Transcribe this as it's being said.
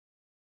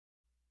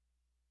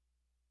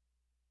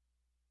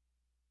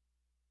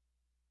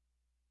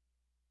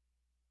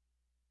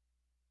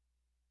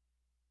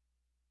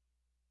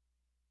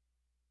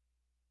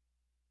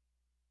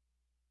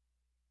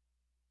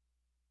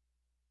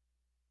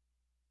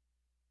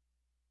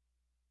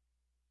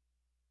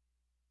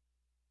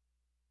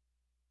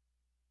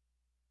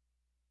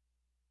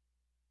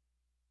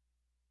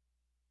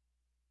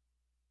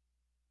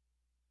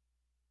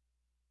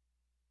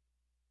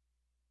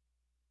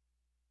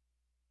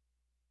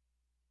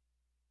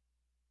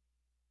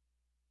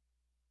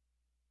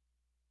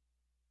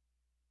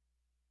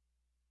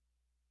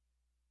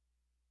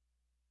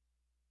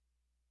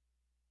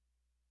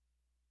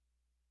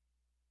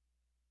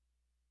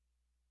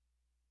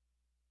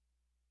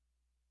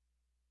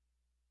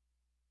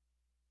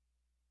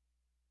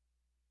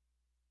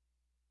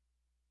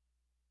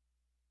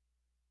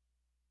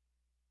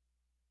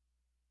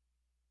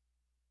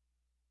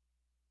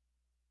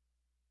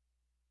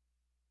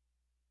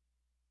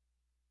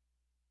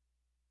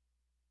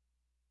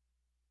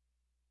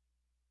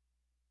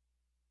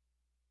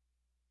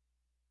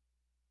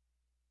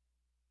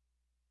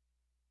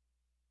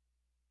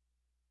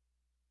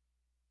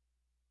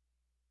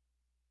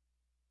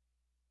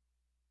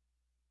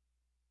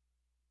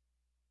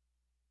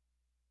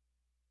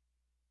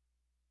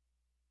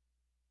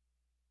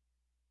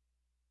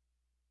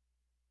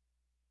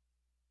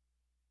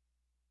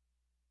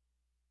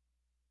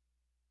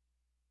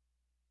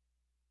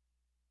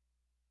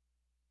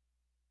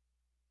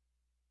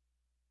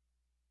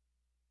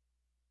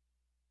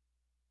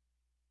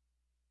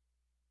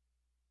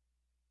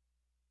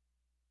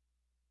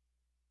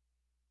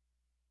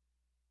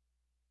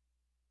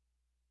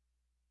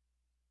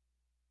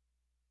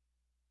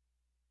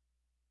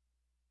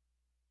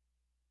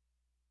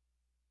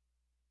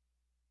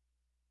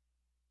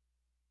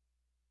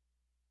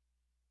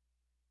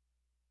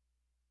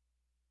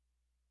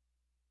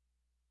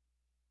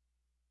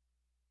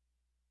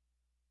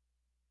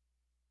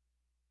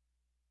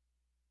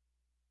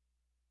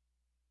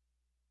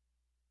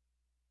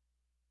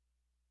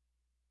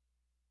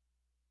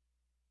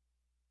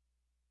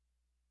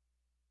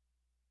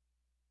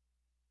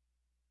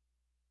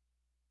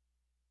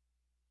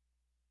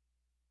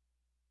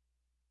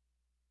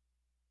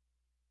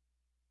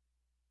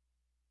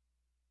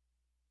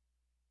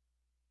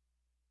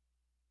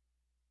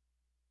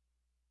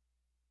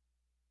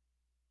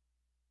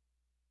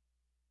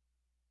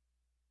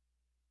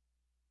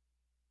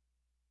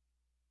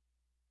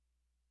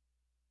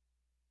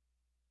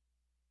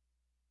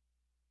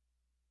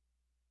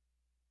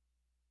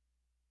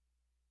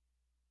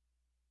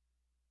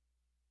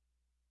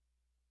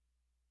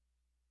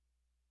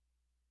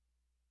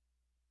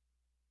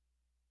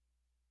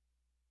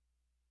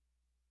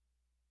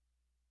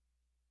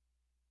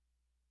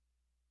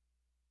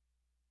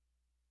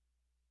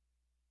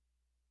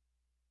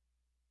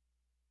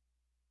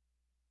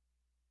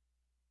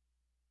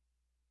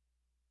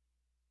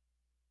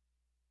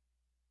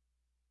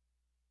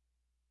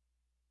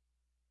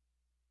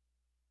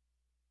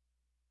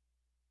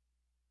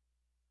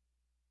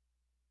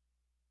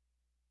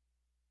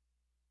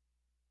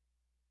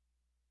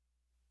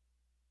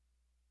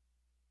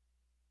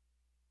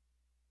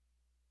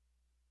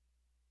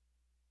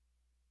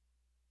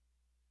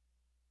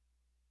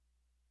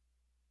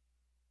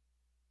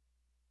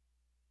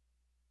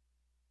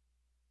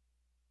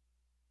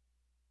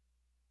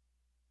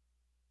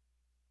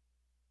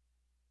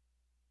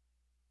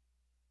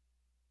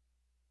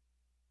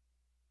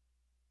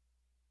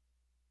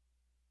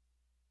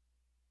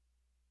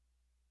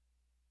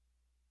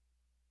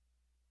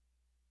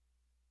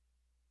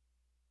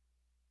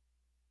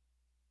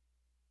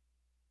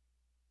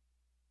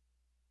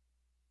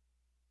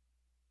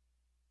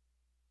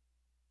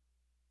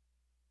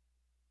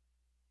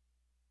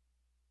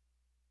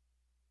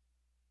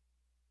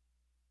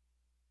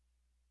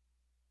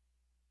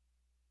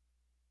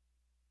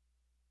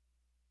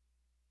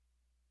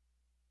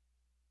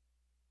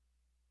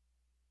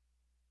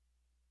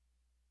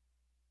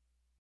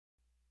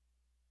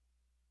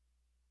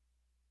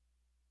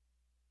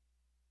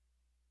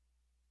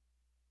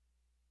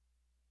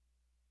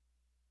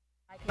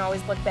I can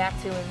always look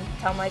back to and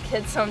tell my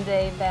kids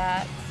someday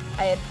that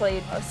I had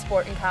played a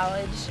sport in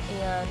college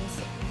and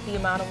the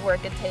amount of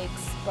work it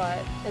takes, but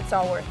it's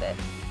all worth it.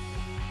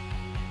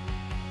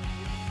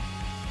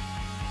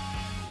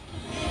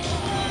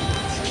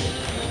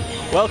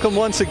 Welcome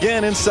once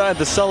again inside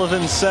the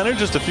Sullivan Center,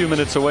 just a few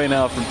minutes away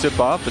now from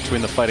tip-off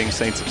between the Fighting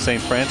Saints of St.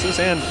 Francis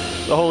and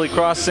the Holy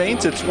Cross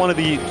Saints. It's one of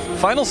the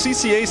final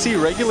CCAC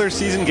regular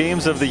season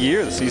games of the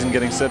year. The season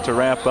getting set to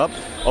wrap up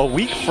a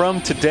week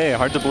from today.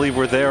 Hard to believe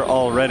we're there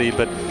already,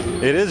 but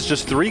it is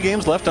just 3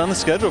 games left on the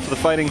schedule for the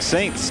Fighting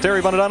Saints.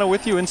 Terry Bonadonna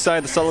with you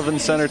inside the Sullivan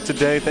Center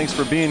today. Thanks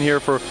for being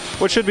here for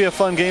what should be a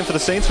fun game for the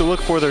Saints, who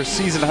look for their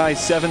season-high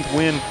 7th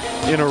win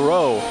in a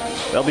row.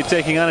 They'll be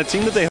taking on a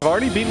team that they have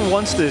already beaten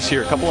once this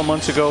year, a couple of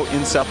months ago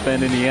in South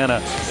Bend,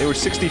 Indiana. They were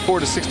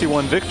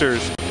 64-61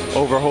 victors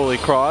over Holy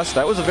Cross.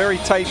 That was a very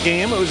tight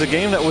game. It was a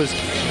game that was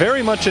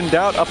very much in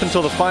doubt up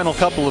until the final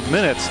couple of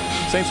minutes.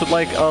 Saints would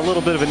like a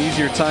little bit of an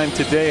easier time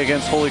today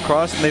against Holy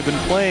Cross, and they've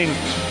been playing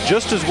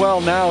just as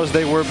well now as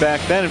they were back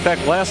then. In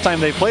fact, last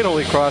time they played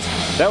Holy Cross,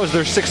 that was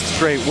their 6th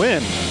straight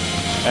win.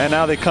 And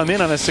now they come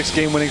in on a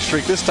 6-game winning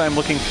streak, this time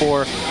looking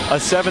for a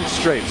 7th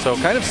straight. So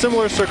kind of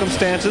similar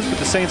circumstances, but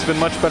the Saints have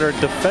been much better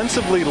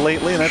defensively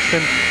lately, and that's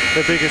been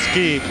the biggest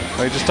key.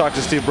 I just talked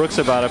to Steve Brooks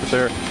about it, but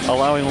they're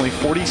allowing only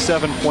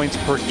 47 points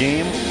per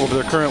game over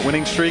their current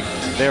winning streak.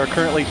 They are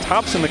currently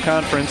tops in the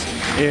conference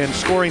in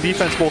scoring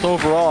defense both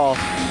overall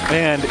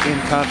and in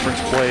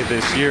conference play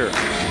this year.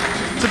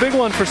 It's a big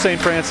one for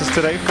St. Francis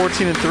today,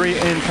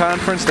 14-3 in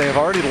conference. They have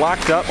already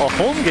locked up a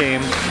home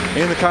game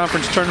in the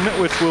conference tournament,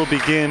 which will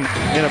begin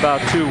in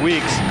about 2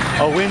 weeks.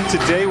 A win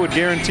today would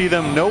guarantee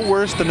them no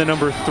worse than the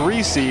number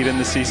 3 seed in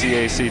the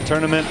CCAC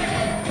tournament,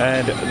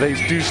 and they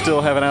do still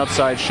have an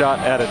outside shot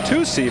at a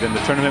 2 seed in the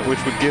tournament,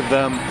 which would give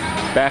them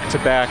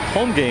back-to-back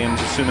home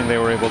games, assuming they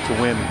were able to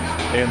win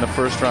in the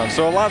first round.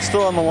 So a lot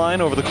still on the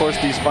line over the course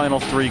of these final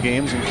 3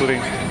 games, including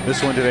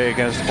this one today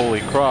against Holy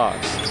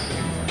Cross.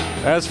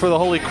 As for the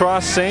Holy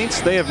Cross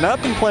Saints, they have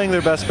not been playing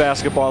their best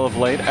basketball of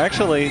late.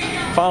 Actually,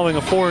 following a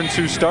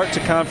 4-2 start to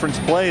conference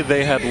play,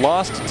 they had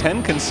lost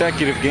 10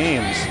 consecutive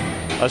games,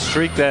 a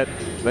streak that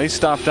they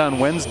stopped on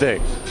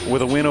Wednesday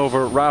with a win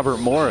over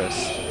Robert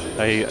Morris.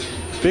 A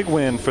big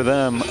win for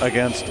them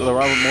against the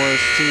Robert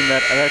Morris team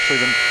that had actually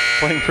been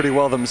playing pretty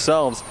well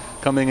themselves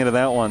coming into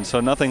that one.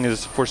 So nothing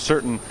is for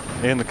certain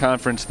in the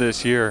conference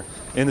this year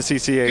in the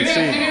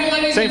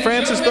CCAC. St.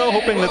 Francis, though,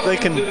 hoping that they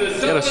can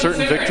get a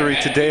certain victory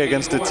today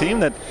against a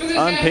team that,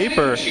 on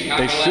paper,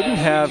 they shouldn't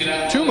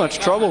have too much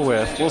trouble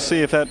with. We'll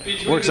see if that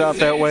works out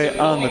that way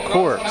on the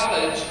court.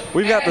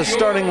 We've got the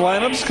starting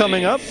lineups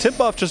coming up.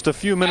 Tip-off just a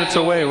few minutes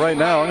away right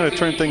now. I'm going to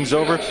turn things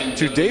over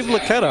to Dave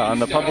Laquetta on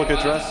the public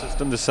address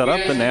system to set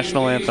up the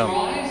national anthem.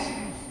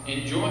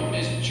 And join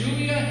Miss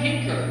Julia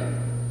Hinker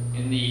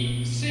in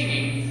the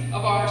singing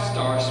of our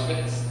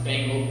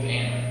Star-Spangled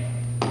Banner.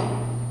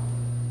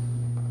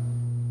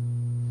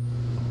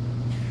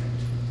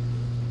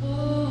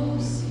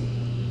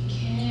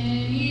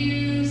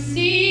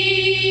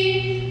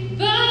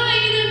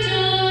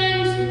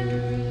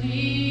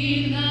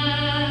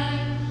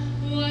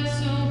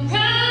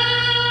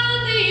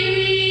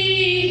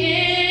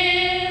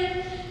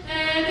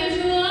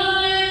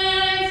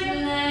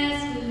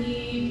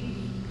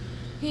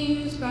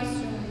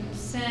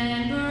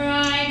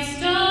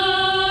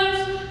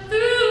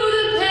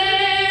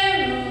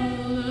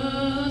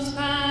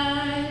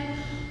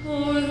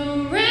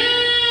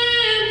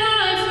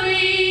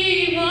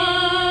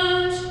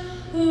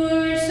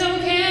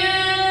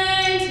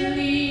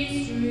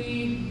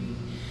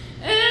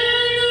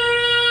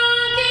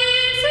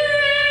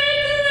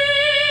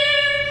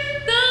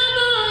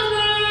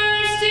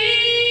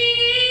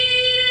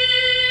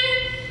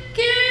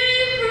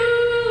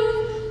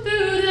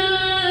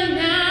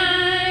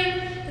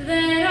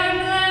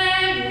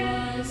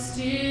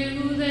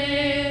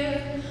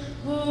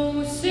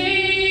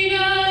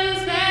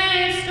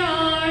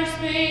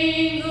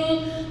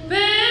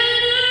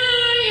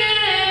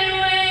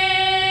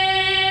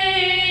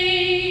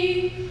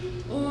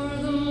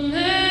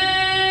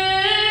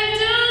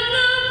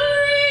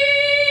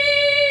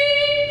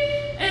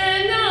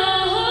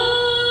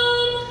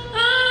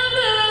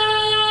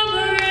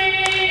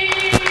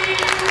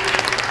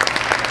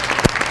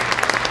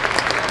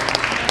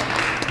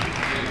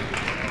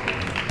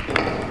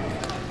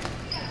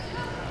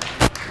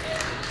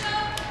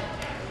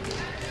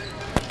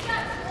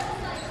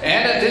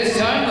 And at this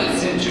time,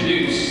 let's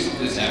introduce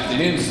this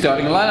afternoon's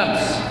starting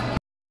lineups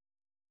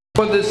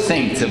for the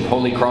Saints of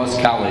Holy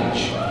Cross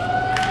College.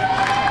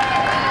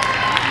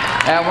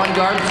 At 1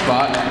 guard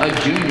spot, a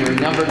junior,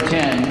 number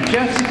 10,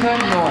 Jessica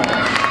Norris.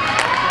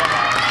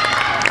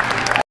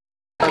 At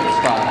guard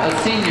spot, a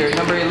senior,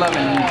 number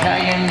 11,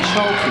 Tayan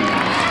Schulte.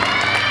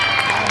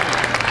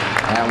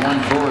 At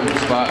 1 forward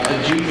spot,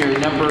 a junior,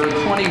 number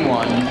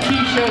 21,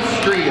 Keisha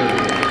Streeter.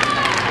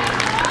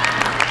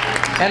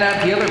 And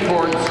at the other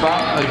forward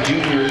spot, a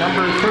junior,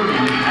 number 30,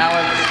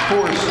 Alex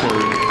Forster.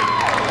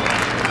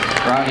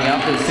 Rounding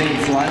out the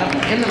Saints lineup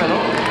in the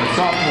middle, a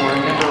sophomore,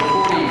 number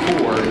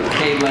 44,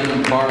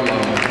 Kaylin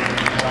Barlow.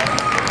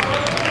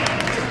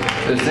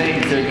 The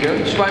Saints are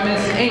coached by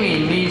Miss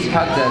Amy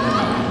Nies-Katzen.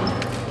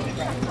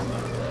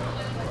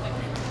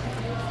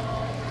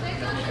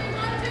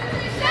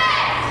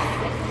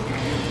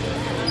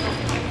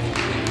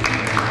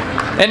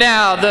 And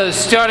now the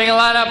starting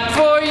lineup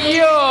for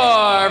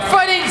your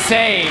Fighting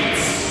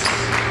Saints.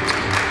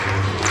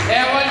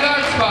 At one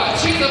guard spot,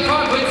 she's a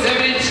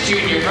 5'7"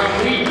 junior from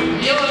Wheaton,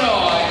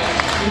 Illinois,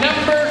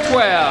 number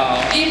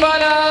 12,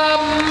 Ivana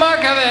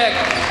Markovic.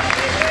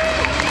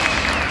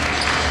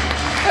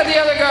 At the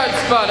other guard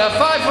spot, a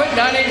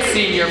 5'9"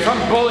 senior from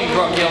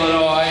Bolingbrook,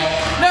 Illinois,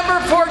 number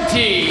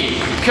 14,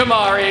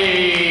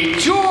 Kamari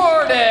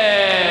Jordan.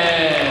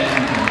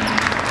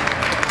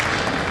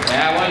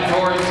 At one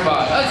forward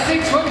spot, a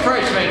 6-foot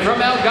freshman from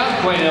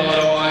Algonquin,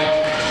 Illinois,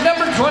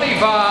 number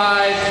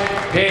 25,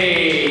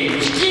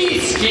 Paige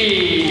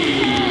Gieske.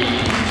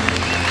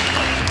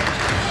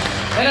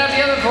 And at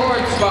the other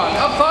forward spot,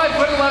 a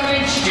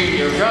 5'11"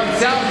 junior from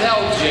South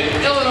Elgin,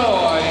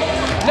 Illinois,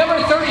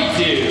 number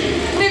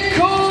 32,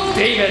 Nicole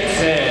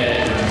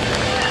Davidson.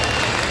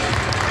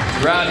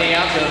 Rounding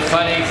out the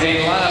Fighting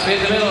Saints lineup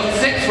in the middle,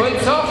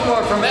 6-foot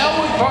sophomore from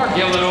Elwood Park,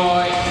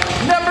 Illinois,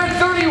 number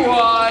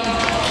 31,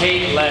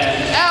 Caitlin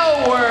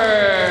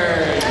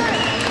Elward.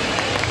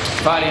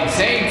 Fighting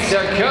Saints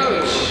are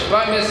coached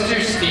by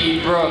Mr.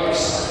 Steve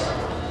Brooks.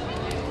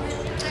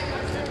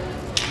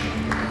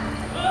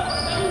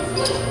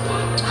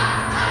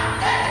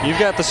 You've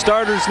got the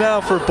starters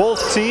now for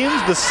both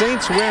teams. The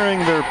Saints wearing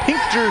their pink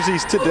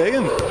jerseys today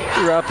and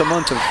throughout the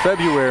month of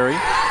February,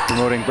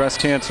 promoting breast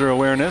cancer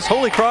awareness.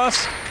 Holy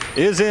Cross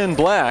is in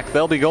black.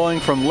 They'll be going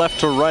from left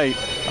to right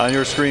on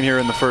your screen here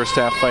in the first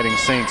half. Fighting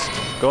Saints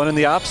going in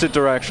the opposite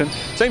direction.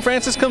 St.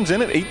 Francis comes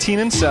in at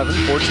 18-7,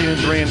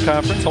 14-3 in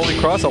conference. Holy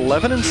Cross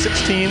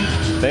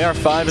 11-16. They are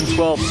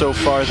 5-12 so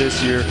far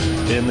this year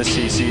in the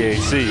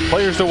CCAC.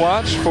 Players to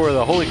watch for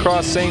the Holy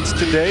Cross Saints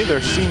today: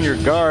 their senior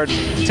guard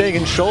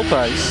Tegan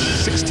Schulteis,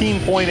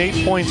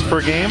 16.8 points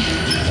per game,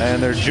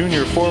 and their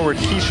junior forward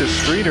Keisha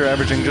Streeter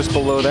averaging just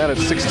below that at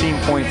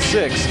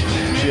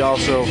 16.6. She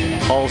also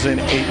hauls in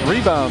 8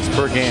 rebounds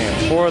per game.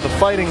 For the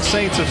Fighting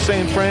Saints of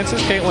St.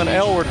 Francis, Caitlin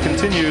Elward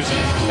continues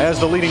as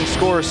the leading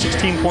scorer,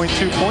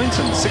 16.2 points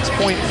and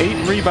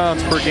 6.8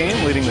 rebounds per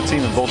game, leading the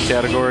team in both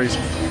categories.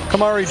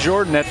 Kamari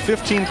Jordan at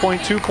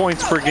 15.2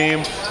 points per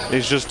game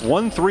is just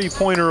one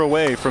 3-pointer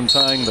away from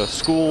tying the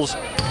school's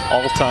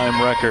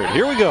all-time record.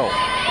 Here we go.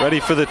 Ready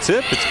for the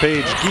tip. It's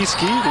Paige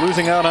Gieske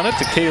losing out on it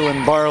to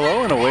Kaylin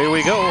Barlow, and away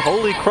we go.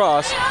 Holy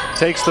Cross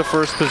takes the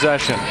first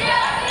possession.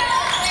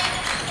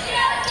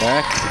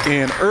 Back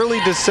in early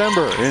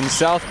December in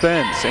South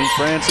Bend, St.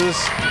 Francis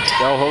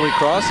fell Holy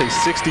Cross a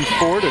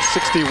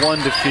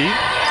 64-61 defeat.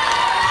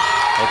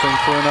 Hoping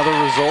for another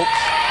result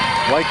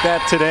like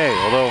that today,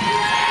 although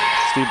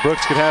Steve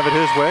Brooks could have it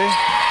his way.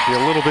 Be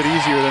a little bit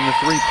easier than the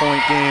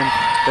 3-point game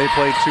they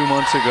played 2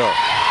 months ago.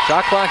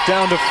 Shot clock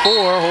down to 4.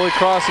 Holy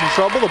Cross in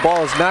trouble. The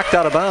ball is knocked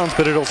out of bounds,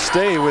 but it'll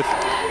stay with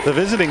the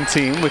visiting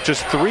team with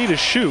just 3 to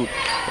shoot.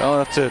 They'll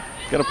have to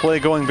get a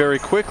play going very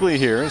quickly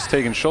here as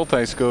Tegan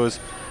Schulteis goes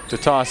to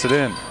toss it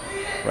in.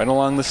 Right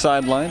along the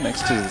sideline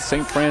next to the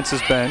St.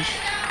 Francis bench.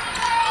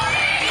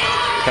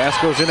 Pass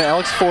goes into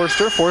Alex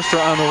Forster. Forster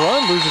on the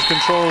run, loses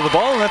control of the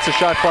ball, and that's a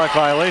shot clock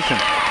violation.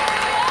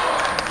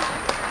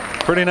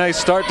 Pretty nice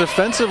start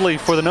defensively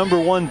for the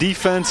 #1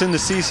 defense in the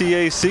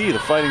CCAC. The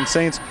Fighting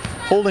Saints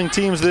holding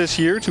teams this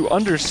year to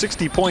under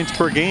 60 points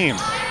per game.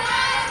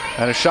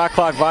 And a shot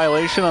clock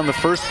violation on the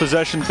first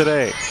possession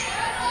today.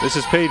 This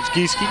is Paige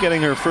Gieske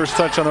getting her first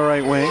touch on the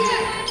right wing.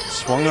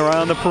 Swung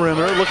around the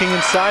perimeter, looking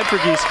inside for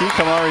Gieske.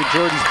 Kamari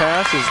Jordan's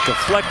pass is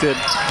deflected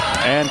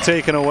and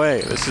taken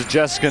away. This is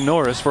Jessica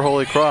Norris for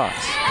Holy Cross.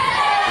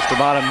 Just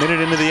about a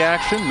minute into the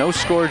action, no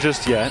score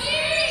just yet.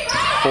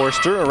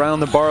 Forster around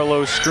the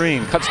Barlow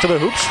screen, cuts to the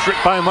hoop,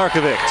 stripped by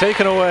Markovic,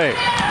 taken away.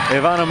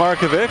 Ivana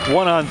Markovic,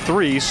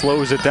 1-on-3,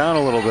 slows it down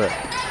a little bit.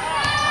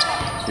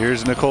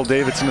 Here's Nicole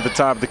Davidson at the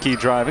top of the key,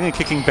 driving and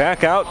kicking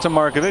back out to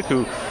Markovic,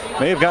 who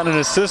may have gotten an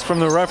assist from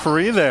the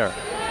referee there.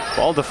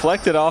 Ball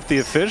deflected off the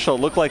official.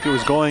 It looked like it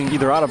was going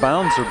either out of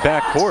bounds or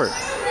back court.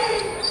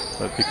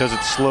 But because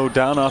it slowed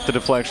down off the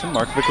deflection,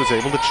 Markovic was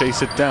able to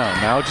chase it down.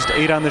 Now just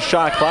 8 on the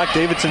shot clock.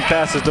 Davidson's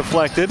pass is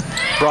deflected.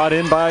 Brought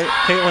in by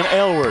Caitlin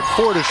Aylward.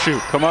 4 to shoot.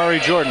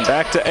 Kamari Jordan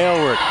back to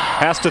Aylward.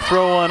 Has to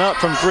throw one up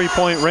from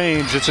 3-point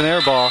range. It's an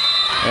air ball.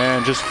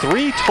 And just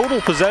 3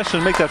 total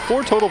possessions. Make that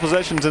 4 total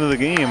possessions into the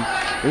game.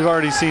 We've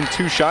already seen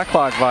 2 shot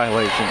clock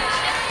violations.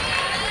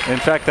 In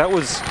fact, that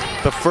was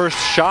the first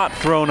shot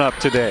thrown up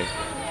today.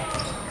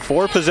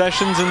 4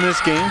 possessions in this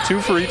game,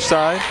 2 for each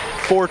side.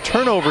 4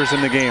 turnovers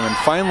in the game, and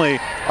finally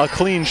a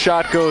clean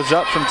shot goes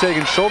up from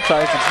Tegan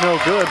Schulteis. It's no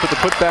good, but the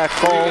putback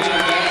falls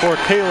for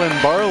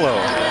Kaylin Barlow.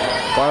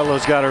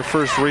 Barlow's got her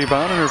first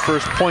rebound and her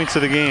first points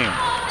of the game.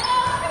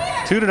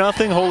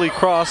 2-0, Holy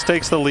Cross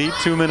takes the lead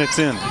 2 minutes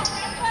in.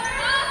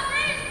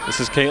 This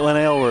is Caitlin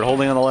Aylward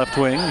holding on the left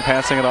wing and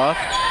passing it off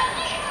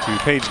to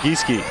Paige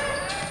Gieske.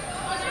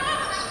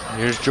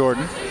 Here's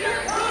Jordan.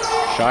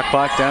 Shot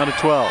clock down to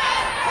 12.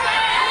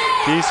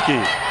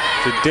 Gieske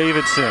to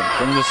Davidson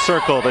from the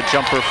circle. The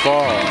jumper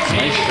falls.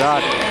 Nice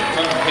shot.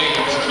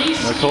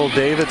 Nicole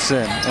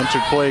Davidson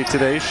entered play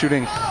today,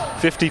 shooting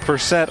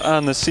 50%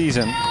 on the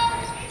season.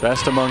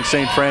 Best among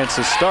St.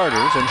 Francis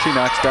starters, and she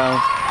knocks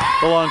down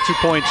the long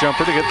 2-point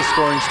jumper to get the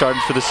scoring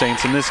started for the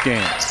Saints in this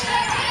game.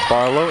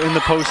 Barlow in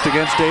the post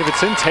against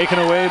Davidson, taken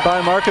away by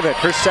Markovic.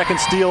 Her second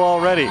steal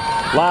already.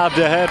 Lobbed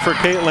ahead for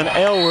Caitlin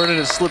Aylward, and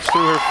it slips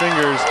through her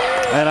fingers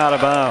and out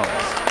of bounds.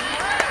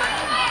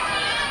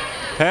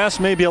 Pass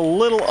maybe a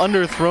little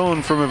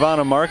underthrown from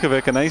Ivana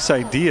Markovic. A nice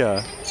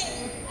idea.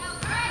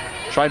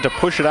 Tried to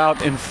push it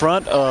out in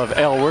front of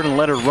Aylward and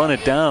let her run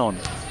it down.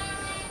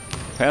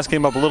 Pass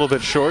came up a little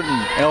bit short,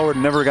 and Aylward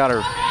never got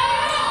her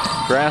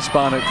grasp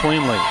on it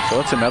cleanly. So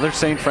it's another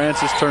St.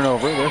 Francis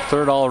turnover. Their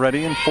third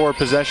already in 4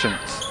 possessions.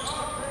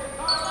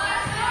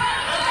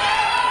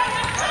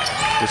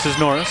 This is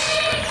Norris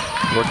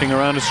working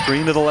around a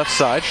screen to the left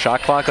side.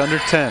 Shot clock under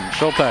 10.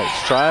 Schulteis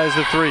tries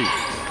the 3.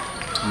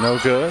 No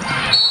good.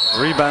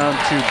 Rebound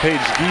to Paige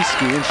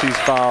Gieske, and she's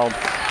fouled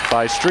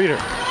by Streeter.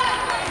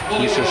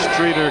 Lisa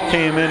Streeter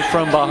came in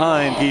from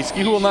behind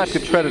Gieske, who will not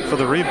get credit for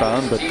the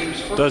rebound, but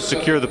does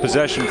secure the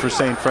possession for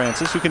St.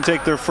 Francis, who can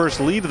take their first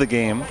lead of the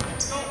game.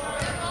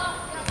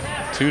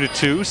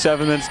 2-2,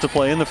 7 minutes to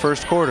play in the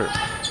first quarter.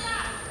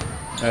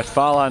 That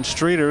foul on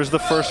Streeter is the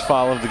first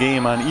foul of the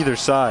game on either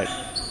side.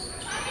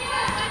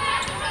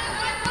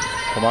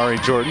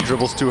 Kamari Jordan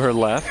dribbles to her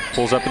left,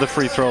 pulls up to the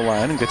free throw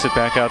line, and gets it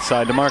back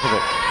outside to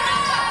Markovic.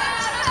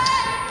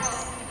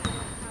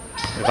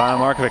 Ivana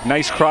Markovic,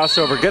 nice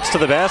crossover, gets to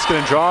the basket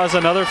and draws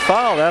another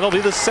foul. That'll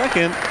be the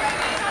second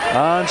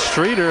on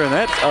Streeter, and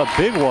that's a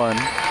big one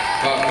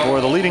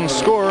for the leading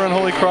scorer on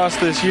Holy Cross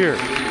this year.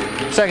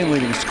 Second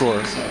leading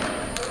scorer.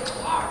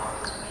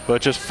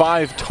 But just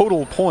 5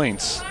 total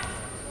points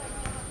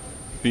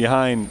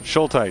behind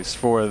Schulteis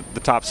for the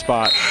top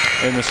spot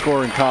in the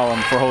scoring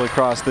column for Holy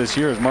Cross this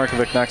year as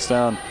Markovic knocks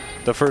down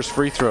the first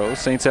free throw.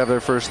 Saints have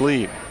their first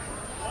lead.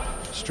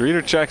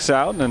 Streeter checks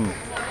out, and the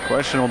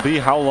question will be,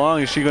 how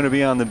long is she going to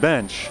be on the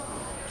bench?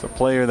 It's a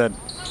player that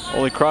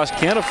Holy Cross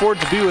can't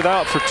afford to be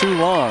without for too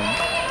long,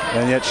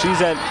 and yet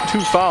she's at 2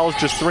 fouls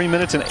just 3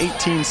 minutes and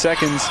 18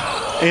 seconds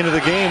into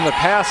the game. The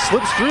pass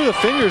slips through the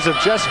fingers of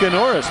Jessica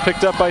Norris,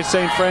 picked up by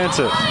St.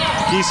 Francis.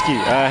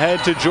 Gieske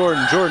ahead to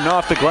Jordan. Jordan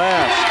off the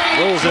glass,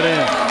 rolls it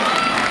in.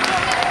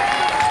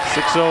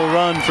 6-0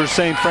 run for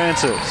St.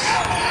 Francis.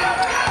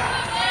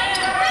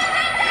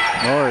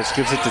 Norris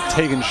gives it to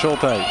Tegan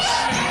Schulteis.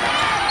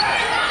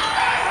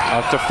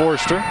 Out to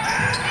Forster.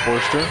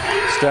 Forster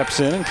steps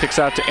in and kicks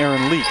out to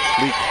Aaron Leak.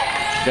 Leak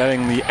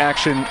getting the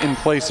action in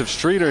place of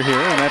Streeter here,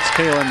 and that's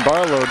Kaylin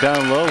Barlow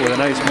down low with a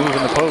nice move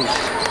in the post.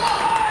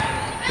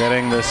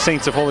 Getting the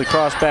Saints of Holy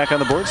Cross back on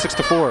the board,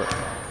 6-4.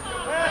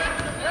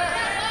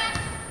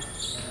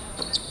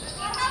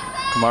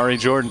 Kamari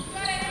Jordan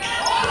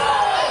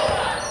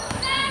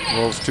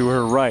rolls to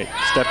her right.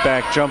 Step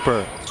back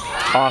jumper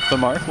off the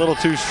mark, a little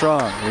too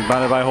strong.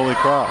 Rebounded by Holy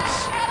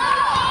Cross.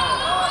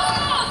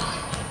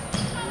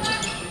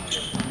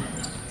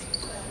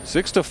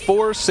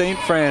 6-4 St.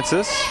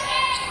 Francis.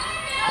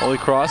 Holy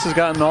Cross has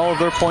gotten all of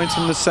their points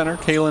from the center,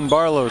 Kaylin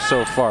Barlow,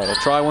 so far. They'll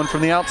try one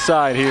from the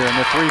outside here, and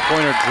the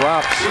 3-pointer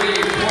drops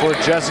for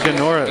Jessica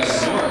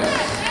Norris.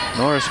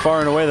 Norris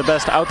far and away the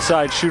best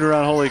outside shooter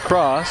on Holy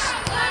Cross,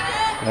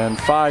 and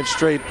 5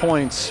 straight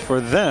points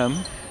for them.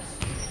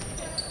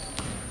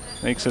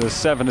 Makes it a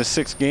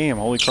 7-6 game.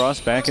 Holy Cross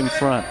back in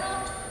front.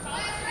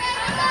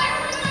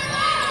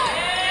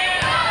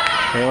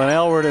 Kaylin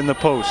Aylward in the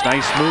post.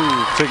 Nice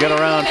move to get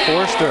around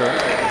Forster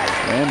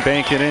and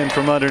bank it in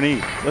from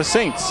underneath. The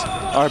Saints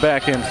are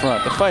back in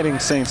front. The Fighting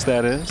Saints,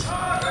 that is.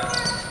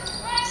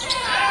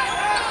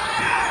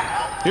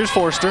 Here's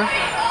Forster.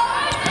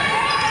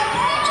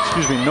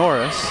 Excuse me,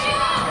 Norris.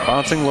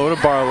 Bouncing low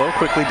to Barlow.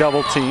 Quickly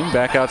double team.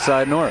 Back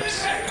outside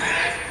Norris.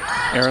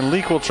 Aaron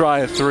Leak will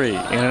try a 3. In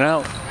and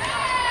out.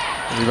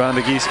 Rebound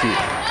to Gieske.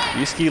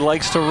 Gieske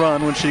likes to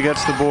run when she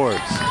gets the boards.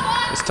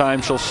 This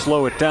time she'll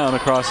slow it down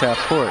across half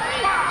court.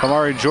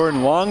 Kamari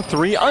Jordan, long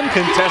 3,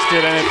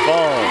 uncontested, and it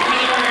falls.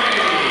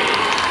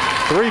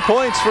 3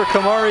 points for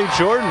Kamari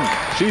Jordan.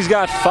 She's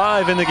got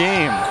 5 in the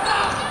game.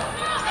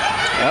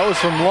 That was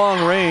from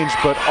long range,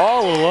 but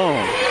all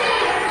alone.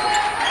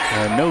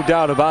 And no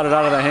doubt about it,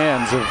 out of the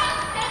hands of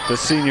the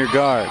senior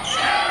guard.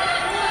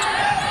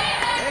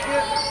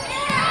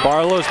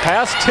 Barlow's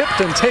pass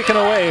tipped and taken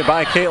away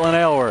by Caitlin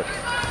Aylward.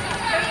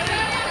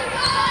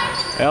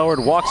 Aylward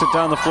walks it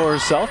down the floor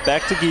herself,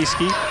 back to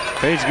Gieske.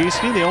 Paige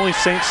Gieske, the only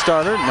Saints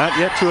starter not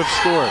yet to have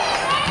scored.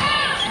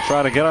 She'll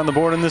try to get on the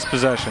board in this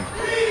possession.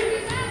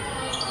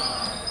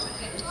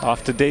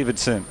 Off to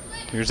Davidson.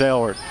 Here's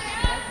Aylward.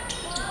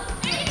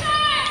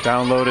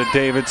 Down low to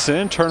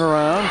Davidson, turn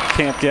around,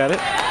 can't get it.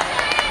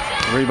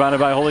 Rebounded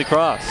by Holy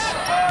Cross.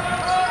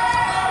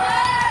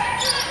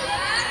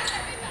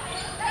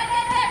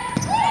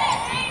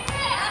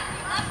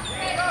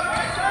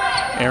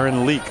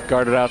 Aaron Leak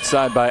guarded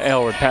outside by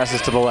Aylward,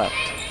 passes to the left.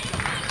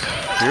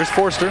 Here's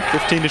Forster,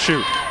 15 to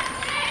shoot.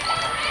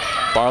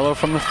 Barlow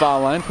from the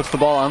foul line, puts the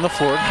ball on the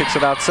floor, kicks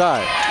it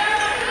outside.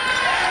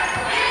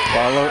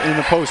 Barlow in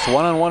the post,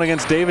 one-on-one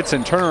against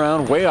Davidson.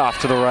 Turnaround way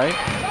off to the right.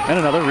 And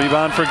another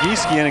rebound for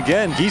Gieske. And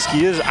again,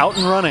 Gieske is out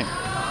and running.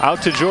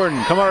 Out to Jordan.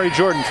 Kamari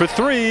Jordan for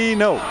three.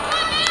 No.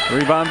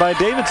 Rebound by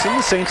Davidson.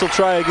 The Saints will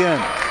try again.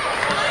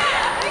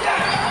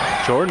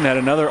 Jordan had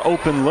another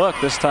open look.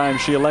 This time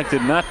she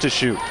elected not to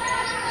shoot.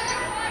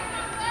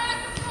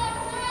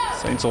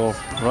 Saints will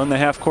run the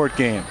half-court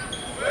game.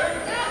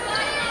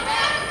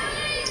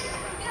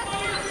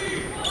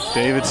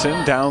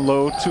 Davidson down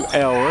low to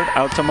Aylward,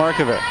 out to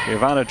Markovic.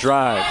 Ivana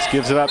drives,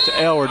 gives it up to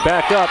Aylward,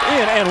 back up,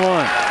 in and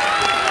one.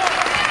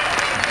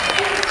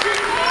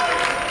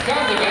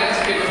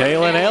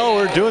 Kaylin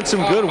Aylward doing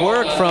some good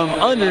work from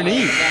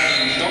underneath.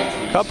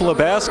 A couple of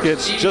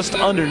baskets just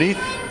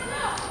underneath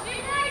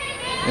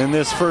in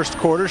this first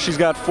quarter. She's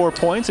got 4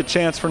 points, a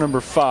chance for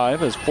number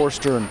 5 as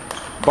Forster and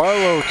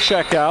Barlow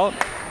check out.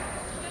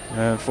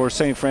 And for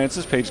St.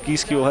 Francis, Paige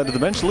Gieske will head to the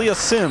bench. Leah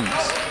Sims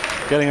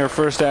getting her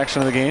first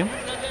action of the game.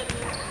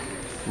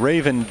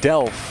 Raven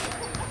Delph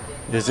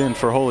is in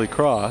for Holy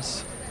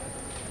Cross.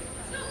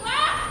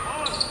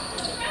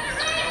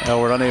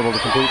 Aylward unable to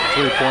complete the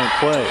three-point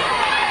play.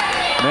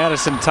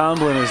 Madison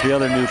Tomlin is the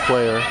other new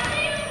player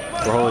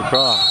for Holy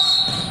Cross.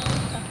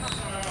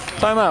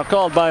 Timeout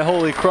called by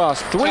Holy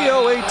Cross.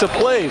 3:08 to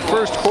play,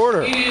 first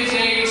quarter.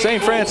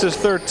 St. Francis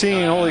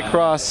 13, Holy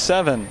Cross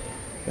 7.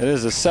 It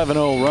is a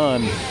 7-0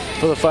 run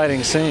for the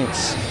Fighting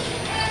Saints.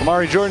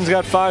 Kamari Jordan's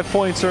got 5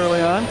 points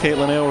early on.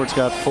 Caitlin Aylward's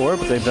got 4,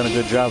 but they've done a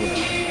good job of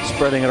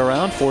spreading it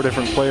around. 4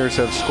 different players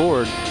have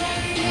scored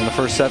in the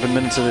first 7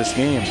 minutes of this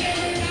game.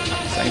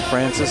 St.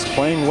 Francis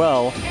playing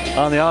well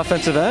on the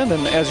offensive end,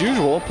 and as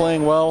usual,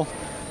 playing well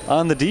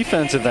on the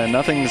defensive end.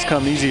 Nothing has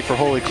come easy for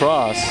Holy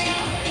Cross,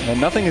 and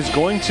nothing is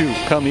going to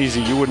come easy,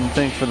 you wouldn't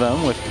think, for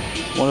them, with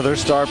one of their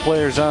star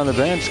players on the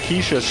bench.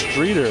 Keisha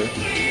Streeter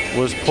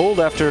was pulled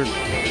after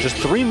just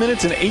 3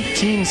 minutes and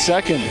 18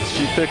 seconds.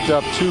 She picked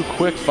up 2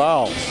 quick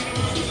fouls.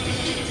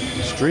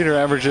 Streeter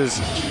averages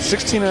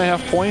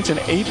 16.5 points and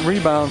 8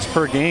 rebounds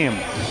per game.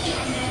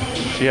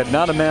 She had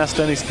not amassed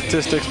any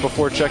statistics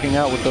before checking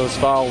out with those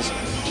fouls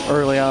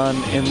early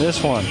on in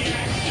this one.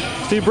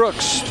 Steve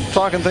Brooks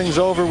talking things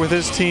over with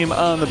his team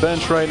on the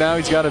bench right now.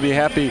 He's got to be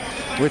happy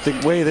with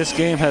the way this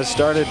game has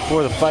started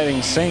for the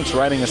Fighting Saints,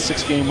 riding a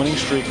 6-game winning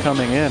streak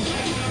coming in.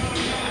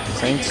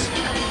 Saints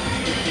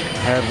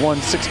had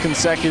won 6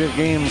 consecutive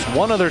games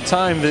one other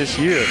time this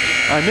year.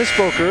 I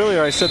misspoke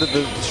earlier. I said that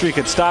the streak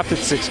had stopped at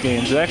 6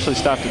 games. It actually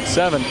stopped at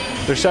 7.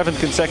 Their 7th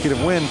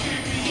consecutive win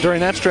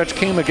during that stretch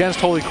came against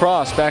Holy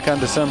Cross back on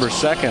December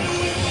 2nd.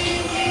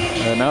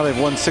 And now they've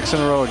won 6 in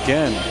a row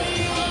again,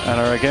 and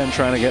are again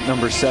trying to get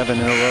number 7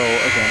 in a row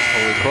against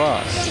Holy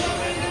Cross.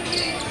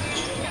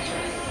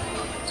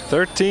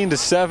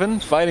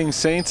 13-7, Fighting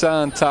Saints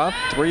on top.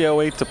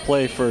 3:08 to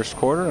play first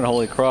quarter, and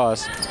Holy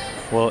Cross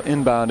will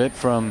inbound it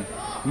from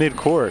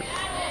mid-court.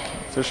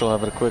 Official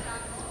having a quick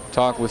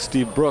talk with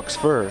Steve Brooks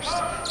first.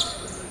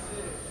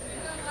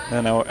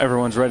 And now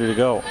everyone's ready to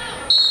go.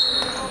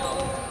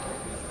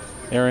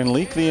 Erin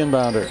Leak, the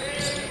inbounder.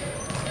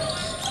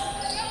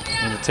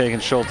 Into taking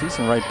Schultes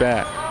and right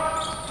back.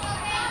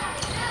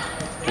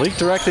 Leak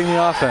directing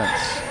the offense.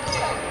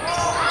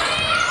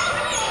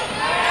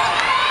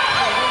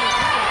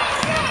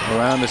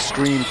 Around the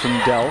screen from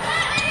Delph.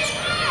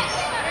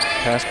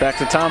 Pass back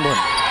to Tomlin.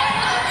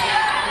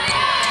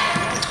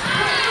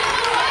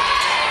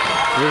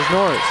 Here's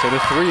Norris at a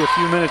 3 a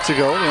few minutes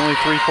ago. The only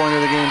 3-pointer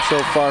of the game so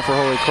far for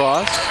Holy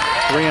Cross.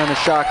 3 on the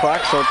shot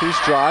clock.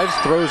 Schultes drives,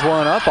 throws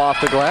one up off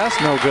the glass.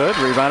 No good.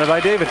 Rebounded by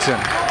Davidson.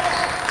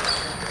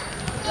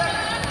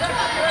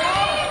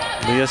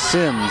 Leah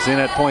Sims in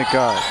at point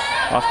guard.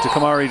 Off to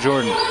Kamari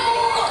Jordan.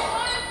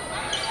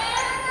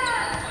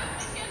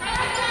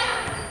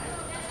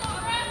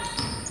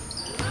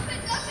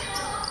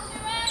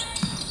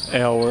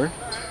 Aylward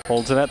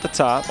holds it at the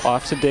top.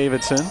 Off to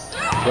Davidson.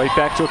 Right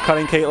back to a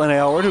cutting Caitlin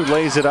Aylward, who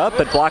lays it up,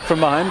 but blocked from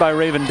behind by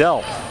Raven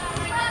Delph.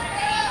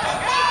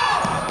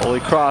 Holy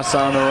Cross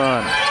on the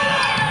run.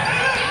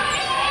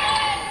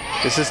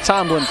 This is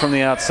Tomlin from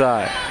the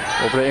outside.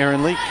 Over to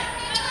Erin Leak.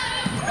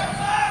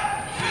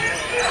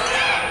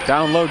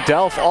 Down low,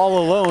 Delph all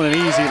alone. An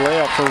easy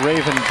layup for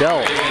Raven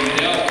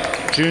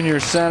Delph.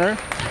 Junior center,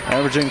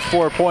 averaging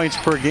 4 points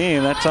per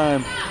game. That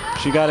time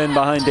she got in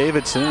behind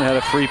Davidson and had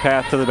a free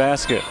path to the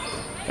basket.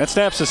 That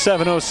snaps a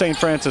 7-0 St.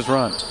 Francis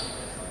run.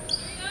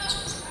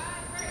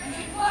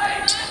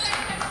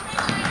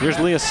 Here's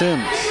Leah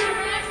Sims,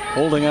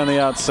 holding on the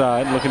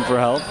outside, looking for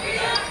help.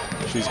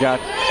 She's got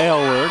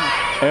Aylward.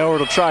 Aylward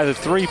will try the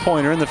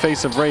 3-pointer in the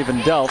face of Raven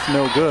Delph,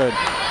 no good.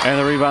 And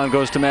the rebound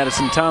goes to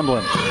Madison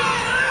Tomlin.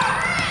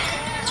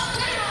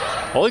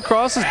 Holy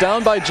Cross is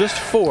down by just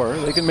 4.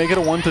 They can make it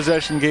a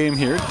 1-possession game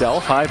here.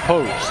 Delph, high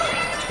post.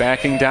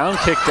 Backing down,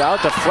 kicked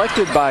out,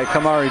 deflected by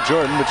Kamari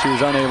Jordan, but she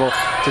was unable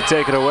to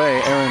take it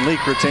away. Erin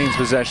Leak retains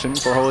possession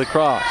for Holy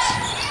Cross.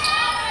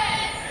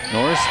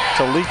 Norris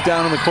to Leak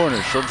down in the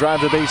corner. She'll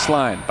drive the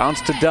baseline.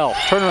 Bounce to Delp.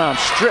 Turnaround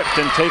stripped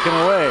and taken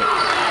away.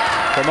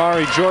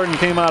 Kamari Jordan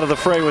came out of the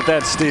fray with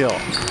that steal.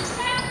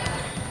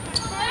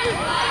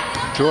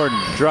 Jordan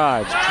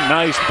drives.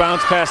 Nice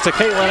bounce pass to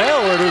Caitlin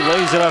Aylward, who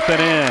lays it up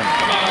and in.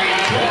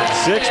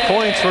 6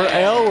 points for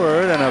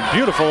Aylward and a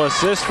beautiful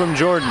assist from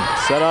Jordan.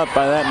 Set up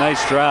by that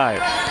nice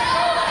drive.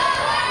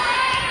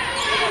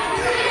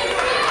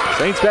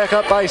 Saints back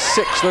up by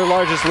 6, their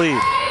largest lead.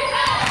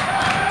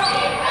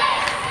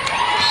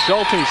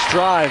 Schulte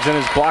drives and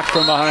is blocked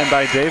from behind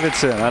by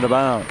Davidson, out of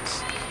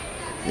bounds.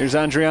 Here's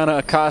Andriana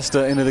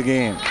Acosta into the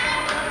game.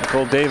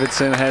 Nicole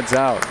Davidson heads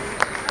out.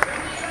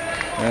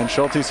 And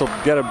Schultes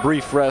will get a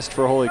brief rest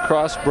for Holy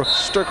Cross. Brooke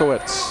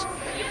Sturkowitz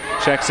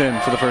checks in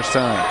for the first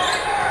time.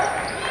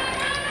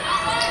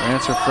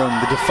 Answer from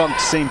the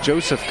defunct St.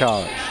 Joseph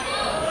College.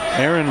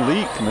 Aaron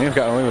Leak may have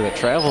gotten away with a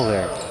travel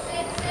there.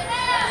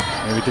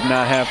 Maybe did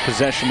not have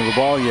possession of the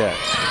ball yet.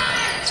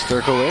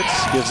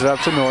 Sturkowitz gives it up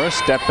to Norris.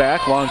 Step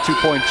back, long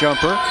 2-point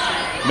jumper.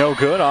 No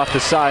good, off the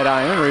side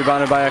iron,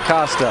 rebounded by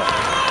Acosta.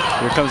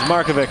 Here comes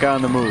Markovic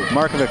on the move.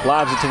 Markovic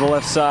lobs it to the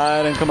left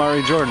side, and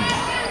Kamari Jordan.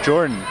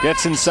 Jordan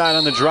gets inside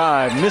on the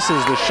drive,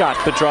 misses the shot,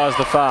 but draws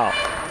the foul.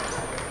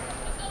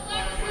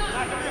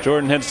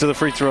 Jordan heads to the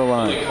free throw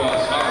line.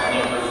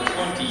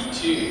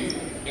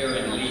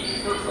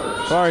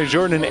 Kamari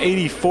Jordan, an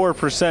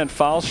 84%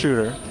 foul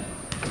shooter.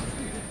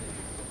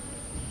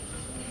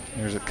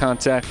 There's a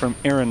contact from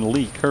Erin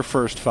Leak, her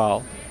first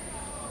foul.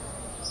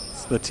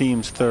 It's the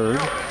team's third.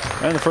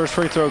 And the first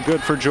free throw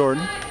good for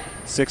Jordan.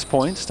 6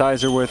 points,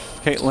 ties her with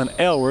Caitlin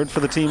Aylward for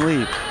the team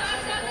lead.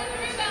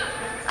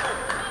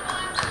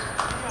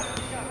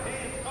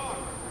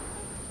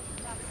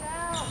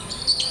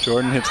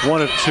 Jordan hits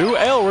 1 of 2.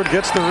 Aylward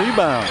gets the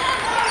rebound.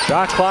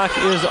 Shot clock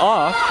is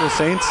off. The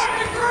Saints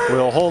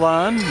will hold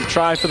on and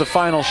try for the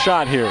final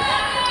shot here.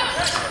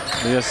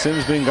 Leah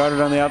Sims being guarded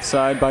on the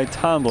outside by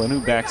Tomlin, who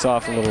backs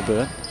off a little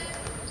bit.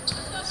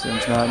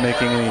 Sims not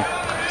making any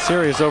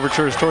serious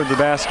overtures toward the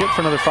basket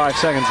for another 5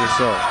 seconds or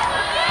so.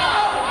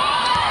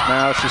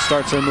 Now she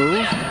starts her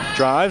move,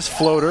 drives,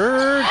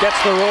 floater,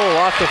 gets the roll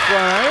off the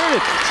front iron,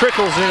 it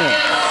trickles in.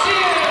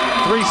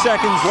 3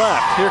 seconds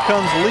left. Here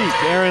comes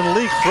Leak. Aaron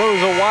Leak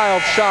throws a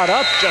wild shot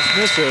up, just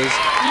misses,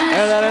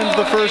 and that ends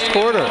the first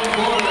quarter.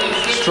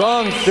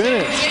 Strong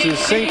finish to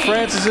St.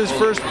 Francis's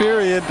first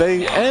period.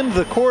 They end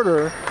the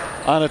quarter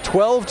on a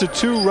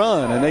 12-2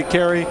 run, and they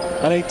carry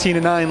an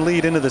 18-9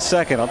 lead into the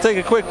second. I'll take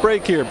a quick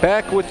break here.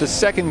 Back with the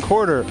second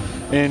quarter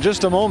in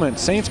just a moment.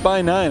 Saints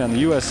by 9 on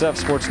the USF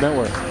Sports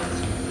Network.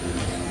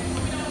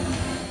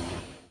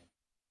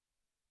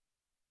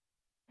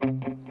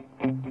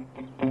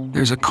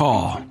 There's a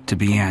call to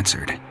be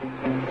answered.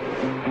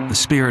 The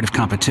spirit of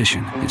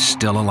competition is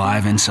still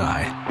alive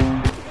inside.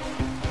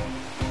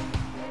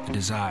 The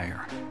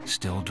desire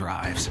still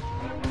drives.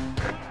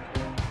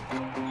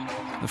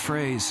 The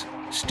phrase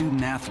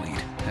student athlete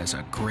has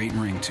a great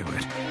ring to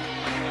it.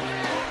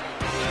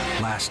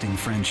 Lasting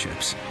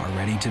friendships are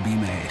ready to be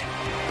made.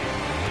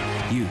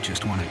 You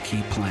just want to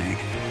keep playing.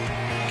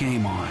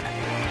 Game on.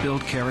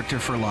 Build character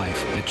for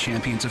life at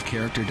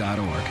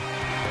championsofcharacter.org.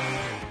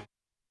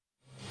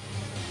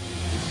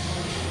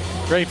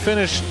 Great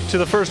finish to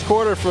the first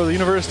quarter for the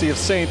University of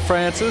St.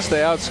 Francis.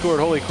 They outscored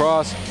Holy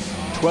Cross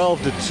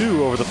 12-2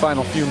 over the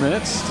final few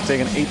minutes to take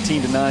an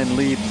 18-9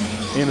 lead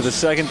into the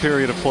second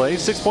period of play.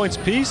 6 points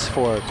apiece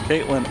for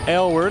Caitlin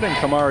Aylward and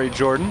Kamari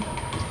Jordan.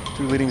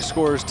 2 leading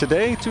scorers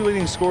today, 2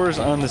 leading scorers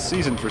on the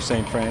season for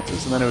St.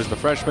 Francis. And then it was the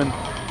freshman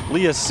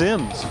Leah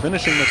Sims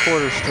finishing the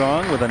quarter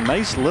strong with a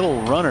nice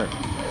little runner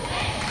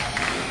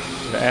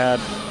to add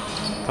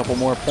a couple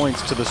more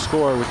points to the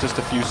score with just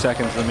a few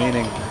seconds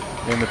remaining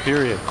in the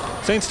period.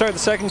 Saints start the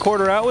second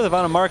quarter out with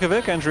Ivana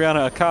Markovic,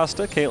 Andriana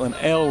Acosta, Caitlin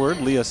Aylward,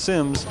 Leah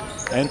Sims,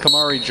 and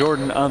Kamari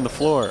Jordan on the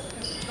floor.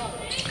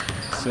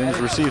 Sims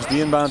receives the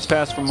inbounds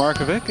pass from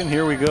Markovic, and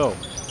here we go.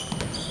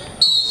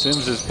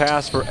 Sims's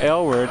pass for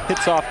Aylward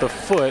hits off the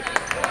foot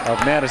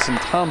of Madison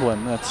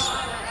Tomlin. That's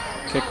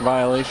kick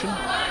violation.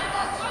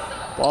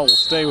 Ball will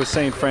stay with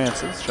St.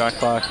 Francis. Shot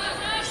clock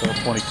still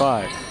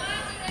 25.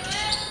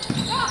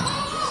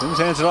 Sims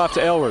hands it off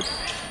to Aylward.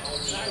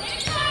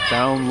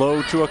 Down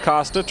low to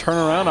Acosta,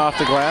 turnaround off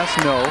the glass,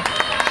 no.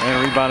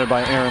 And rebounded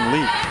by Aaron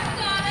Leak.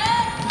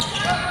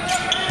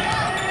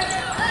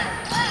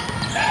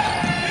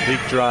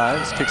 Leak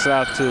drives, kicks it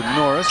out to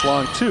Norris,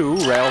 long 2,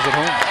 rails it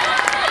home.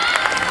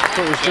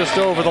 So it was just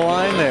over the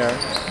line there.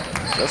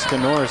 Jessica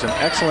Norris, an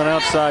excellent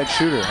outside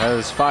shooter,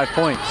 has 5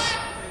 points.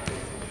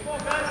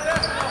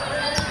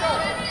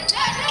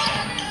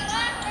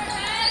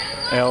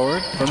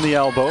 Aylward from the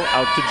elbow,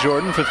 out to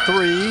Jordan for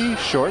 3,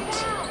 short.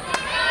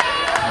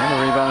 And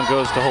the rebound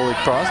goes to Holy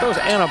Cross. That was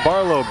Anna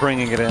Barlow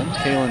bringing it in.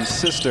 Kaylin's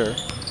sister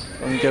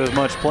doesn't get as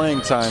much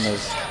playing time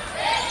as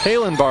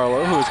Kaylin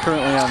Barlow, who is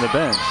currently on the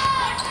bench.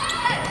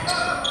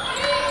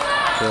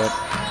 But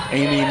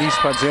Amy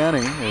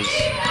Nispadziani is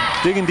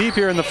digging deep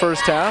here in the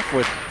first half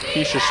with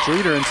Keisha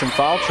Streeter in some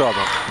foul trouble.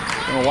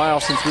 It's been a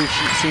while since we've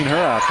seen her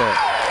out there.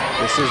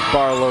 This is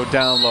Barlow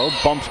down low,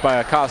 bumped by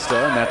Acosta,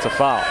 and that's a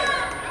foul.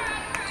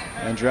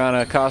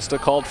 Adriana Acosta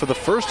called for the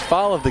first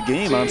foul of the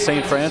game on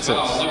St. Francis.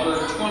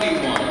 Number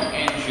 21,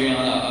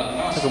 Adriana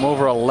Acosta. Took them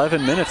over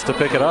 11 minutes to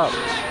pick it up.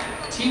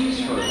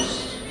 Teams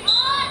first.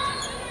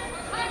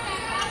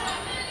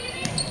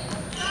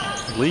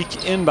 Leak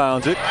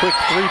inbounds it. Quick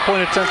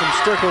three-point attempt from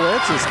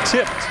Sturkowitz is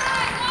tipped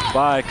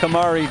by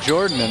Kamari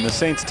Jordan, and the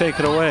Saints take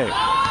it away.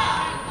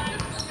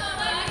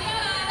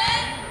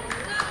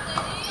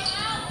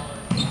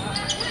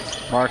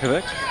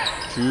 Markovic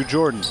to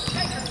Jordan.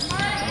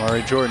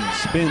 Kamari Jordan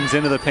spins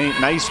into the paint.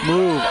 Nice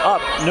move.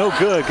 Up. No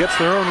good. Gets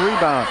their own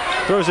rebound.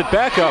 Throws it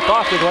back up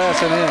off the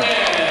glass and in.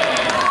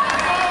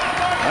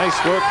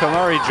 Nice work.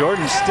 Kamari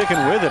Jordan sticking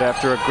with it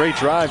after a great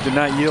drive. Did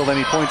not yield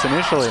any points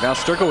initially. Now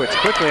Sturkowitz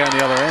quickly on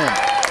the other end.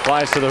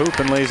 Flies to the hoop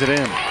and lays it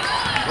in.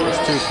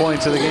 First 2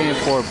 points of the game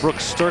for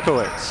Brooks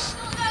Sturkowitz.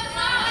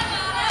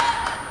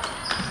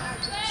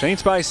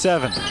 Saints by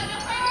 7.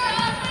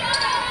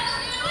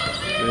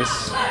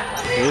 This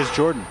is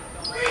Jordan.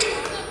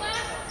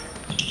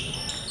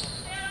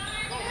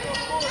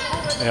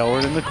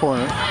 Aylward in the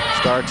corner.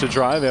 Starts to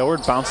drive.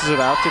 Aylward bounces it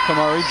out to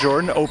Kamari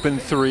Jordan. Open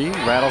three.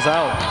 Rattles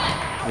out.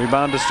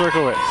 Rebound to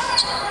Sturkowitz.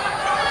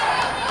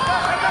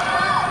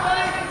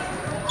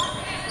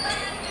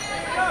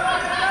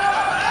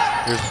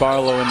 Here's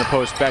Barlow in the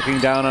post, backing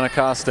down on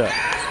Acosta.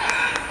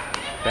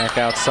 Back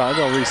outside,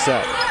 they'll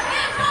reset.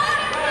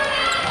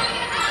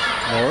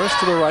 Norris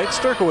to the right.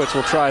 Sturkowitz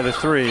will try the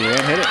three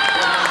and hit it.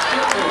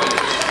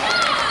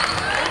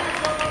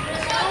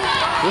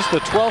 This is the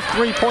 12th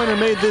three-pointer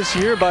made this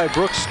year by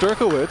Brooks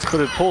Sturkowitz, but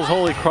it pulls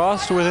Holy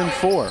Cross to within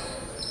 4.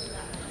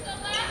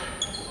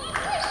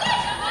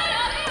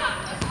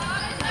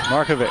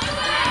 Markovic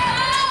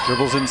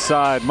dribbles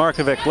inside.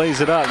 Markovic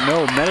lays it up.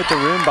 No, met at the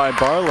rim by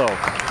Barlow.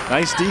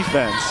 Nice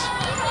defense.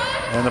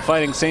 And the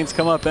Fighting Saints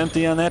come up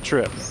empty on that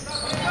trip.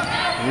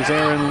 Here's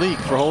Aaron Leak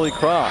for Holy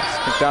Cross.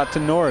 Kicked out to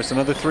Norris.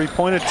 Another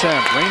three-point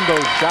attempt.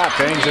 Rainbow shot.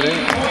 Bangs it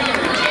in.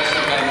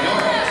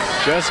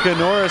 Jessica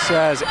Norris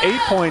has 8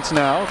 points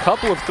now. A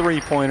couple of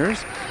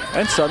three-pointers.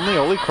 And suddenly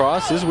Holy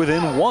Cross is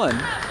within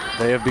 1.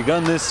 They have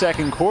begun this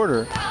second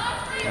quarter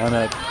on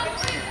a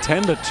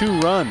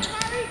 10-2 run,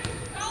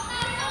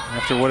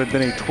 after what had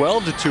been a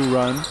 12-2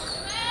 run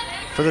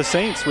for the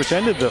Saints, which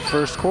ended the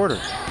first quarter.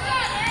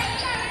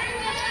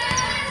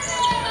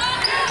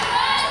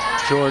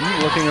 Jordan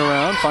looking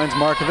around, finds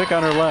Markovic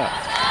on her left.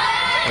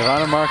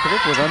 Ivana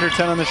Markovic with under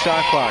 10 on the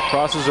shot clock.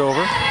 Crosses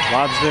over,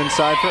 lobs it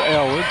inside for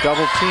Aylward,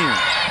 double team.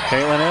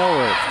 Caitlin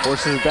Aylward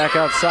forces it back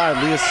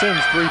outside. Leah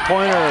Sims,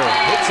 three-pointer,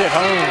 hits it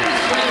home.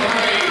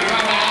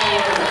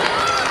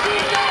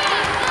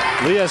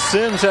 Leah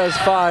Sims has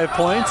 5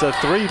 points, a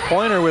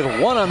three-pointer with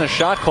 1 on the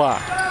shot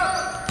clock.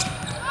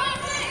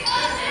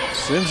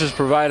 Sims has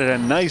provided a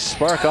nice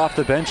spark off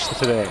the bench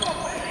today.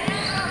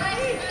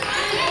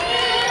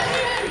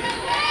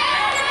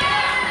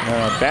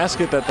 A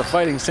basket that the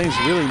Fighting Saints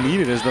really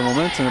needed as the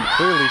momentum had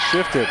clearly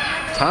shifted.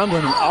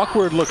 Tomlin, an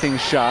awkward-looking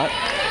shot.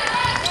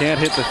 Can't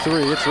hit the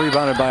three. It's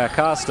rebounded by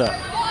Acosta.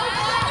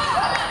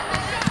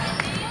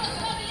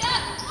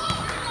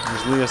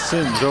 There's Leah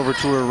Sims over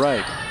to her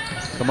right.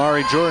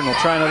 Kamari Jordan will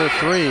try another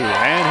three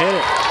and hit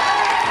it.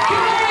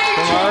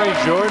 Kamari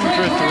Jordan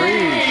for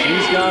three.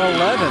 She's got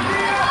 11.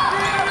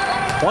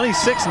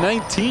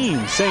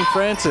 26-19, St.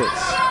 Francis.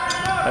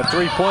 That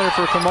three-pointer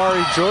for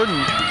Kamari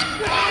Jordan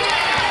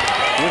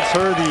gives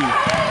her the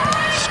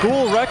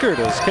school record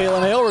as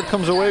Caitlin Aylward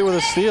comes away with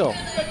a steal.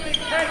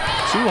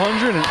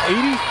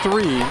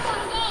 283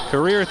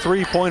 career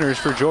three-pointers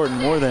for Jordan,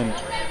 more than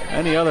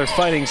any other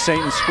Fighting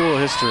Saint in school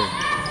history.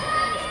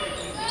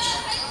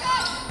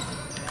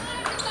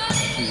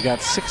 She's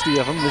got 60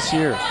 of them this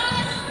year.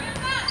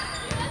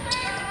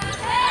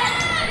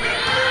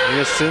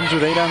 Leah Sims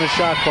with 8 on the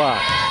shot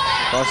clock.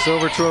 Crosses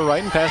over to her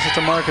right and passes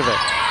to Markovic.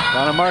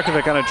 Donna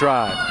Markovic on a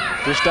drive.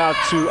 Dished out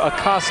to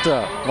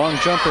Acosta. Long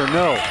jumper,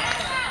 no.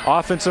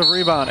 Offensive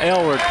rebound.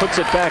 Aylward puts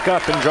it back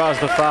up and draws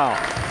the foul.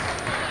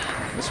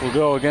 This will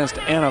go against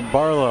Anna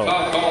Barlow.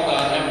 Foul called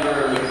on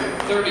number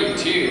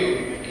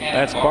 32.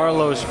 That's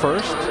Barlow's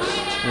first.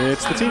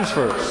 It's the team's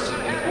first.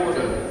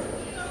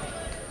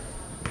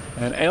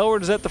 And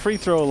Aylward is at the free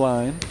throw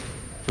line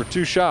for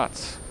 2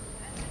 shots.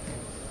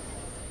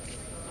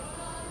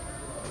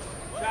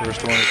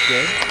 First one is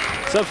good.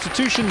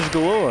 Substitutions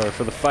galore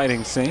for the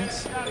Fighting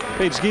Saints.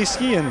 Paige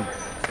Gieske and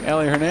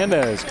Allie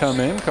Hernandez come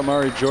in.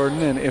 Kamari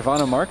Jordan and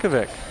Ivana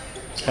Markovic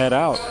head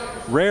out.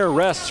 Rare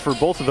rests for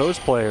both of those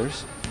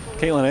players.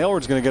 Caitlin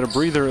Aylward's going to get a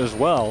breather as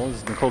well,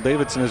 as Nicole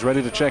Davidson is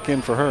ready to check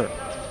in for her.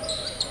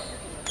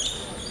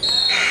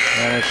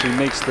 And as she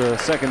makes the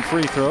second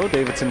free throw,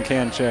 Davidson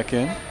can check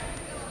in.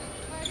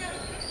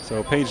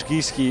 So Paige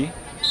Gieske,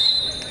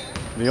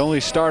 the only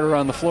starter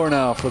on the floor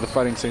now for the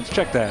Fighting Saints.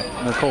 Check that.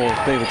 Nicole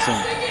Davidson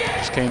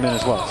just came in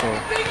as well. So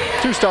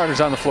 2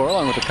 starters on the floor,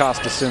 along with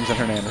Acosta, Sims, and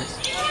Hernandez.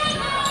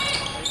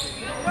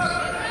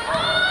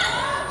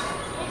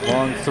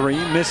 Long three,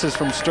 misses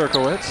from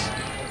Sturkowitz.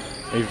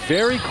 A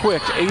very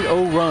quick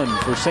 8-0 run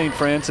for St.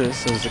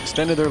 Francis has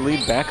extended their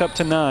lead back up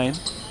to 9.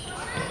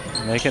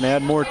 And they can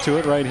add more to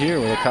it right here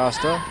with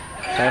Acosta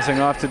passing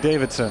off to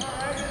Davidson.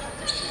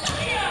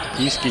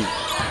 Gieske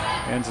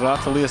hands it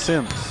off to Leah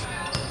Sims.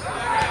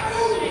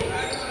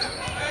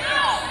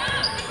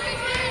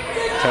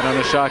 10 on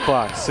the shot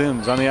clock.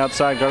 Sims on the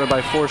outside, guarded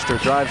by Forster,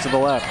 drives to the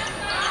left.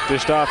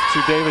 Dished off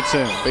to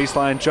Davidson.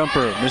 Baseline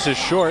jumper, misses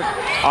short.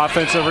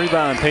 Offensive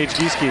rebound, Paige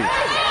Gieske.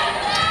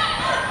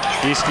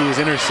 Gieske is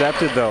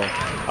intercepted though.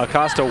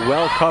 Acosta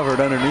well covered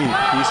underneath.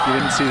 Gieske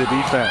didn't see the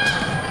defense.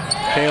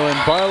 Kaylin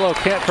Barlow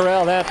can't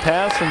corral that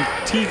pass from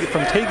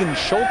Tegan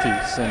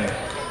Schultes, and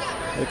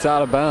it's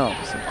out of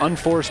bounds. An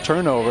unforced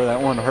turnover. That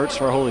one hurts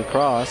for Holy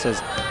Cross, as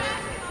it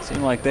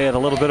seemed like they had a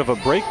little bit of a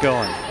break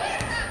going.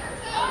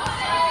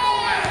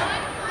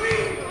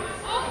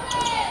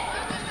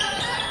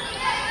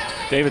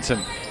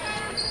 Davidson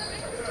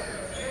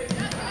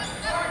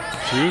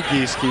to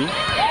Gieske.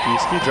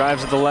 Gieske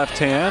drives with the left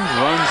hand,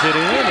 runs it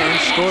in, and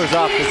scores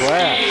off the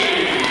glass.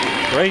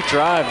 Great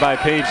drive by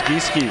Paige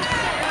Gieske.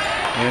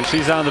 And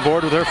she's on the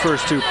board with her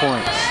first 2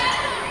 points.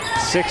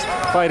 6th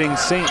Fighting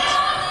Saints.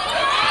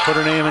 She put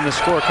her name in the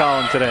score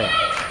column today.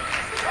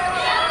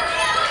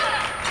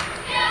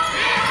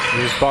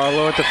 Here's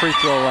Barlow at the free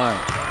throw line.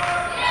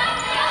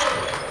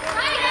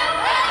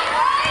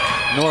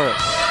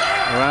 Norris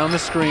around the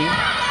screen.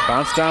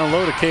 Bounce down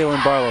low to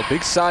Kaylin Barlow.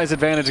 Big size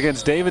advantage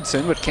against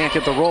Davidson, but can't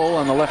get the roll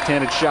on the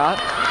left-handed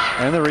shot.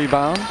 And the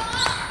rebound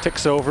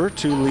ticks over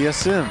to Leah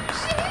Sims.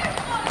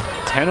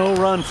 10-0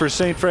 run for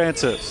St.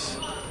 Francis.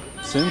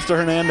 Sims to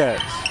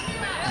Hernandez.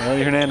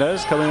 Ellie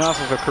Hernandez coming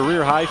off of a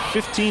career-high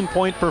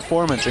 15-point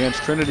performance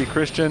against Trinity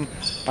Christian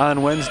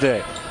on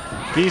Wednesday.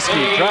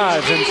 Gieske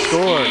drives and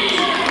scores.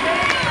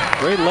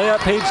 Great layup,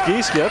 Paige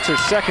Gieske. That's her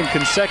second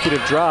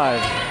consecutive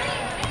drive.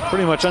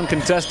 Pretty much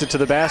uncontested to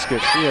the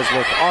basket. She has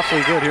looked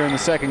awfully good here in the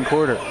second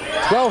quarter.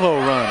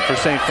 12-0 run for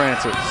St.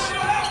 Francis.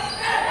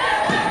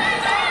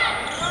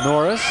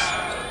 Norris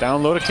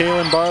down low to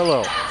Kaylin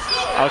Barlow.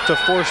 Out to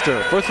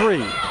Forster for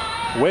 3.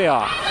 Way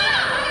off.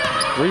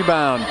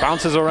 Rebound,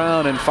 bounces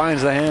around and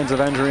finds the hands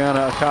of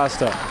Adriana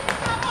Acosta.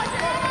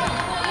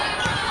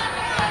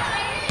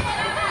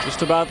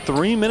 Just about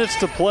 3 minutes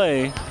to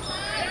play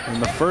in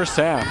the first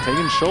half.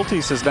 Tegan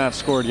Schultes has not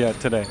scored yet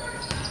today.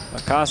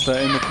 Acosta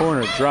in the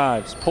corner,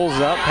 drives, pulls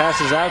up,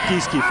 passes out.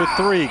 Gieske for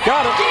 3.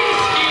 Got it!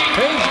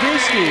 Paige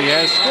Gieske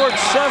has scored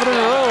 7 in a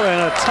row,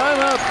 and a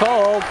timeout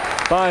called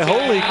by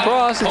Holy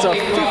Cross. It's a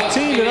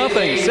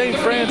 15-0 St.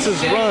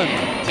 Francis run.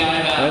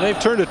 And they've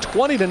turned a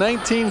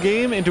 20-19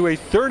 game into a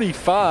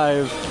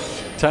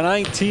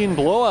 35-19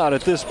 blowout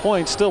at this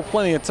point. Still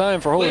plenty of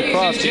time for Holy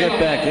Cross to get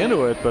back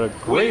into it, but a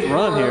great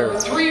run here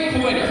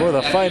for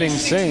the Fighting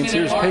Saints.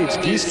 Here's Paige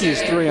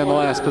Gieske's 3 on the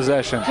last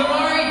possession.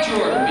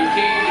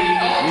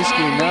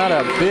 Gieske not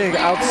a big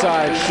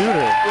outside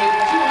shooter,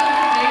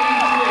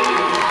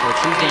 but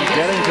she's been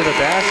getting to the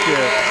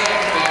basket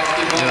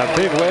in a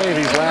big way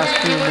these last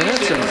few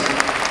minutes, and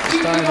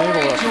this time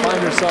able to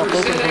find herself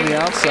open from the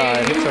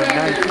outside. Hits her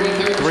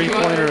 9th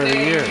three-pointer of the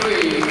year.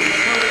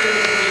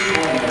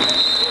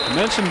 I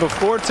mentioned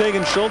before,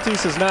 Tegan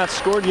Schultes has not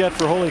scored yet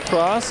for Holy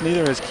Cross,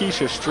 neither has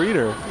Keisha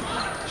Streeter.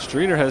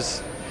 Streeter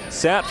has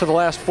sat for the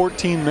last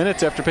 14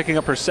 minutes after picking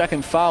up her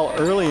second foul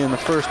early in the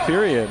first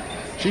period.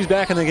 She's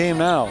back in the game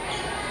now.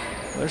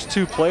 There's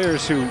 2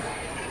 players who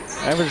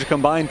average a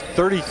combined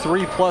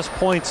 33+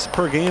 points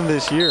per game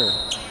this year.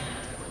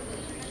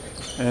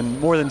 And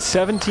more than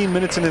 17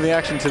 minutes into the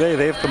action today,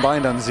 they have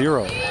combined on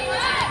 0.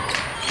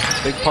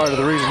 Big part of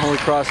the reason Holy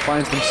Cross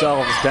finds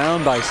themselves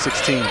down by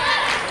 16.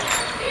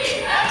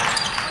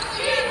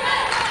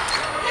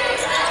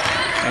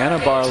 Anna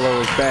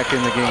Barlow is back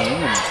in the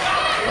game, and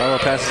Barlow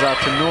passes out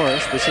to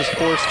Norris. This is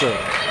Forster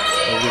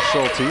over to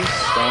Schultes.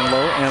 Down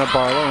low, Anna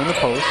Barlow in the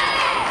post.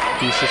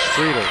 Keisha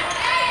Streeter.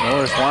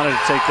 Norris wanted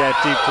to take that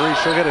deep 3.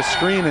 She'll get a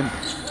screen and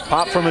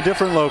pop from a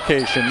different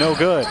location. No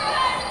good.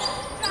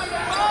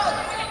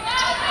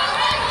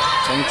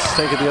 Saints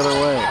take it the other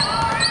way.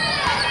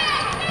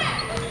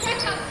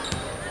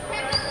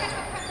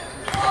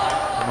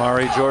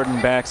 Amari Jordan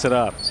backs it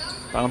up.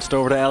 Bounced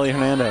over to Ellie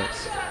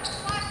Hernandez.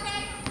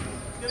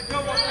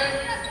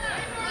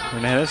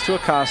 Hernandez to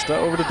Acosta,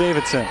 over to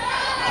Davidson.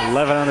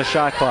 11 on the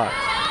shot clock.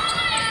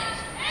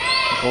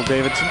 Nicole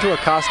Davidson to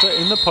Acosta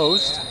in the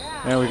post.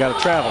 And we got a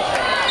travel.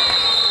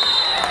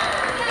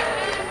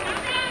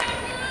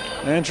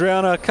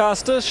 Adriana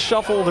Acosta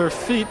shuffled her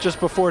feet just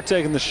before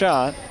taking the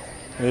shot.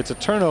 It's a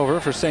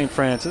turnover for St.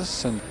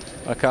 Francis, and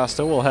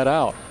Acosta will head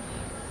out.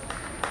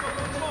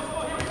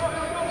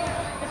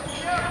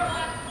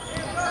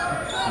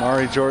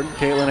 Mari Jordan,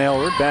 Caitlin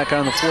Aylward back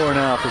on the floor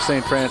now for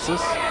St.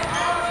 Francis.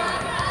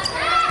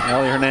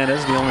 Ellie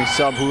Hernandez, the only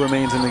sub who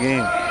remains in the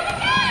game.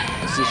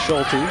 This is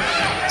Schultes.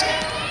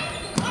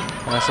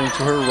 Passing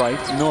to her right,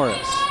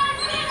 Norris.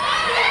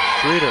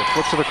 Streeter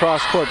flips to the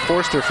cross court.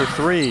 Forster for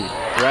 3.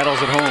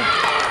 Rattles it home.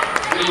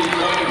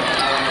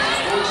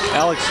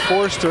 Alex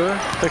Forster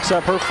picks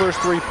up her first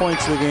 3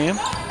 points of the game.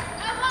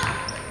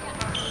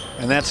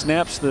 And that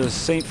snaps the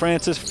St.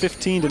 Francis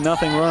 15-0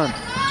 run.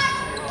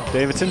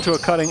 Davidson to a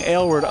cutting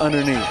Aylward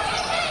underneath.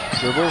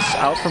 Dribbles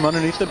out from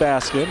underneath the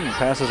basket and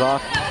passes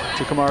off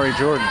to Kamari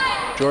Jordan.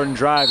 Jordan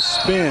drives,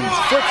 spins,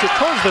 flips it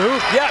towards the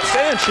hoop. Yes,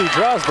 and she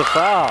draws the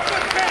foul.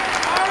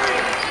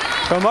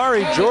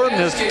 Kamari Jordan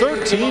has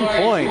 13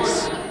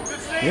 points.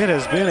 It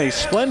has been a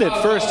splendid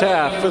first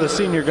half for the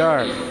senior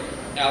guard.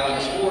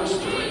 Alex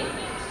Forster,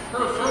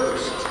 her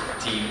first,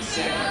 team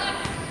second.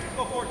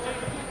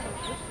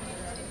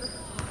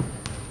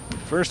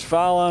 First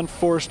foul on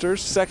Forster,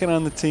 second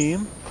on the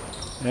team.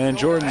 And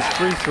Jordan's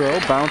free throw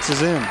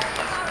bounces in.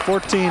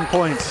 14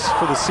 points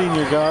for the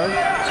senior guard.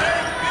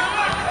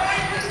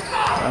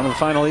 Down to the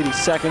final 80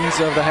 seconds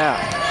of the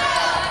half.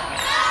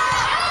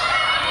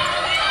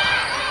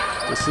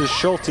 This is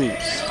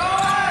Schultes.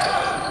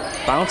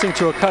 Bouncing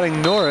to a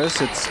cutting Norris.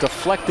 It's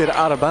deflected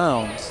out of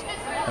bounds.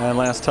 And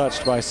last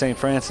touched by St.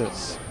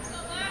 Francis.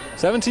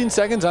 17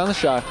 seconds on the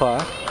shot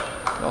clock.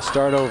 I'll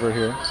start over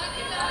here.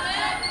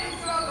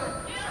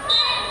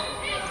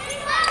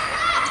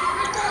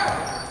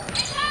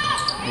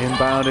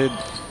 Inbounded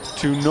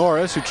to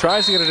Norris, who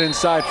tries to get it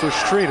inside for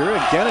Streeter.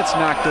 Again, it's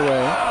knocked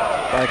away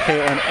by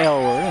Caitlin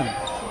Aylward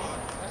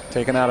and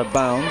taken out of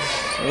bounds.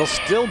 It'll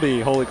still be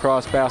Holy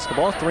Cross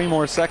basketball. 3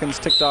 more seconds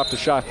ticked off the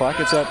shot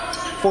clock. It's at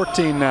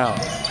 14 now.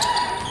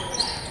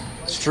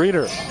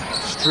 Streeter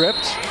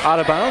stripped out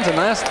of bounds, and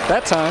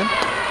that time,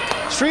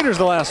 Streeter's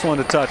the last one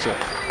to touch it.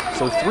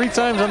 So 3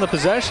 times on the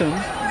possession,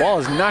 the ball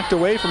is knocked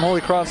away from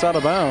Holy Cross out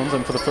of bounds,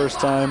 and for the first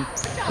time,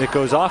 it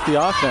goes off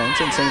the offense,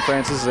 and St.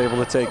 Francis is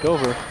able to take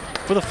over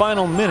for the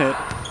final minute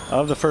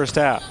of the first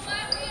half.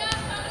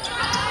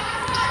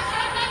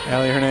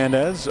 Allie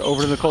Hernandez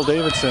over to Nicole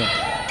Davidson.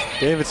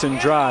 Davidson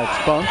drives,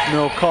 bump,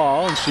 no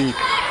call, and she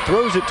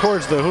throws it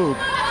towards the hoop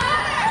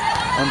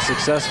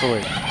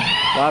unsuccessfully.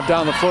 Lob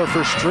down the floor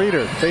for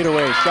Streeter.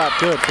 Fadeaway shot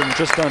good from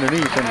just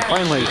underneath, and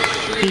finally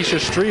Keisha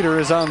Streeter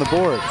is on the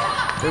board.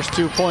 First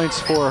 2 points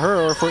for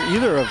her or for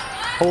either of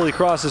Holy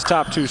Cross's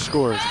top 2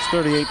 scorers. It's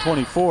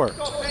 38-24.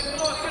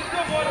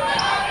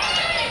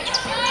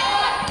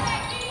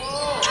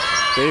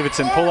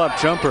 Davidson pull-up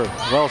jumper,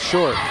 well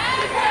short.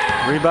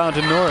 Rebound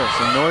to Norris,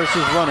 and Norris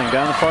is running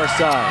down the far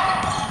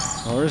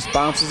side. Norris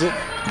bounces it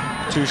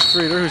to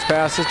Streeter, whose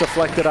pass is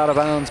deflected out of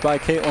bounds by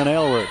Caitlin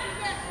Aylward.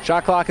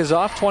 Shot clock is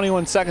off,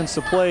 21 seconds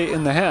to play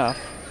in the half.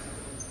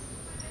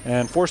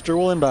 And Forster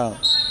will inbound.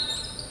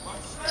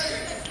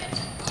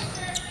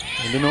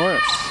 Into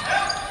Norris.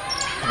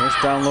 Norris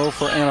down low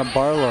for Anna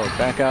Barlow,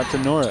 back out to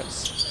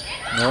Norris.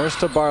 Norris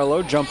to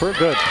Barlow, jumper,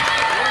 good.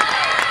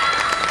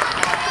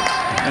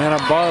 Anna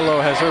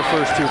Barlow has her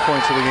first 2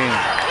 points of the game.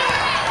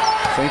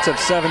 Saints have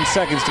 7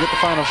 seconds to get the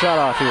final shot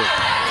off here.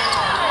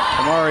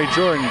 Kamari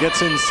Jordan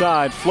gets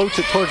inside, floats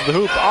it towards the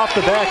hoop, off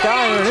the back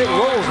iron, it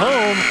rolls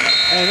home,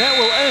 and that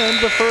will end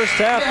the first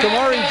half.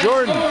 Kamari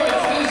Jordan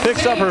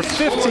picks up her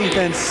 15th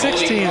and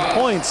 16th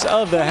points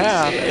of the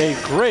half. A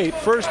great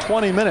first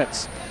 20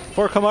 minutes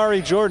for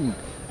Kamari Jordan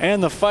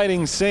and the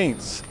Fighting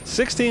Saints.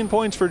 16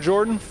 points for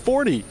Jordan,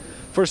 40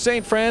 for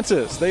St.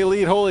 Francis. They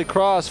lead Holy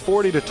Cross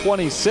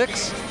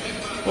 40-26.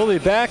 We'll be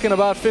back in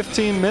about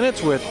 15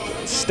 minutes with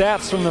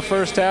stats from the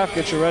first half.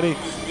 Get you ready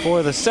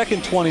for the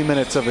second 20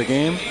 minutes of the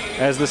game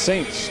as the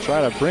Saints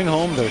try to bring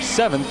home their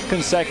 7th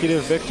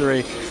consecutive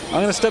victory. I'm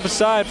going to step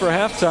aside for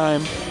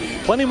halftime.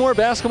 Plenty more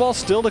basketball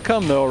still to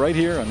come, though, right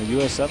here on the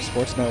USF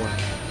Sports Network.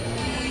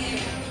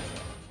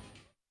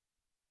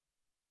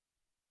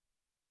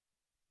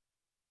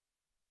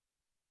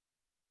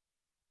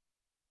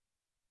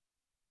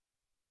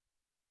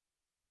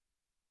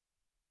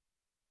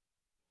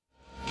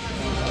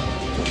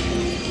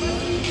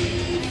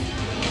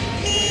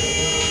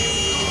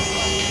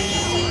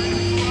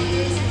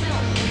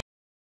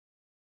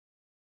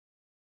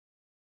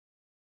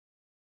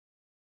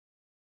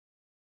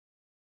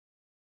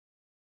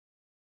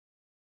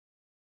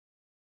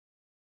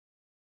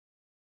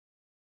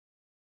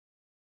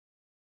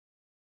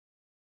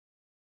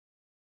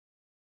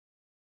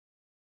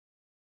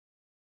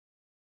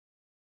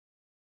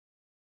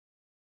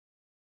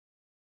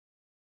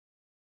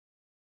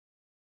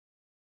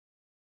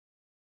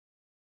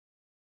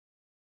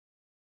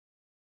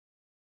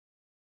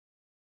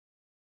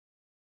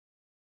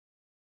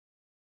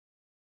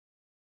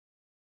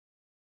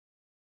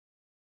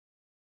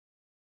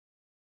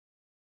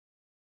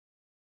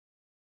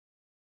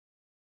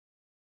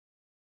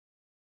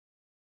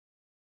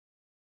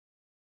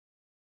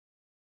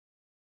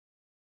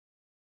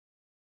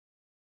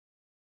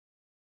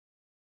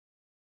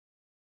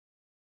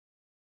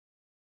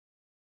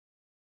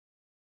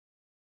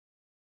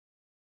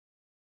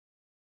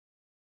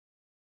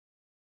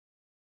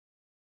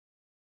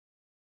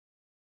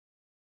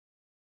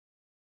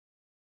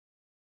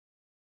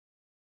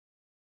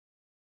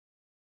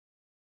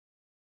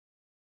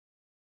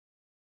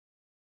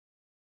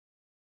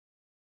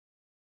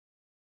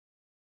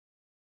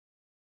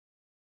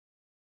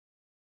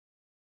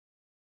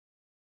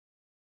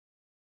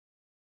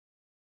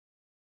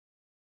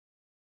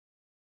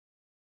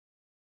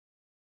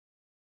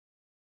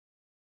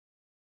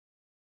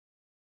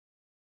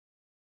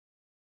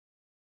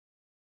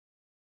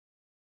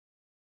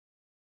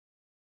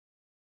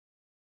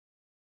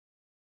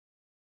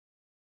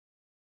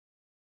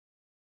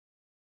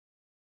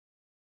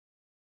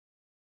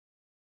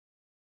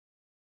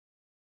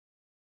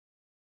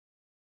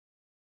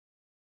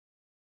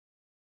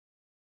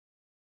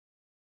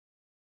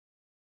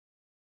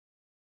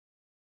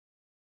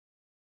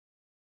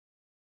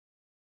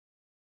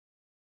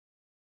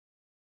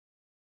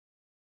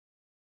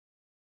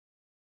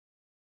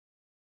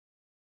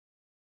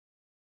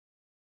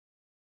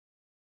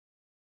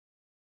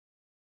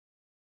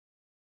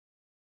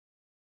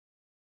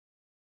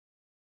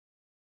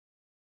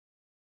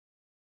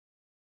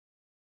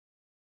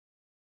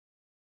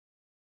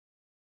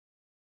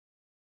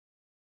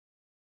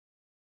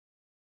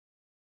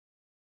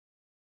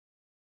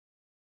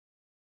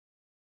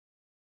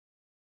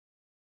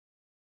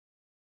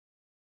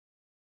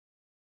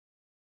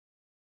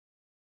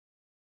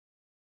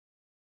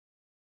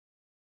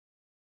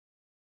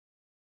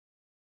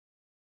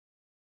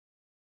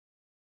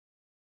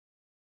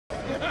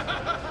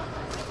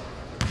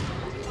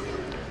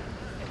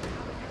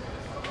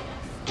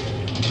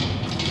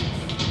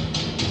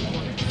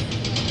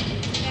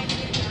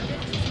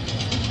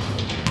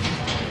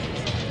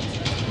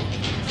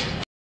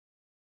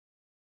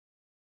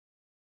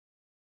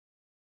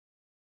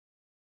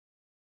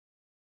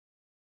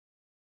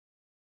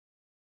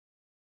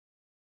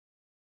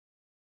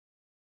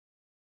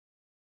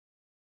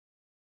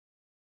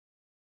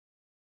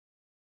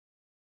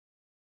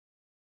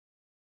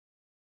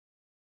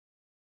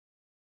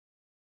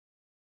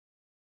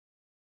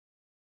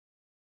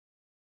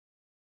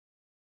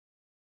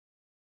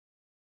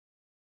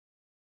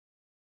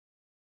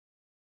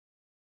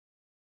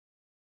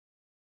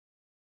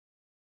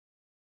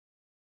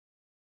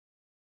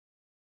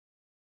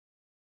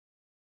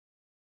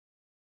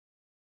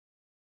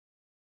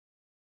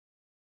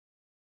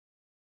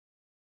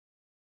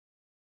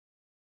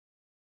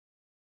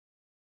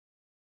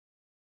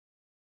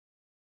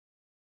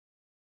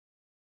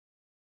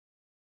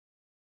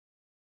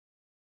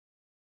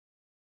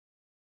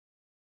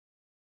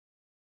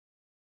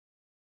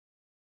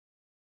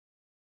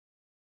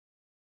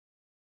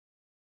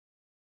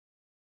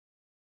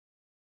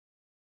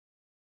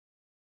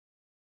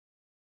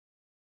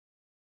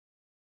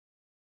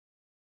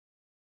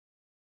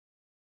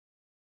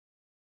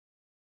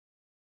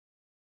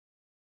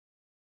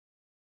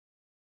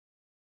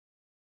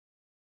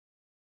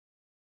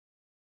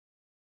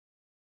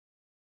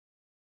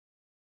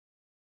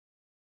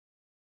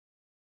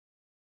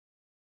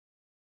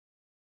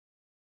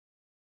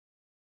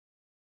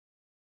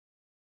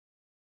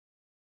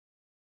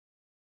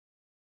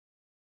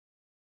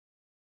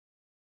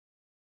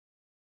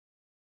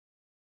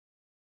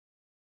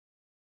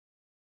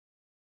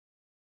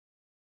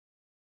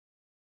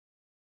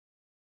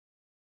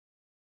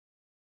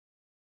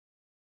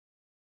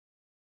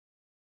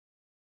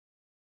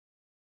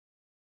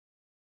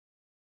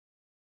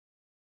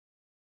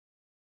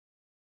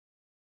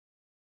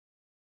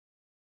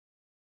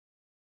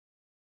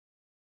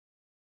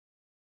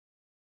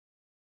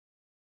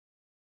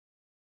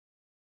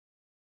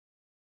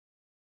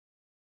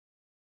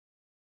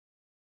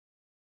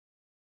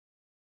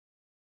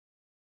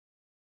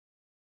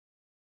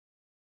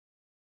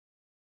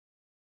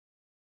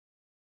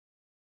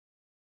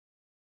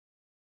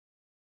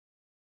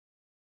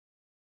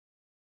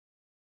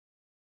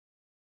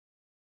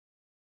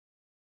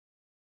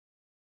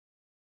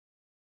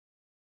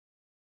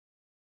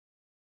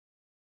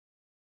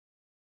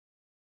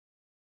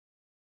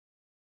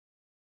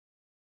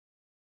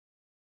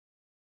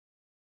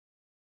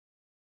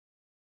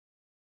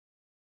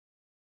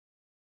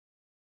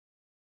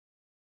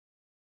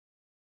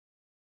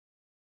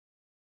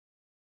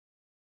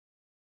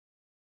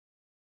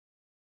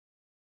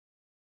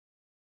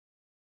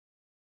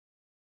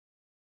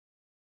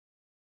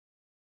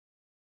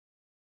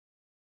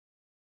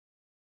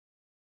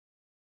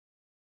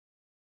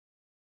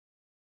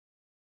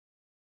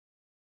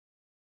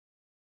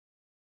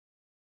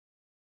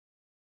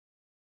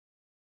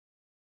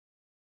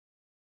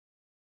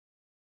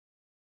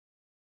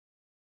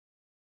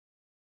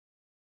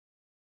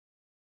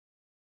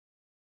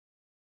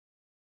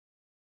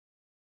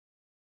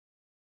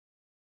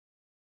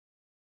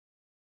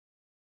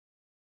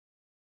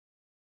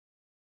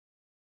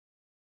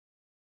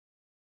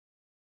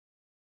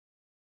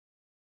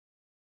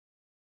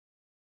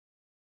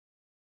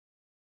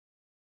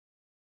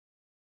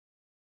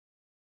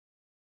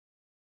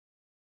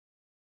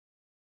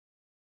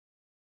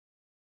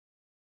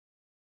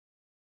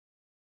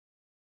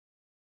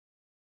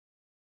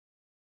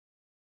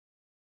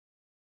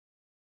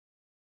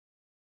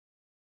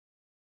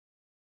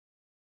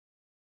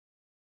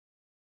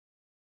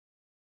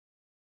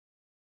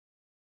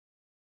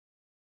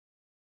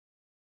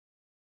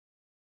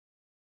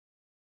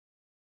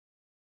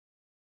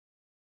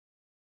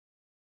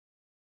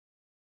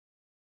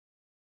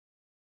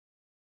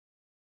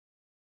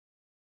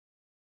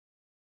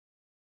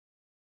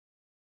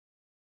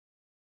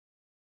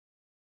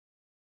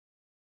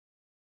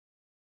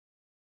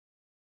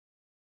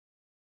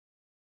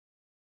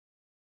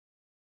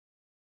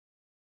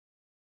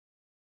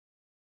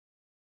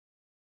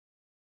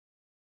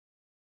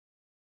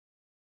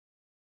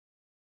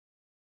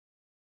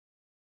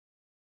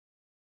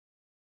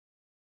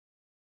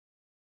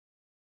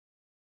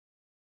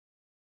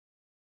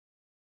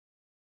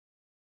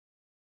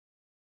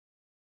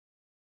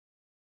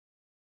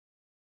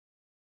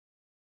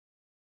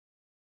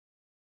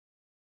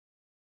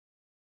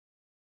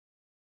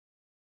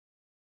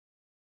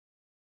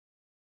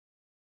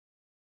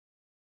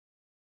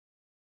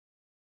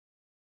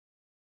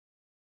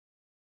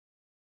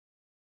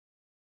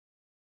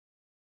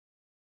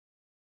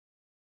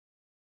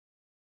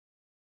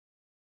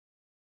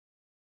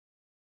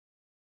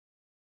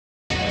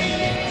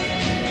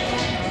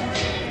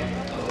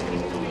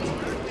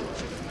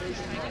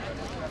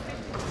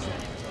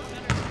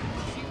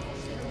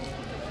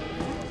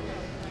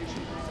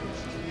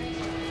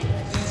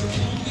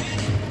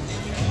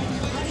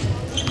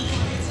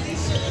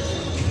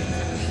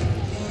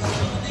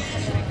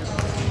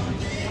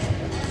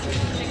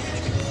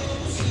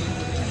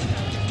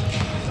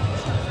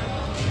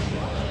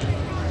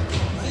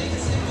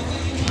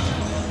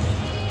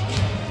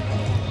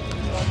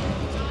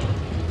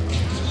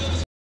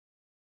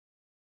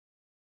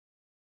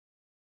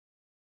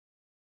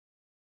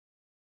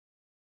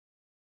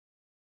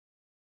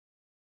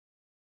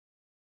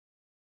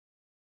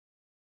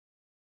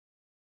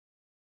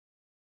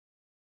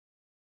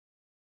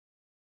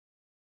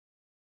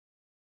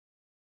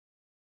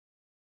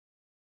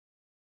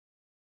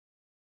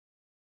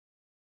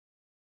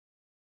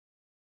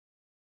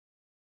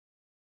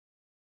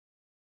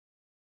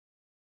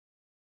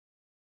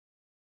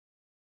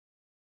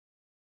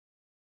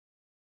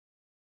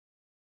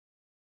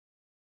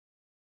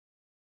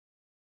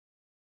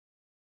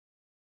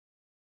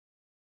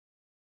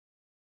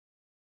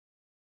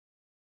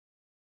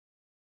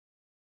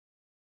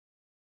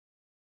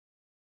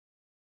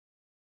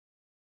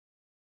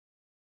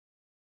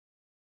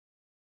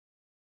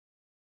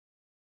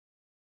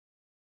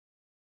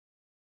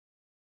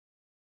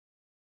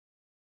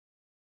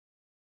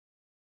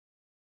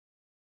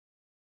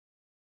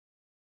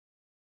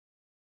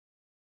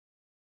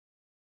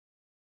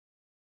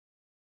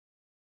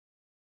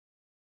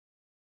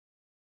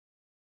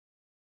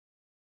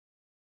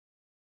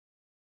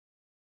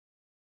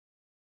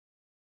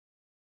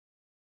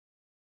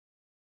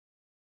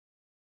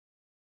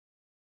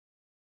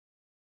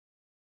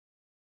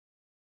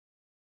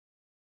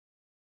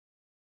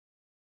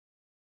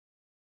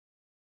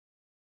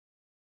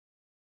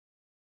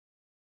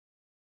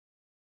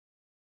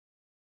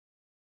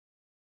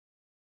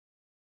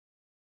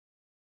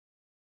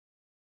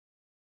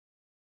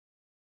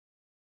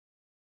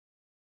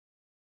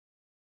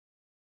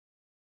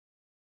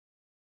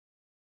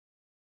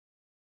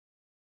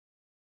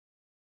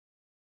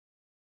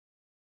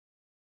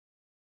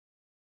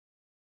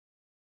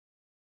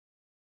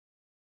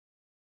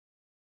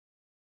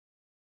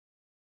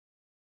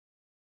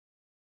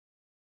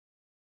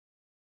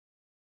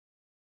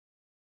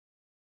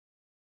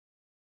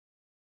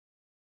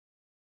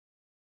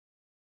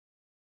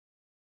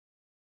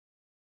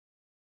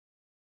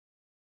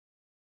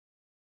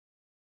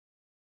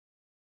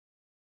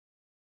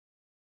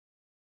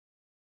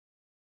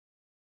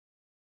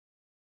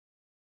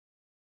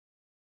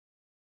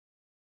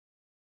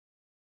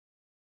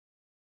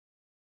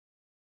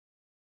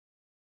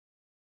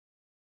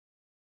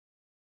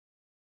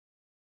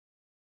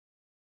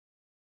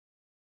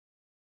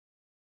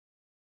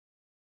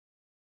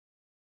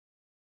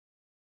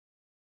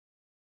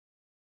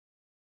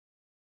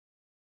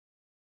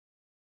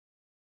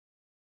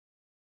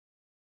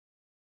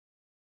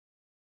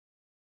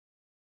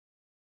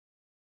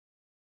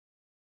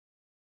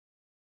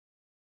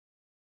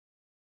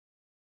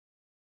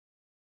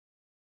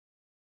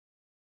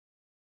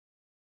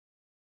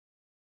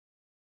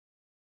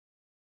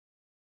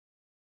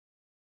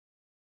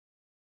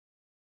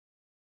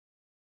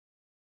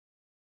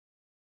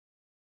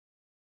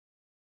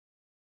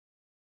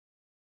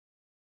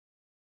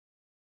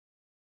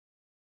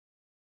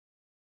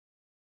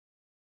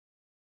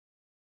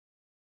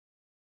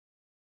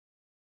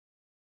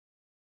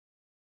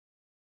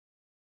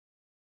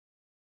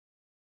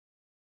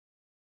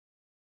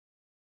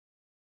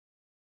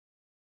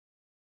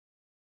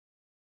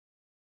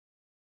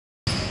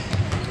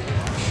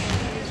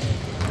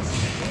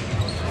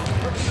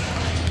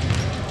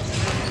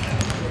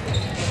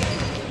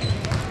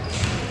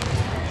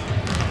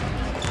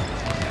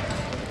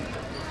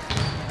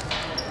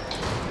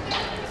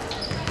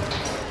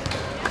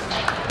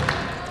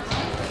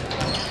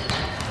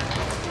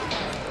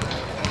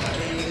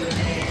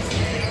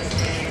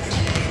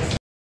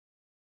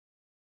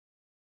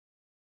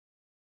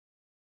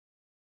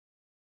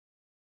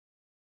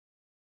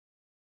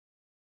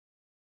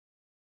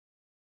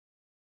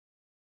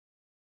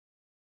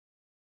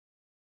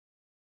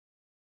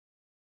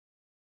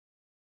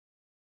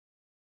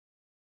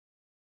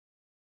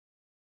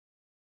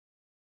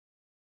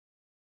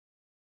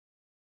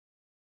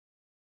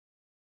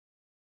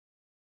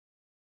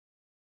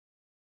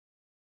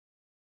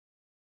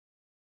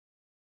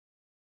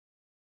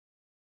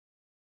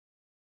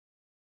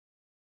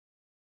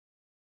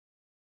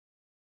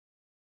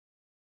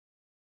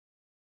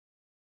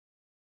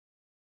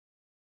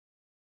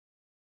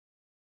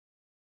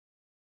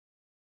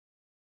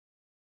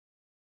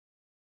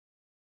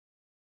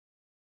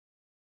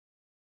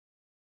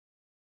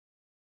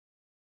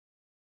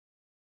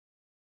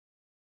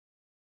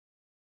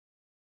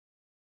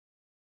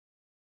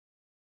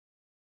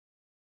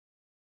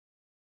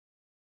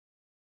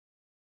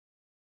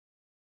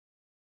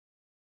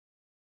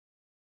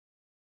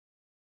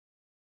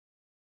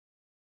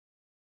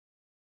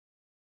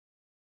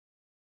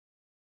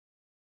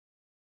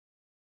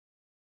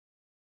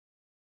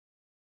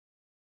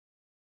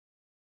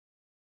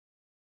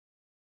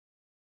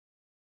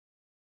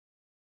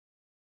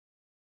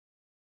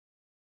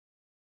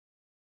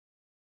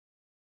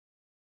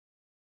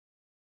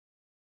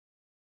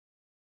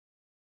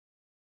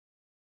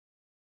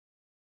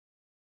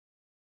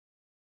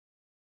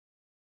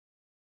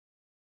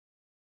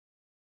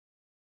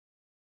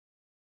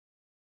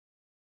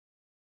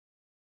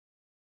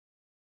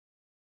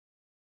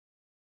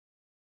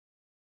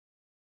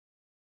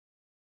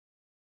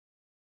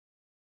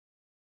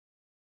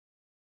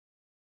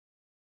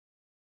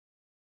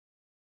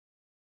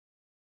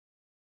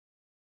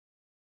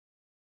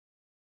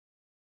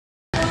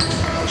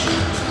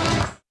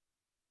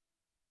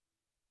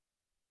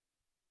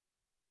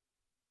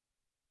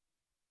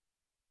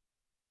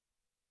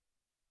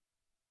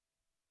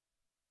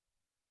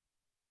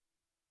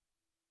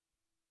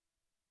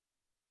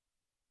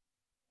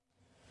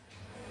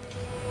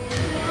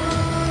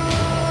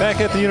 Back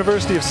at the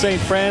University of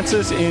St.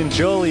 Francis in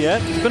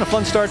Joliet. It's been a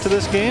fun start to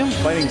this game.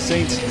 Fighting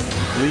Saints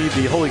lead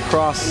the Holy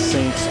Cross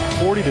Saints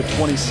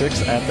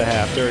 40-26 at the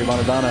half. Terry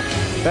Bonadonna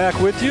back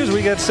with you as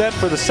we get set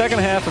for the second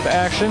half of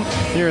action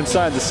here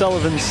inside the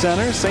Sullivan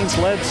Center. Saints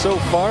led so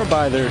far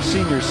by their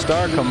senior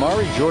star,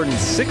 Kamari Jordan,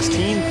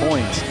 16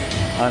 points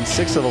on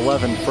 6 of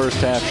 11 first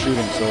half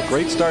shooting. So a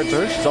great start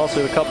to her. She's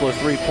also hit a couple of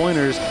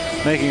three-pointers,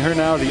 making her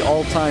now the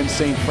all-time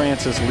St.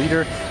 Francis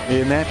leader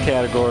in that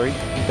category.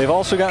 They've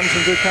also gotten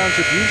some good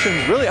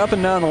contributions really up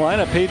and down the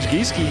lineup. Paige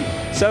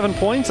Gieske, 7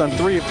 points on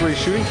 3 of 3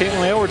 shooting.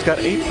 Caitlin Aylward's got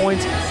 8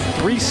 points,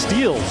 3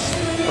 steals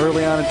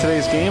early on in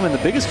today's game. And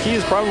the biggest key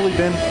has probably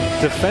been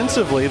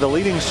defensively. The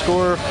leading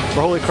scorer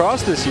for Holy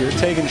Cross this year,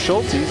 Tegan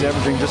Schulte,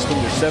 averaging just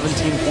under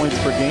 17 points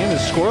per game,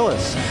 is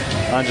scoreless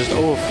on just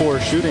 0 of 4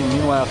 shooting.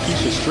 Meanwhile,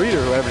 Keisha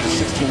Streeter, who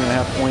averages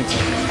 16.5 points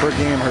per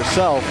game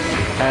herself,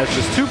 has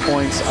just 2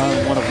 points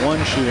on 1 of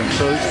 1 shooting.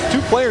 So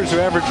two players who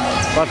average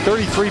about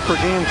 33 per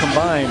game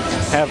combined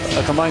have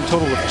a combined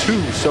total of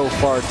 2 so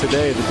far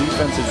today. The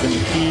defense has been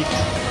the key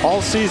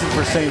all season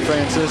for St.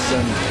 Francis,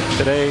 and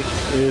today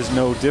is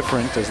no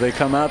different as they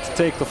come out to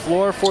take the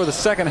floor for the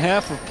second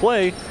half of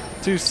play.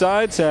 Two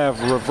sides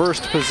have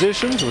reversed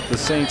positions, with the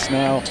Saints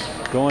now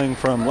going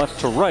from left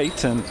to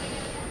right and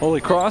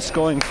Holy Cross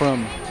going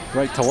from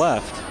right to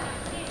left.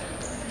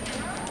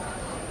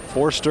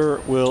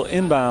 Forster will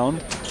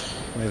inbound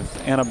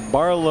with Anna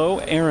Barlow,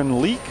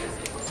 Erin Leak,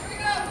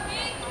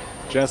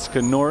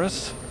 Jessica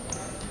Norris,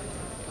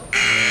 and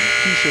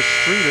Keisha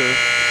Streeter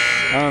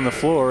on the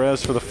floor.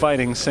 As for the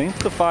Fighting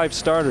Saints, the 5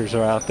 starters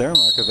are out there: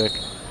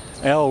 Markovic,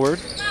 Aylward,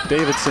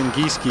 Davidson,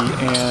 Gieske,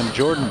 and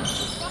Jordan.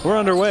 We're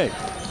underway.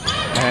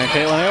 And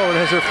Caitlin Aylward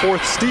has her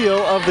 4th steal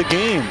of the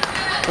game.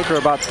 Took her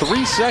about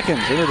 3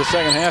 seconds into the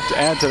second half to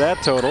add to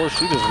that total.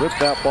 She just ripped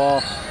that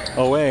ball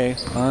away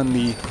on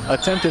the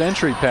attempted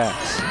entry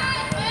pass.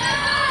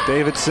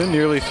 Davidson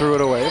nearly threw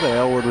it away, but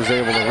Aylward was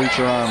able to reach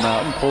her arm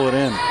out and pull it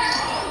in.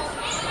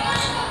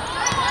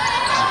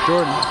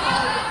 Jordan.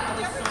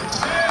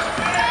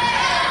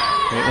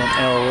 Caitlin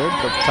Aylward,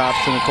 the top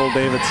to Nicole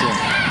Davidson.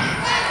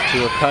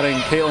 To a cutting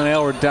Caitlin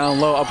Aylward down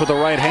low, up with the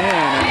right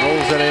hand, and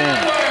rolls it in.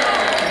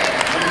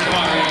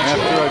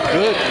 After a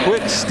good,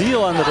 quick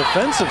steal on the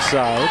defensive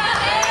side,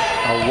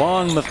 a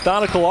long,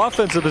 methodical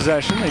offensive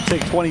possession. They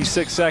take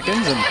 26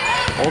 seconds and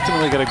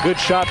ultimately get a good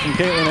shot from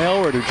Caitlin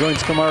Aylward, who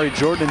joins Kamari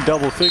Jordan in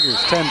double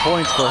figures. 10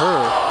 points for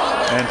her.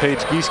 And Paige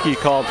Gieske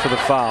called for the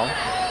foul.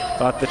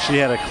 Thought that she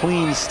had a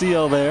clean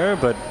steal there,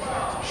 but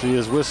she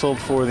is whistled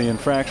for the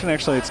infraction.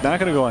 Actually, it's not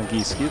going to go on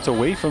Gieske. It's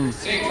away from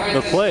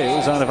the play. It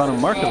was on Ivana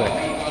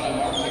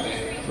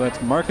Markovic. So that's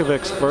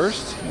Markovic's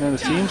first and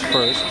the team's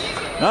first.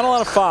 Not a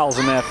lot of fouls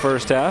in that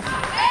first half.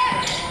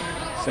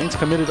 Saints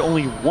committed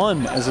only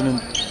 1 as an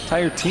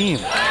entire team.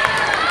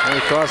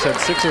 Holy Cross had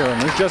 6 of them.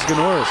 There's Jessica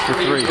Norris for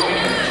 3.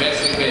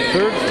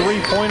 3rd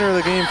three-pointer of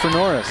the game for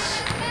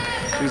Norris.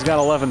 She's got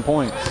 11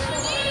 points.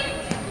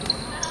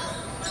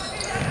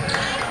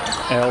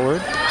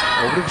 Aylward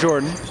over to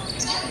Jordan.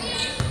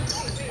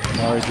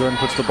 Kamari Jordan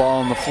puts the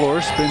ball on the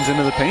floor, spins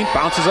into the paint,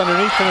 bounces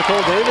underneath to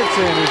Nicole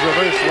Davidson, whose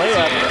reverse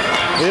layup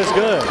is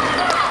good.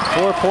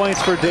 4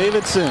 points for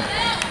Davidson.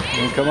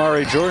 And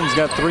Kamari Jordan's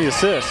got 3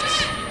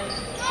 assists.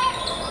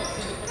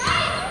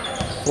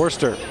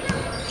 Forster.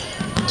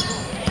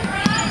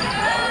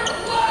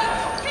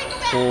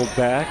 Pulled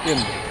back and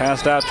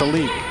passed out to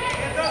Leak.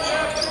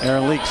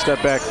 Erin Leak,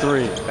 step back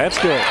 3.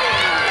 That's good.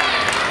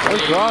 Holy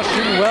Cross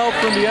shooting well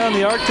from beyond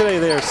the arc today.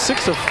 They are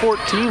 6 of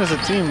 14 as a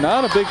team.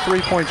 Not a big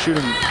 3-point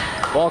shooting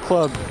ball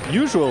club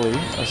usually,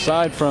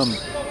 aside from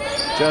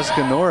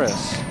Jessica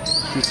Norris.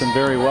 Shoots them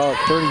very well at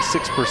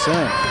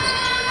 36%.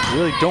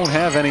 Really don't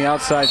have any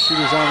outside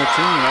shooters on the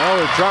team.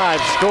 Aylward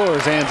drives,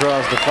 scores, and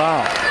draws the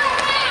foul.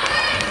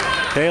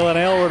 Caitlin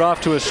Aylward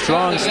off to a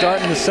strong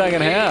start in the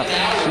second half.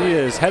 She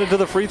is headed to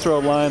the free throw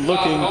line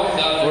looking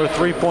for a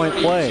 3-point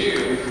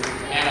play.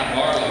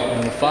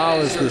 And the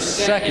foul is the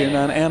second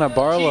on Anna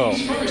Barlow.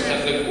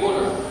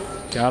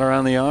 Got her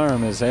on the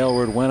arm as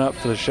Aylward went up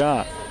for the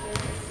shot.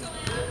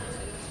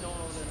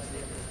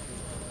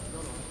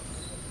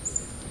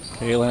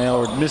 Caitlin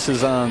Aylward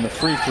misses on the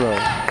free throw.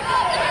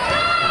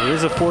 It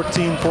is a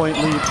 14-point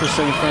lead for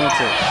St.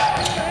 Francis.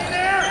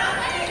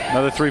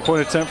 Another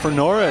 3-point attempt for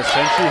Norris,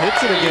 and she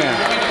hits it again.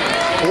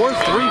 4th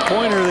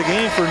three-pointer of the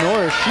game for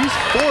Norris. She's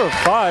 4 of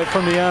 5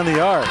 from beyond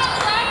the arc.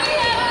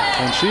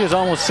 And she is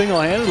almost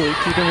single-handedly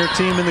keeping her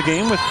team in the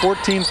game with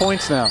 14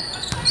 points now.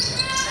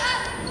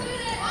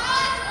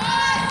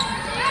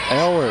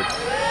 Aylward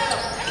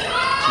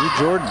to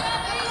Jordan.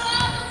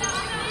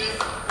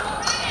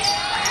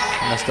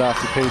 Passed off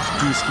to Paige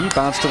Gieske,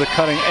 bounce to the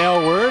cutting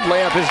Aylward.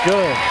 Layup is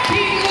good.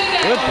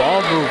 Good ball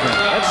movement.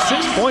 That's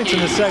 6 points in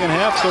the second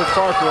half so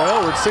far for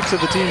Aylward. 6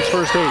 of the team's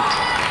first 8.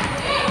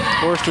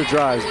 Forster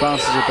drives,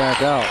 bounces it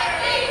back out.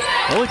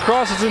 Holy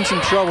Cross is in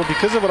some trouble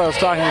because of what I was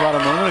talking about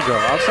a moment ago.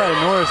 Outside of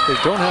Norris, they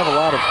don't have a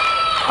lot of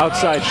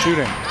outside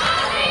shooting.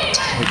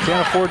 They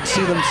can't afford to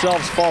see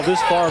themselves fall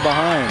this far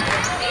behind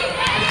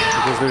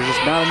because there's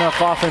just not enough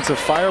offensive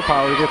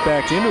firepower to get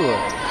back into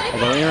it.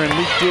 Although Erin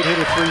Leak did hit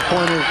a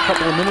three-pointer a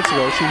couple of minutes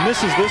ago, she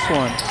misses this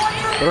one.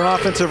 But an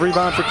offensive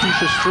rebound for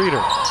Keisha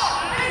Streeter.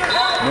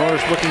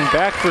 Norris looking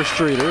back for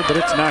Streeter, but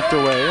it's knocked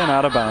away and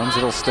out of bounds.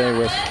 It'll stay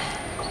with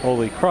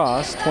Holy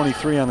Cross.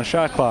 23 on the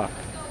shot clock.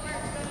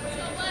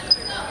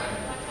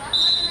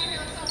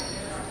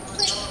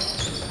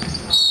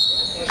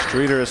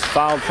 Streeter is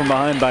fouled from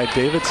behind by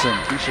Davidson.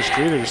 Keisha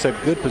Streeter just had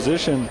good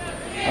position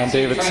on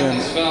Davidson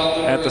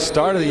at the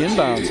start of the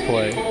inbounds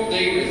play.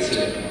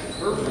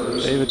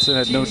 Davidson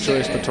had no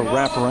choice but to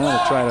wrap around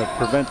to try to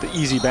prevent the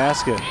easy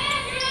basket.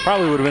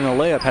 Probably would have been a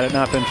layup had it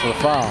not been for the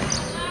foul.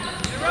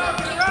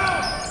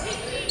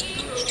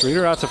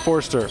 Streeter out to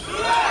Forster.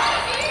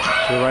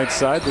 To the right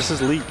side, this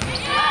is Leak.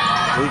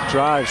 Leak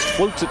drives,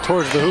 floats it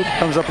towards the hoop,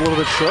 comes up a little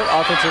bit short.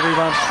 Offensive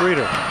rebound,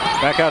 Streeter.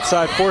 Back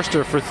outside,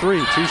 Forster for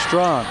three, too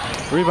strong.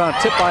 Rebound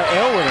tipped by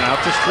Aylward and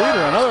out to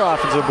Streeter. Another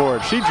offensive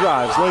board. She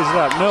drives, lays it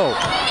up, no.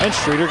 And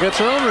Streeter gets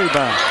her own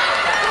rebound.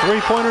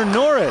 Three-pointer,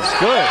 Norris,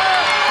 good.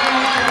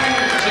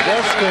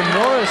 Jessica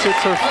Norris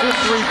hits her fifth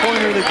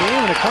three-pointer of the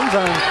game, and it comes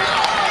on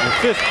the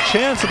fifth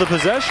chance of the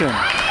possession.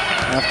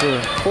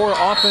 After 4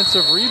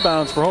 offensive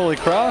rebounds for Holy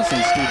Cross,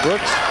 and Steve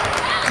Brooks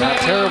not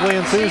terribly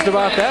enthused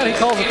about that. He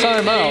calls a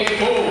timeout.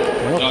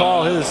 He'll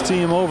call his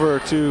team over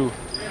to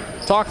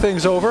talk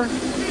things over.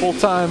 Full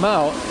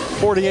timeout.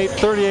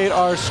 48-38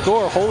 our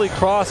score. Holy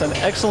Cross, an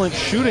excellent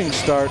shooting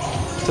start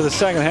to the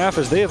second half,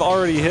 as they have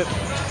already hit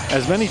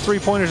as many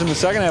three-pointers in the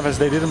second half as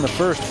they did in the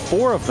first,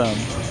 4 of them.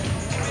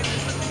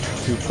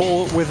 To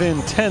pull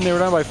within 10. They were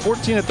down by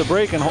 14 at the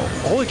break, and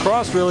Holy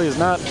Cross really has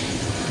not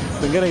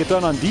been getting it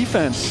done on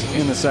defense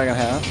in the second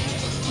half.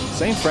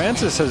 St.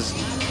 Francis has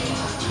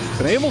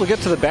been able to get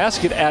to the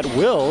basket at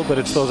will, but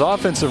it's those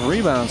offensive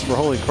rebounds for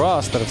Holy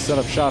Cross that have set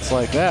up shots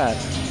like that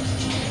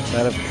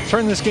have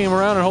turned this game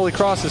around in Holy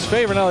Cross's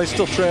favor. Now they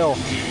still trail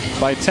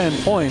by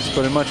 10 points,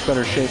 but in much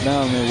better shape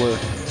now than they were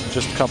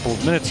just a couple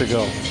of minutes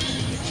ago.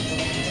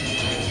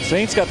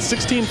 Saints got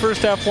 16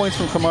 first half points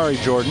from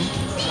Kamari Jordan.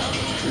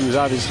 He was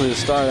obviously the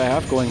star of the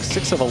half, going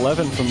 6 of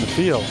 11 from the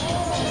field.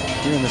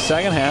 Here in the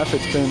second half,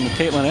 it's been the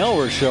Caitlin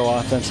Aylward show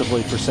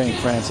offensively for St.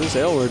 Francis.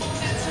 Aylward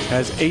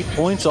has 8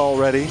 points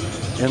already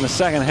in the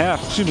second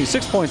half. Excuse me,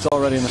 6 points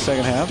already in the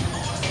second half.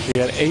 She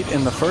had 8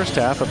 in the first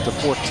half, up to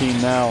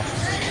 14 now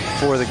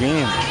for the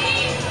game.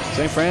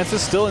 St.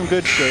 Francis still in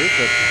good shape,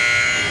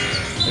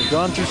 but they've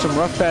gone through some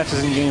rough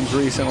patches in games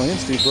recently, and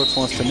Steve Brooks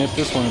wants to nip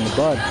this one in the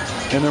bud.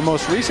 In their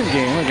most recent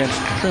game against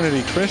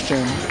Trinity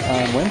Christian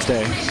on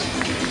Wednesday,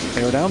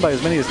 they were down by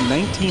as many as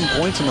 19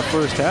 points in the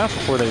first half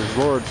before they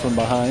roared from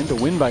behind to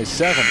win by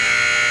 7.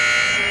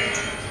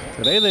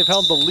 Today they've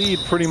held the lead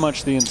pretty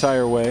much the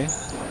entire way,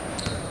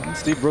 and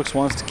Steve Brooks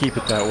wants to keep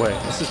it that way.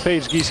 This is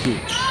Paige Gieske.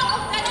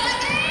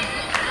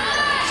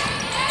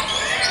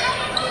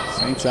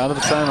 Saints out of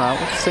the timeout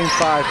with the same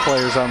 5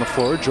 players on the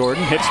floor.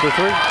 Jordan hits the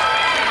 3.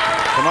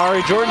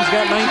 Kamari Jordan's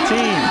got 19.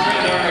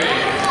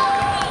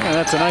 And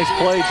that's a nice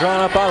play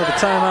drawn up out of the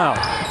timeout.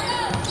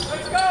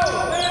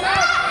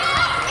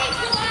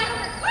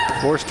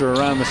 Forster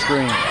around the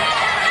screen.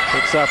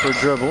 Picks up her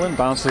dribble and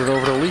bounces it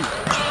over to Leak.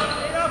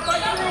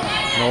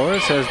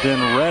 Norris has been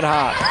red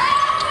hot.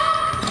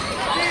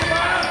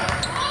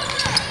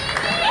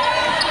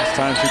 This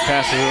time she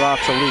passes it off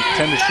to Leak.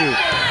 10 to shoot.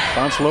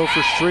 Bounce low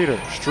for Streeter.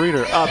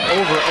 Streeter up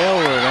over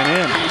Aylward and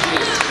in.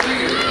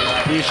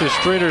 Keisha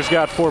Streeter's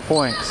got 4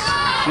 points.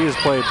 She has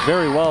played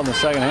very well in the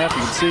second half.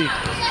 You can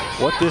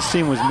see what this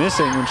team was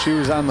missing when she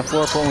was on the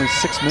floor for only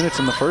 6 minutes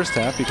in the first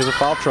half because of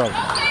foul trouble.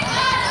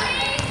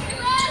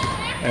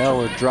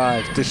 Aylward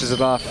drives, dishes it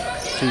off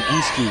to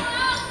Gieske.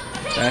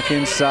 Back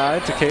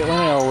inside to Caitlin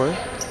Aylward.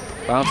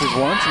 Bounces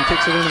once and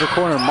kicks it into the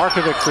corner.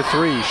 Markovic for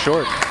 3,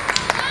 short.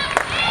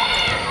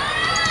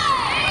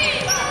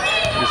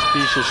 Here's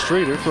Keisha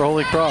Streeter for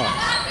Holy Cross.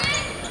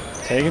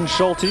 Tegan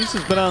Schultes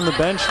has been on the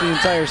bench the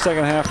entire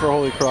second half for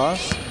Holy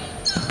Cross.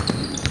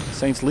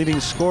 Saints' leading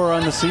scorer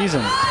on the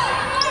season.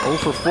 0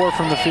 for 4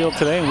 from the field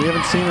today, and we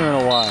haven't seen her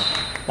in a while.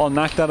 Ball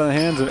knocked out of the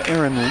hands of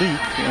Erin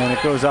Leak, and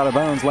it goes out of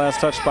bounds. Last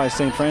touched by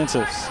St.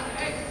 Francis.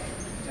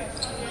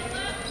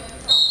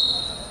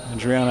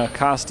 Adriana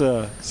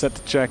Costa set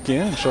to check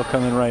in. She'll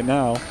come in right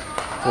now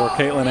for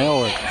Caitlin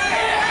Aylward.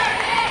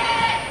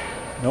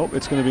 Nope,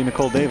 it's going to be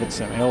Nicole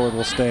Davidson. Aylward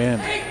will stay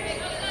in.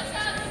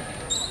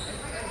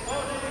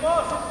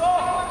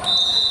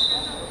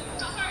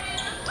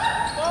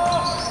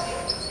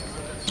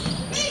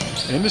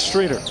 Into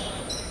Streeter.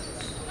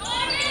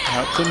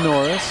 Out to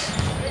Norris.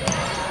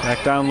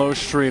 Back down low,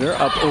 Streeter.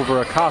 Up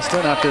over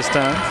Acosta, not this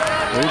time.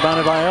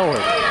 Rebounded by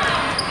Aylward.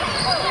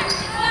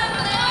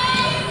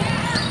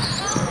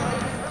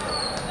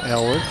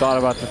 Aylward thought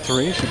about the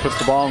 3. She puts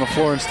the ball on the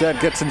floor instead.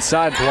 Gets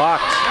inside,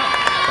 blocked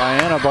by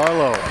Anna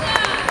Barlow.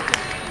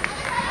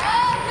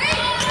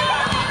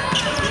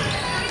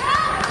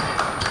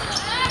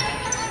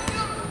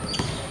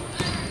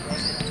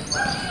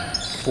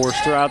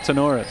 Forster out to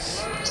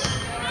Norris.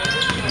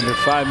 Under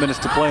 5 minutes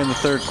to play in the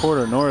third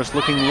quarter. Norris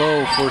looking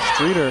low for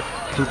Streeter,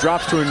 who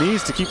drops to her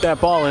knees to keep that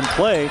ball in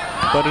play.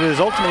 but it is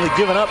ultimately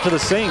given up to the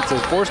Saints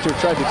as Forster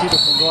tried to keep it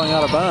from going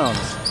out of bounds.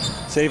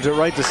 Saved it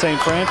right to St.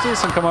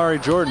 Francis, and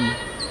Kamari Jordan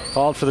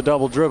called for the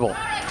double dribble.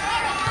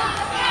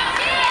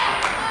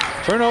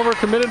 Turnover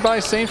committed by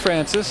St.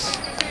 Francis.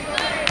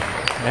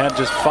 They had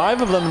just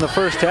 5 of them in the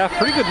first half.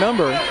 Pretty good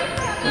number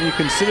when you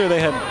consider they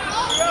had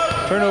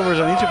turnovers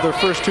on each of their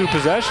first 2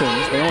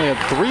 possessions. They only had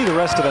 3 the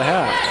rest of the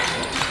half.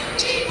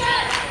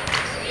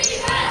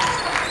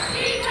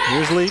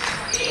 Here's Leak,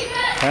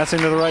 passing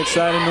to the right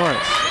side of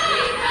Norris.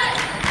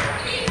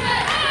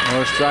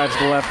 Norris drives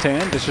to the left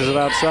hand, dishes it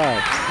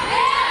outside.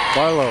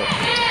 Barlow.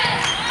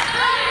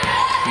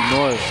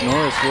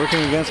 Norris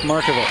working against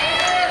Markovic.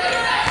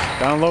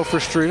 Down low for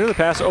Streeter, the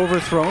pass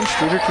overthrown.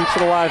 Streeter keeps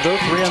it alive though,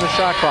 3 on the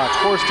shot clock.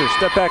 Forster,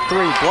 step back 3,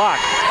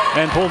 blocked,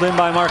 and pulled in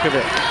by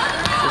Markovic.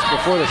 Just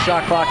before the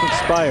shot clock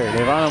expired,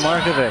 Ivana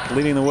Markovic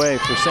leading the way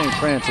for St.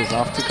 Francis,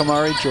 off to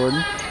Kamari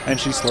Jordan, and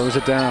she slows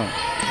it down.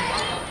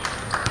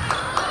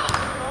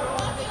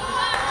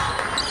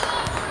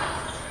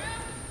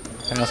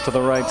 Pass to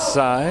the right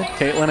side,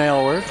 Caitlin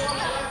Aylward.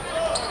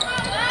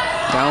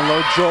 Down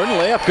low, Jordan,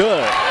 layup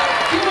good.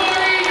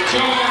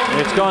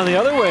 It's gone the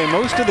other way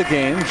most of the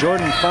game.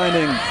 Jordan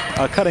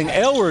cutting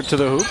Aylward to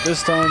the hoop.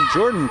 This time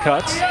Jordan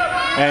cuts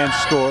and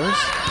scores.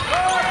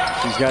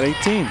 She's got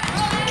 18.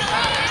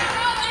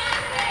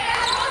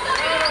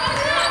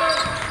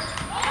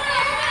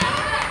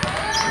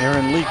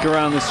 Erin Leak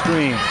around the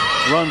screen,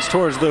 runs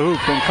towards the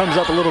hoop and comes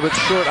up a little bit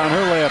short on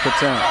her layup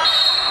attempt.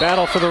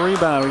 Battle for the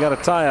rebound. We got a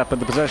tie-up,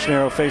 and the possession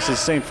arrow faces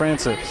St.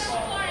 Francis.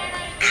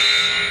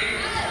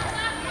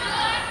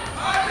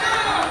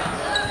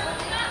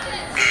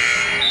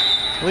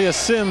 Leah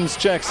Sims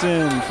checks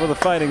in for the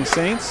Fighting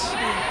Saints.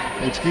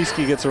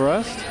 Gieske gets a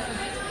rest.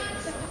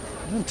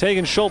 And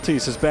Tegan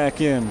Schultes is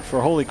back in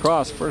for Holy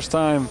Cross. First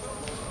time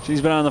she's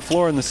been on the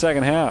floor in the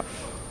second half.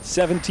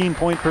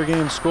 17-point per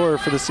game scorer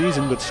for the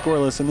season, but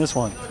scoreless in this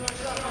one.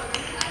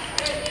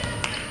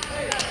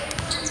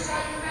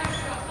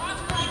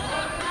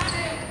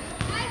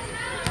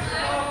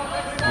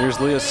 Here's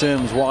Leah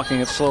Sims walking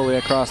it slowly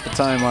across the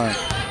timeline.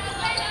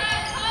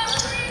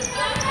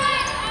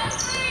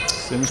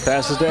 Sims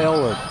passes to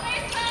Aylward.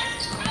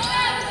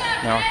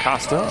 Now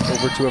Acosta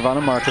over to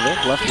Ivana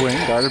Markovic, left wing,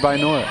 guarded by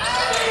Norris.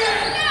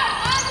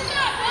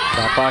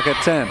 Shot clock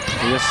at 10.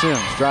 Leah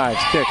Sims drives,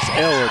 kicks,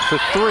 Aylward for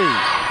 3.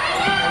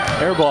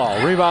 Air ball,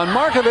 rebound,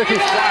 Markovic, who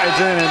flies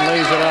in and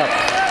lays it up.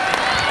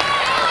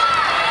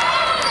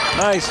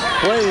 Nice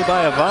play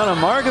by Ivana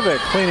Markovic,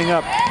 cleaning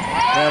up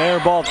that air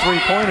ball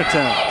 3-point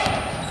attempt.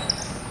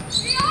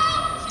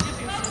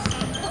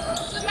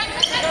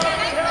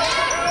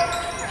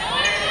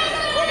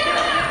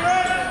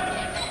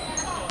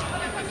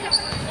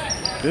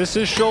 This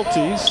is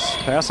Schultes,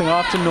 passing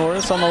off to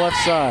Norris on the left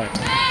side.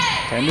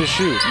 10 to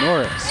shoot,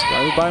 Norris,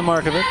 guarded by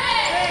Markovic.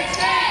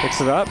 Picks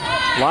it up,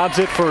 lobs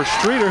it for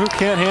Streeter, who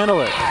can't handle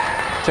it.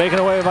 Taken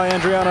away by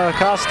Andriana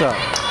Acosta.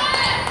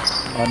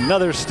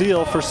 Another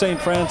steal for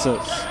St.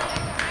 Francis.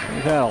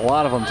 We've had a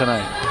lot of them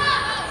tonight.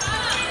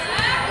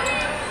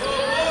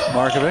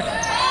 Markovic.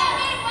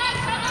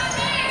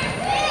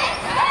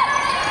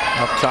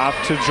 Up top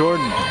to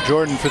Jordan.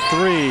 Jordan for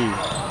 3.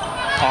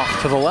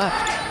 Off to the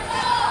left.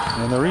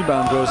 And the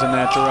rebound goes in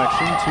that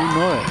direction to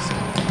Norris.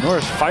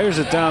 Norris fires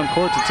it down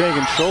court to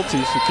Tegan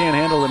Schultes, who can't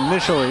handle it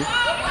initially.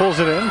 Pulls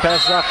it in,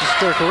 passes off to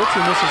Sturkowitz, who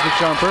misses the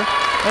jumper.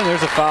 And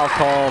there's a foul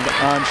called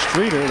on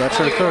Streeter. That's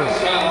her third.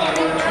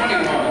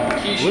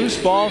 Loose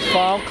ball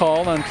foul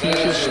called on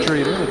Keisha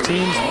Streeter, the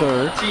team's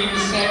third.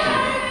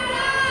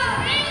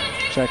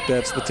 Check,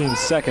 that's the team's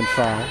second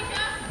foul.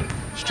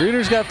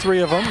 Streeter's got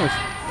 3 of them with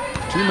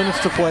 2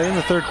 minutes to play in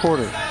the third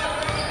quarter.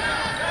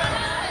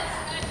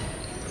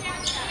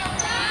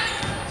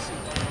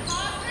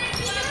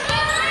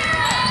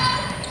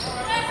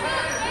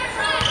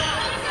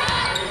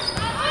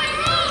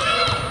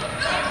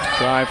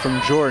 Drive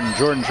from Jordan.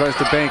 Jordan tries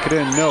to bank it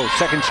in. No.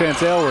 Second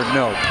chance, Aylward.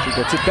 No. She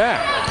gets it back.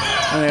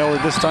 And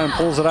Aylward this time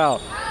pulls it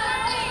out.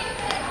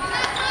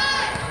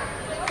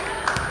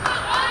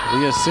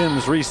 Leah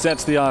Sims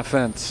resets the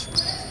offense.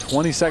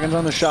 20 seconds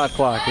on the shot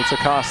clock. It's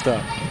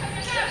Acosta.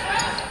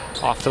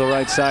 Off to the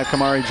right side,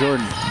 Kamari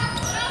Jordan.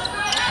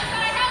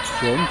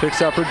 Jordan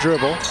picks up her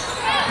dribble.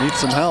 Needs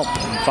some help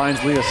and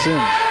finds Leah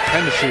Sims.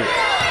 10 to shoot.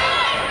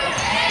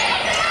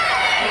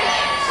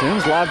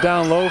 Sims lobbed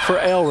down low for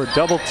Aylward,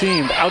 double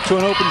teamed, out to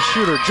an open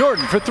shooter.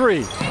 Jordan for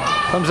 3,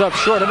 comes up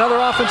short. Another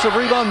offensive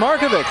rebound,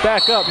 Markovic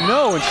back up,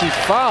 no, and she's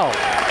fouled.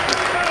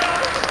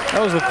 That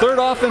was the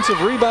 3rd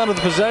offensive rebound of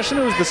the possession.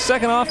 It was the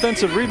 2nd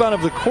offensive rebound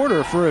of the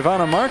quarter for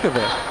Ivana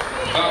Markovic.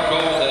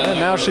 And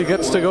now she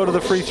gets to go to the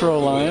free throw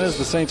line as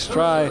the Saints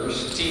try to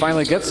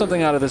finally get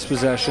something out of this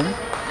possession,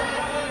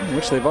 in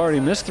which they've already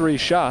missed 3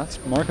 shots.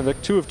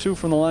 Markovic 2 of 2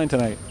 from the line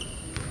tonight.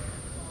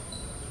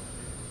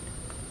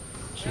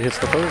 She hits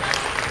the first.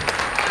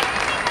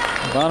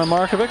 Ivana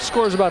Markovic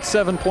scores about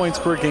 7 points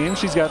per game.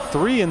 She's got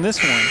 3 in this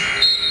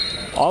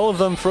one, all of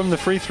them from the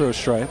free throw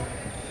stripe.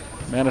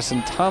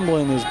 Madison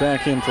Tomlin is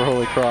back in for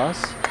Holy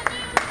Cross.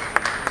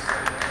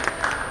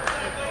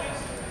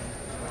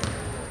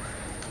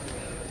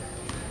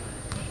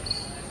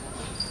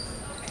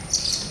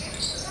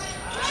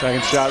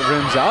 Second shot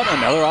rims out.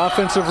 Another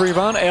offensive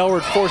rebound.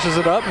 Aylward forces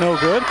it up. No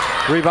good.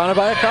 Rebounded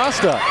by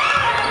Acosta.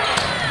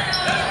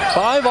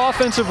 5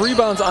 offensive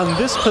rebounds on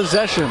this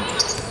possession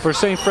for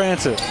St.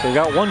 Francis. They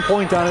got 1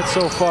 point on it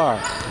so far.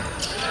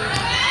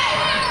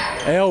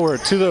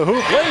 Aylward to the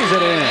hoop. Lays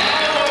it in.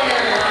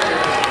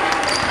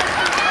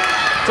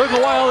 Took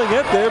a while to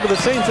get there, but the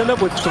Saints end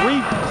up with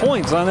 3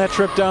 points on that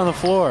trip down the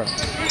floor.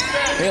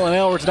 Caitlin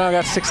Aylward's now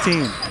got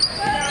 16.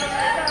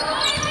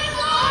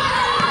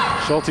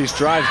 Schultes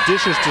drives,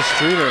 dishes to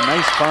Streeter.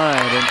 Nice find,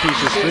 and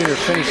Keisha Streeter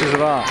finishes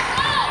it off.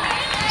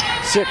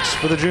 6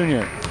 for the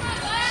junior.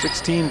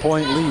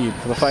 16-point lead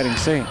for the Fighting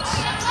Saints.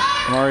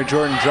 Kamari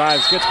Jordan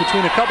drives, gets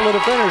between a couple of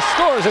defenders,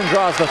 scores and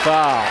draws the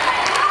foul.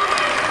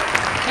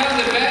 Count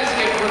the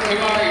basket for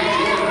Kamari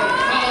Jordan.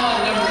 Foul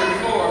on number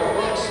 4,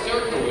 Brooke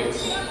Sturkowitz.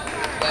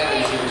 That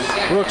is your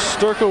second. Brooke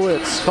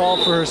Sturkowitz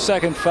called for her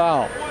second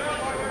foul.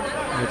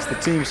 It's the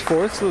team's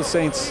 4th, so the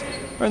Saints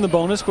are in the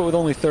bonus, but with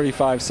only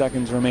 35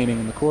 seconds remaining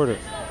in the quarter.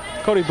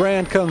 Cody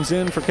Brand comes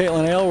in for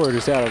Caitlin Aylward,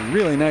 who's had a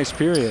really nice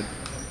period.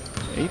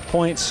 8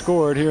 points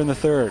scored here in the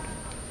 3rd.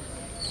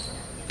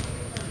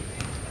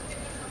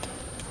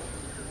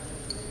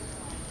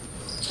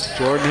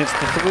 Jordan hits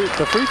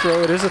the free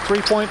throw. It is a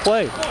 3-point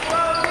play.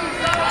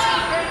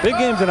 Big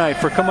game tonight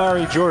for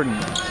Kamari Jordan.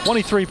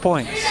 23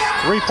 points.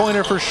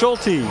 3-pointer for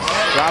Schultes.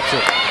 Drops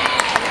it.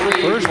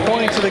 First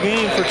points of the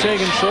game for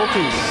Tegan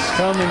Schultes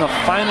come in the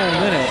final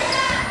minute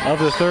of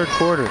the 3rd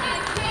quarter.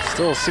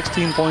 Still a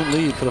 16-point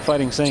lead for the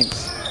Fighting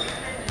Saints.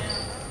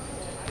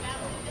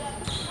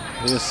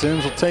 Leah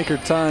Sims will take her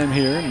time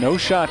here. No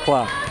shot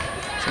clock.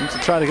 Seems to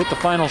try to get the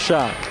final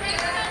shot.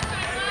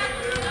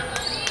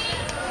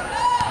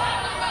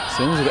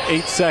 Sims with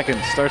 8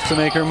 seconds. Starts to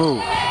make her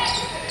move.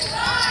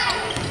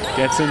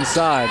 Gets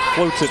inside.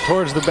 Floats it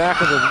towards the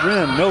back of the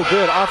rim. No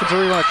good. Offensive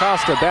rebound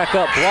Acosta. Back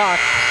up. Block.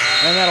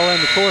 And that'll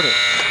end the quarter.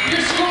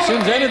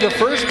 Sims ended the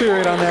first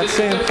period on that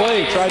same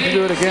play. Tried to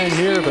do it again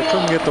here, but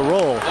couldn't get the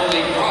roll.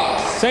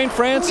 St.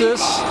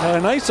 Francis had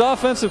a nice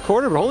offensive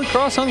quarter, but Holy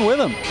Cross hung with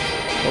them.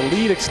 The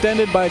lead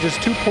extended by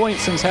just 2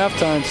 points since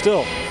halftime.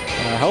 Still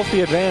a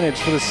healthy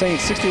advantage for the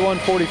Saints.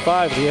 61-45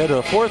 at the end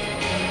of the 4th.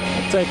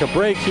 We'll take a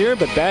break here,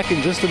 but back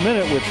in just a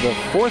minute with the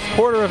 4th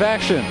quarter of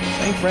action.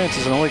 St.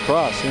 Francis and Holy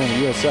Cross here on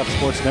the USF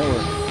Sports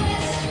Network.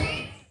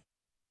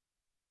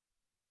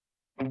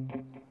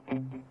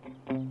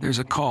 There's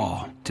a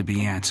call to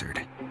be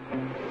answered.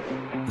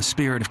 The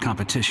spirit of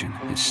competition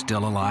is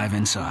still alive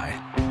inside.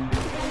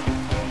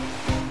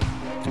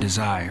 The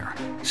desire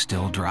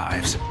still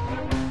drives.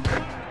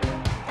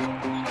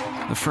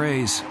 The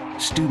phrase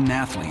student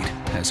athlete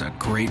has a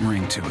great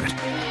ring to it.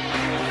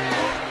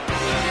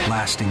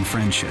 Lasting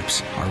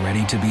friendships are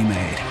ready to be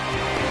made.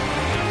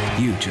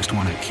 You just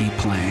want to keep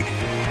playing.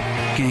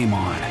 Game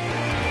on.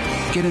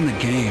 Get in the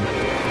game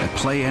at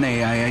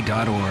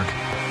playnaia.org.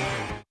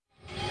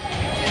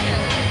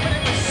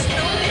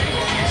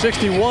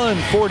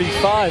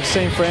 61-45,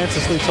 St.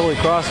 Francis leads Holy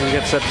Cross as we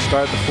get set to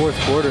start the 4th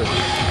quarter.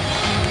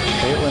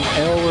 Caitlin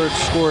Aylward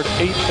scored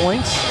 8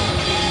 points,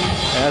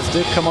 as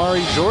did Kamari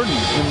Jordan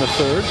in the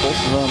 3rd.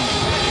 Both of them,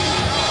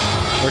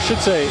 or I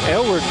should say,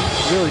 Aylward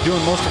really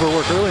doing most of her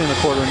work early in the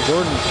quarter, and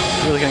Jordan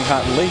really getting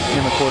hot late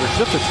in the quarter.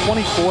 She's up to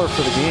 24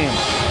 for the game.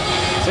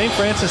 St.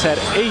 Francis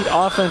had 8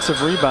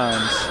 offensive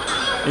rebounds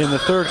in the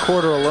 3rd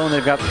quarter alone.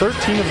 They've got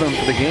 13 of them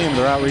for the game.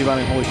 They're out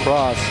rebounding Holy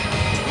Cross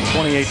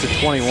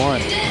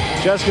 28-21.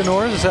 Jessica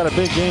Norris has had a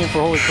big game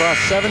for Holy Cross.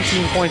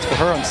 17 points for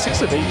her on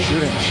 6 of 8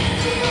 shooting.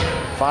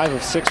 5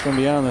 of 6 from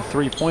beyond the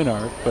 3-point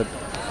arc, but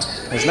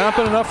has not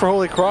been enough for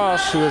Holy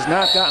Cross, who has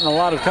not gotten a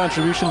lot of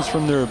contributions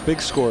from their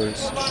big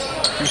scorers.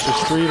 Keisha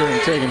Streeter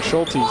and Tegan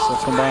Schultes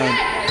have combined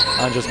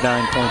on just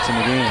 9 points in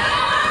the game.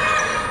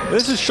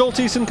 This is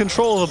Schultes in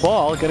control of the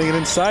ball, getting it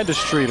inside to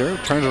Streeter.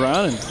 Turns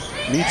around and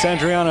meets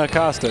Adriana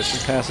Acosta. She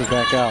passes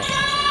back out.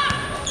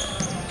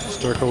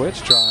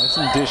 Sturkowitz drives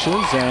and dishes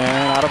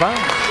and out of bounds.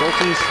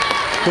 Schultes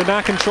could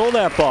not control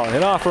that ball.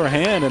 Hit off her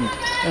hand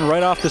and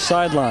right off the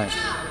sideline.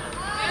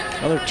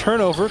 Another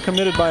turnover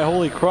committed by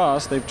Holy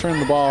Cross. They've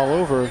turned the ball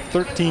over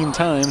 13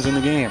 times in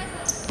the game.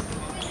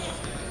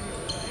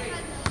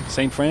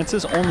 St.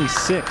 Francis only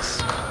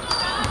 6.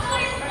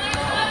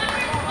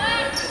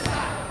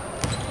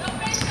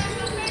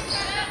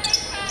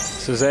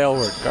 This is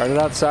Aylward, guarded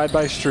outside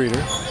by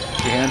Streeter.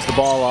 She hands the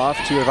ball off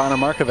to Ivana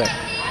Markovic.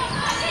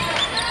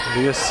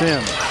 Leah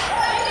Sims.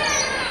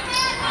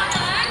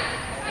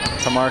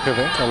 To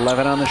Markovic,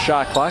 11 on the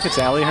shot clock. It's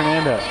Ali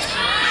Hernandez.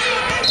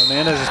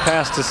 Hernandez's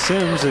pass to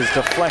Sims is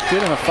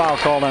deflected and a foul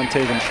called on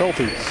Tegan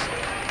Schultes.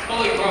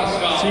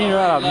 Senior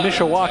out of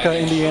Mishawaka,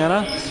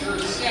 Indiana.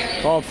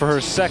 Called for her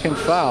 2nd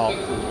foul.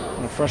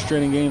 And a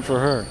frustrating game for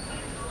her.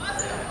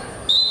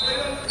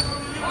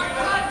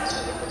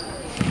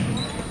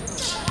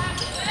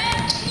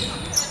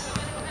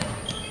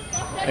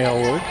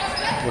 Aylward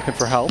looking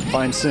for help,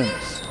 finds Sims.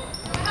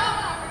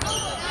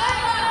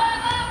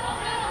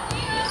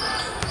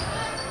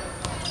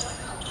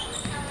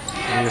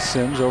 Leah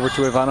Sims over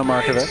to Ivana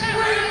Markovic.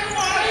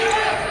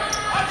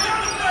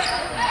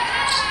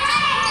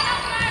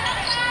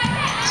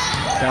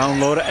 Down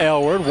low to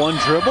Aylward, one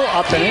dribble,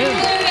 up and in.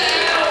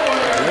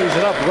 Lays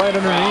it up right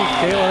underneath.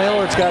 Caitlin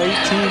Aylward's got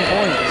 18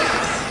 points.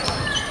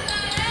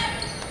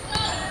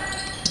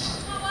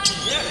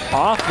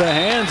 Off the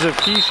hands of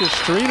Keisha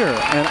Streeter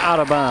and out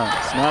of bounds.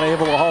 Not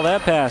able to haul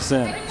that pass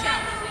in.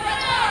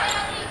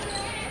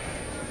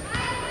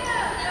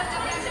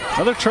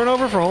 Another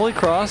turnover for Holy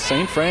Cross.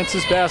 St.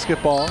 Francis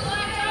basketball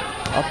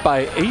up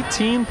by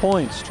 18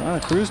 points, trying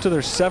to cruise to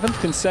their 7th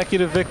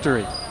consecutive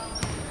victory.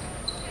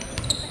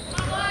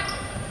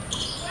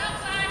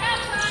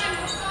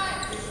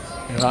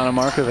 Ivana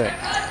Markovic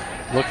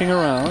looking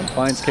around,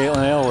 finds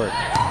Caitlin Aylward.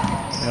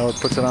 Aylward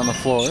puts it on the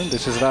floor and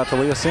dishes it out to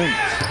Leah Sims.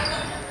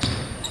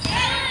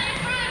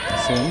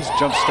 Sims,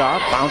 jump stop,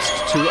 bounced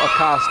to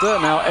Acosta.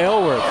 Now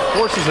Aylward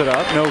forces it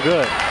up, no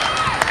good.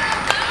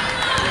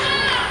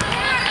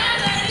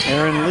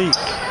 Aaron Leak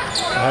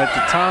ahead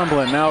to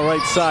Tomlin, now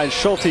right side.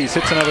 Schultes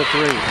hits another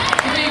three.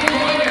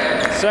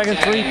 Second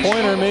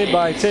three-pointer made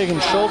by Tegan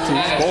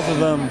Schultes, both of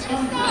them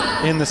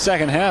in the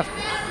second half,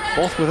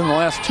 both within the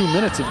last 2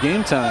 minutes of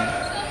game time.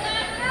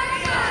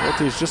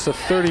 Schultes just a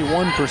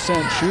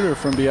 31% shooter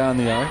from beyond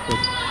the arc, but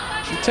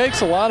she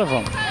takes a lot of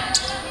them.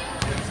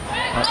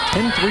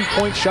 10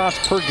 three-point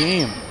shots per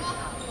game.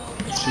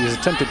 She has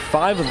attempted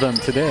 5 of them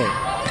today.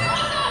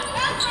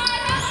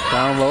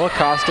 Down low,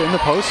 Acosta in the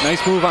post.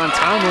 Nice move on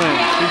Tomlin.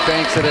 She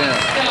banks it in.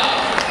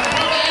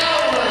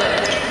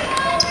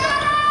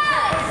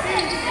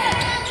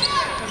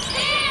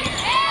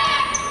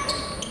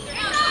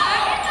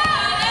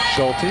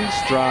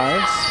 Schultes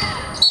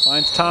drives.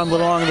 Finds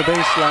Tomlin along the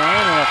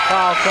baseline and a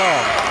foul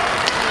call.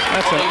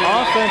 That's an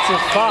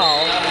offensive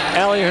foul.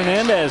 Allie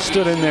Hernandez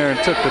stood in there and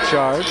took the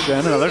charge.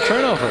 And another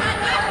turnover.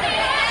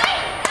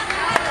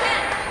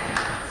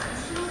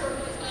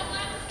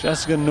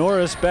 Jessica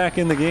Norris back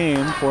in the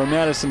game for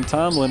Madison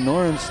Tomlin.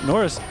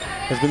 Norris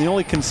has been the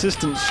only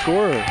consistent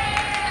scorer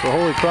for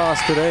Holy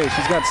Cross today.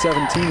 She's got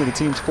 17 of the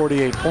team's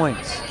 48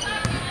 points.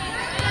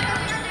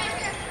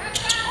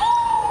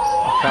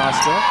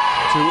 Acosta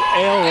to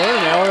Aylward,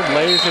 and Aylward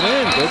lays it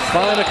in. Good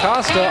find,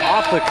 Acosta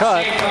off the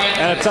cut,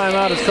 and a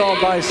timeout is called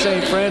by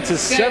St.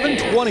 Francis.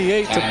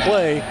 7:28 to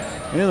play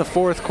in the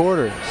fourth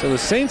quarter. So the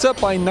Saints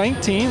up by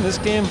 19. This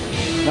game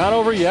not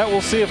over yet.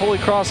 We'll see if Holy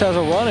Cross has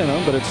a run in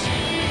them, but it's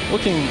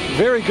looking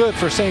very good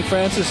for St.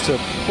 Francis to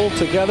pull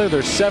together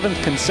their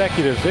 7th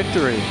consecutive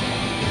victory.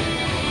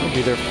 It'll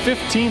be their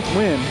 15th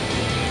win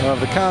of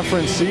the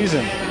conference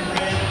season.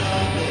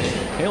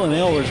 Caitlin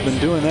Aylward's been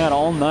doing that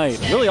all night,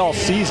 really all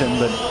season,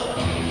 but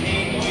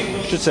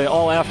I should say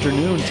all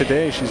afternoon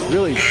today. She's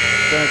really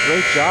done a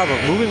great job of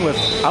moving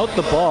without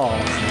the ball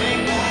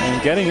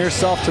and getting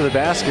herself to the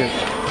basket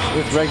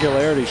with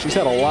regularity. She's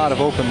had a lot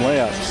of open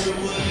layups,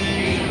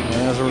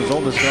 and as a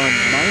result has gone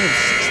 9 of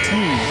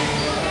 16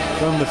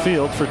 from the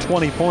field for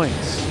 20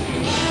 points.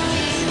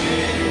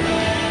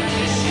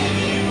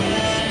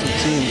 Two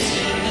teams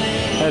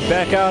head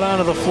back out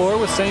onto the floor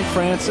with St.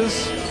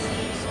 Francis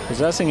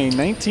possessing a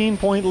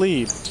 19-point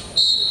lead.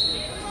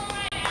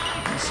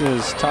 This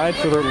is tied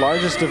for their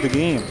largest of the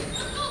game.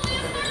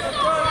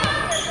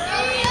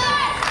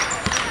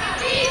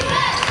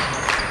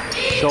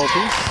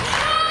 Schultes.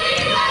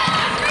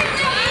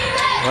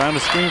 Around the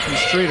screen from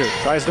Streeter.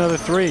 Tries another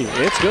three.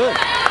 It's good.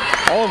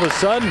 All of a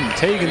sudden,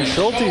 Tegan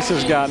Schultes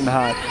has gotten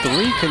hot.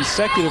 3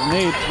 consecutive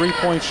made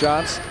three-point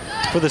shots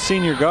for the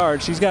senior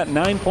guard. She's got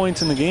 9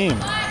 points in the game.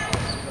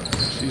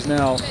 She's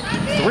now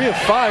 3 of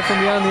 5 from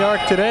beyond the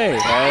arc today.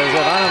 As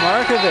Ivana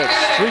Markovic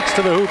streaks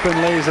to the hoop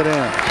and lays it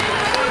in.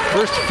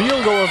 First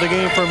field goal of the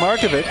game for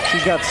Markovic.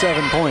 She's got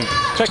 7 points.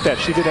 Check that.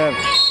 She did have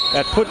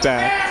that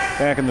putback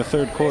back in the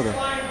third quarter.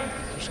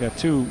 She's got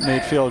 2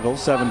 made field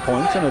goals, 7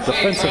 points, and a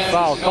defensive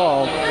foul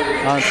called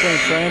on St.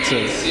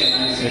 Francis.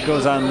 It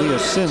goes on Leah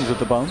Sims with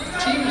the bump.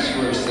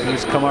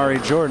 Here's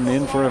Kamari Jordan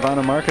in for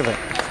Ivana Markovic.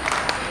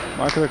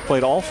 Markovic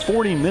played all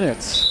 40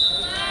 minutes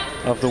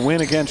of the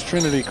win against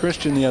Trinity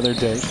Christian the other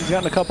day. She's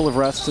gotten a couple of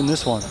rests in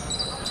this one.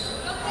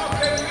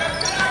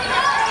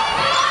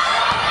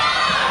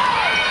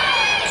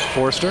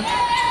 Forster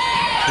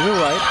to the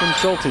right from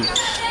Schultes.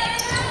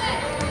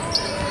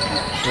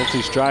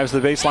 Schultes drives the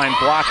baseline,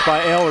 blocked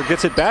by Aylward,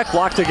 gets it back,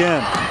 blocked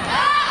again.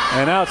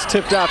 And now it's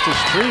tipped out to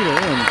Streeter,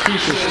 and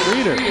Keisha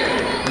Streeter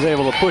is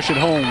able to push it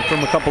home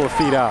from a couple of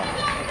feet out.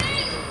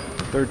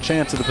 Third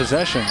chance of the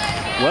possession.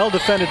 Well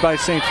defended by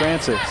St.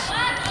 Francis.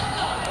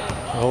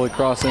 Holy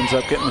Cross ends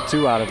up getting the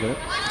 2 out of it,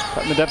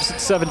 cutting the deficit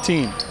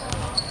 17.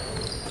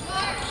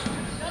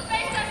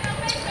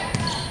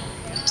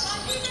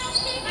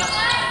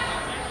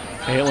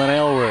 Caitlin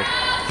Aylward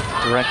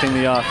directing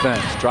the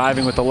offense,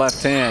 driving with the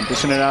left hand,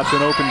 dishing it out to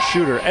an open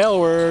shooter.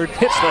 Aylward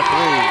hits the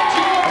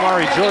 3.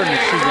 Kamari Jordan,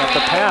 she's got the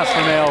pass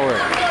from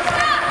Aylward.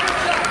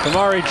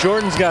 Kamari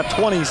Jordan's got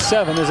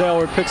 27 as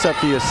Aylward picks up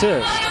the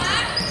assist.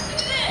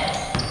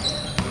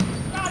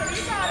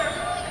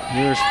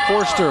 Here's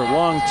Forster,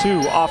 long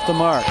 2 off the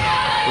mark.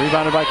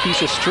 Rebounded by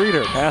Keisha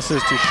Streeter.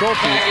 Passes to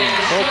Schultes, and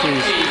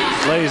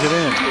Schultes lays it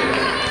in.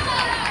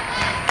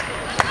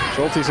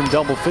 Schultes in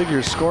double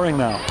figures scoring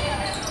now.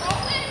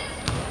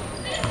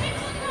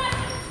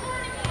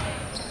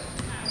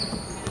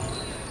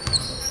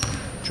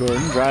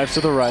 Jordan drives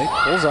to the right,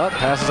 pulls up,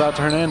 passes out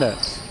to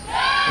Hernandez.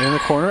 In the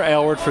corner,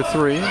 Aylward for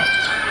three.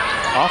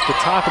 Off the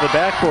top of the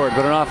backboard,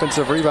 but an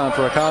offensive rebound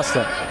for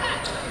Acosta.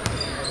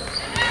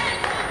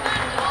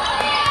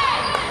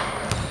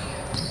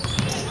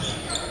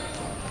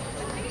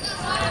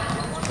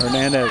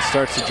 Hernandez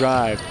starts to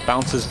drive,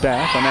 bounces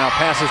back, and now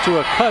passes to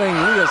a cutting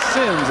Leah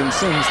Sims, and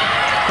Sims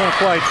can't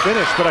quite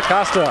finish, but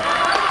Acosta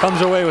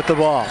comes away with the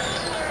ball.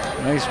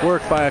 Nice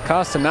work by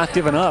Acosta, not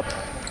giving up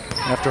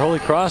after Holy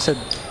Cross had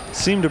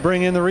seemed to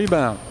bring in the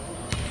rebound.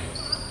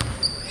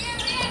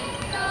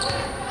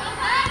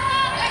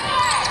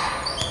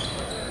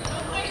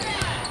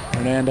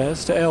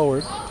 Hernandez to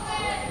Aylward.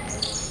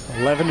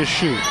 11 to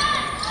shoot.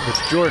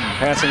 It's Jordan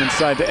passing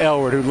inside to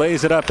Aylward, who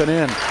lays it up and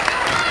in.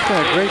 It's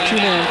been a great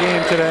two-man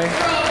game today.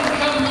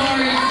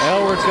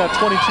 Aylward's got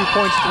 22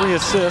 points, 3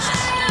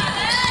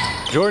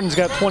 assists. Jordan's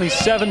got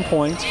 27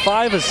 points,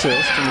 5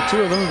 assists, and the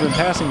two of them have been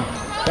passing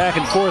back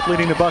and forth,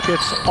 leading to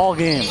buckets all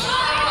game.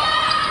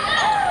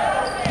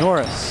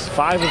 Norris,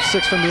 5 of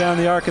 6 from beyond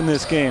the arc in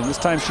this game. This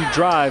time she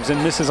drives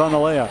and misses on the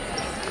layup.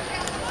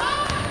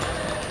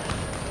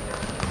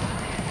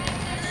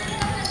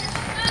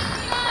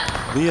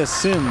 Leah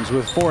Sims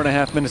with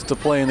 4.5 minutes to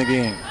play in the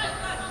game.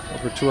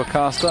 Over to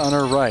Acosta on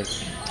her right.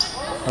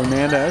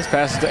 Hernandez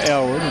passes to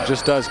Aylward, who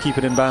just does keep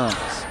it in bounds.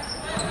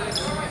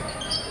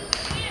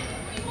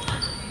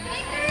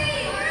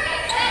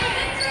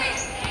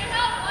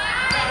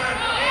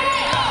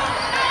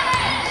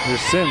 Here's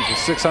Sims with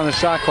 6 on the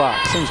shot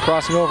clock. Sims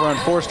crossing over on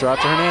Forster,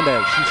 out to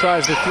Hernandez. She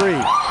tries the three.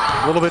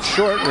 A little bit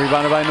short,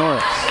 rebounded by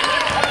Norris.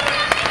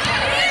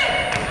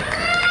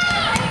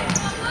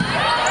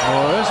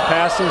 Norris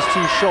passes to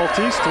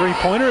Schultes.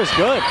 Three-pointer is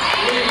good.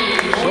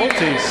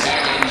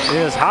 Schultes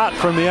is hot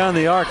from beyond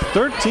the arc.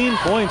 13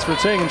 points for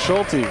Tegan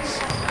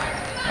Schultes.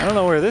 I don't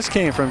know where this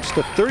came from. Just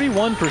a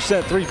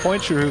 31%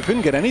 three-point shooter who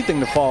couldn't get anything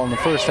to fall in the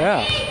first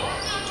half.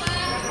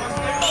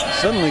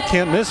 Suddenly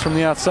can't miss from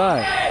the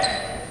outside.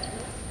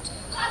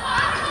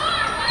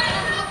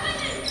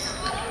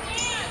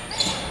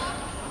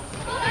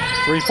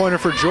 Three-pointer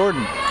for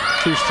Jordan.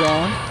 Too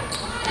strong.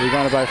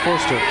 Rebounded by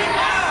Forster.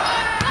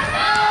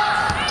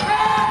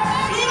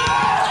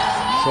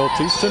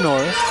 Schultes to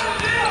Norris.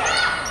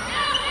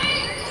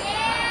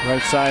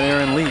 Right side,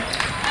 Aaron Leak.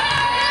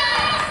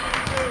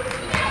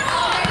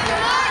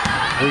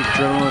 Leak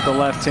dribbling with the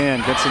left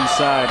hand, gets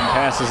inside and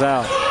passes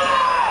out.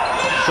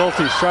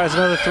 Schultes tries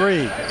another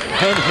three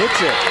and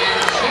hits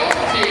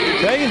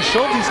it. Tegan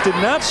Schultes did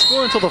not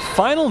score until the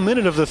final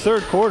minute of the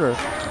third quarter.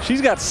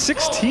 She's got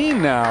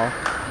 16 now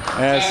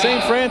as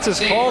St. Francis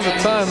calls a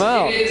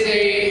timeout.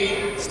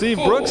 Steve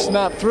Brooks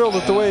not thrilled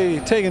with the way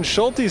Tegan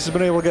Schultes has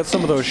been able to get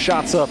some of those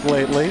shots up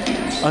lately,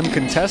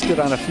 uncontested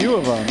on a few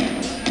of them.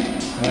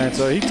 And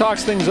so he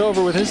talks things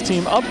over with his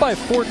team, up by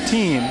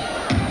 14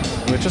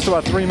 with just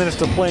about 3 minutes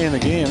to play in the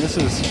game. This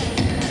is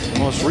the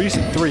most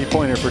recent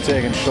three-pointer for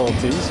Tegan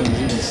Schultes, and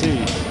as you can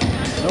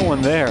see, no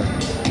one there.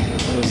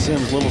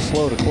 Sims a little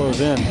slow to close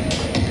in.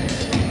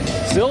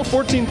 Still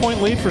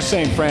 14-point lead for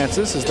St.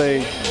 Francis as they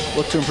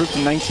look to improve to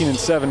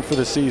 19-7 for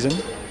the season.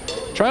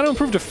 Trying to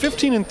improve to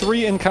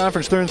 15-3 in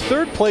conference. They're in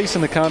third place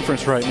in the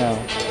conference right now.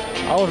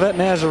 Olivet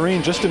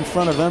Nazarene just in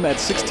front of them at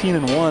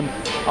 16-1.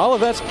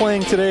 Olivet's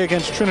playing today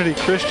against Trinity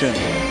Christian.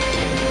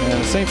 And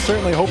the Saints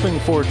certainly hoping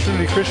for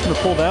Trinity Christian to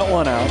pull that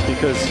one out,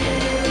 because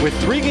with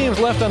 3 games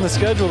left on the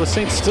schedule, the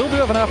Saints still do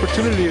have an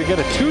opportunity to get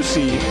a 2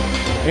 seed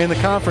in the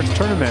conference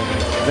tournament.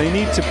 They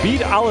need to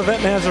beat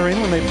Olivet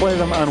Nazarene when they play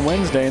them on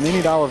Wednesday, and they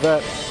need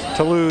Olivet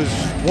to lose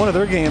one of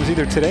their games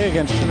either today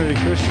against Trinity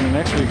Christian or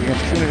next week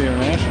against Trinity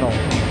International.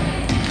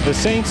 The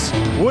Saints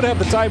would have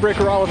the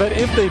tiebreaker Olivet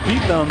if they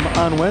beat them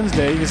on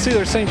Wednesday. You can see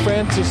there's St.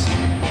 Francis,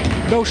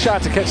 no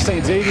shot to catch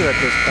St. Xavier at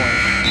this point.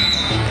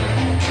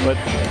 But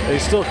they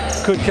still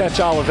could catch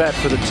Olivet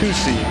for the 2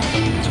 seed.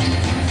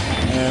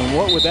 And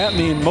what would that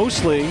mean?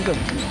 Mostly, the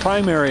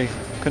primary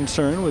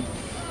concern would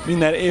mean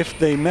that if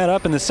they met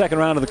up in the second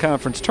round of the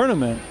conference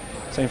tournament,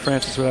 St.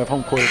 Francis would have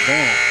home court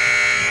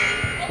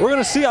advantage. We're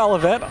going to see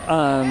Olivet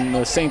on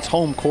the Saints'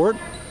 home court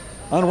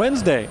on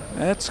Wednesday.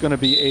 That's going to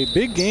be a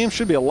big game.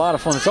 Should be a lot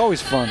of fun. It's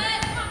always fun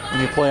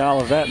when you play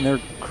Olivet and their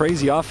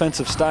crazy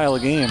offensive style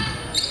of game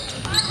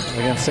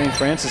against St.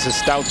 Francis'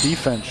 stout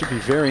defense. Should be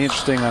very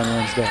interesting on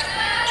Wednesday.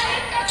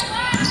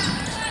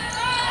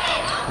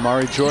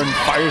 Amari Jordan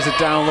fires it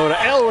down low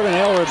to Aylward, and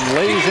Aylward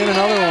lays in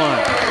another one.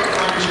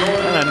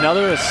 And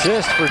another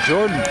assist for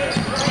Jordan.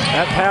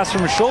 That pass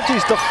from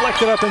Schultes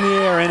deflected up in the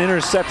air and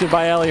intercepted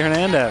by Ali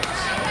Hernandez.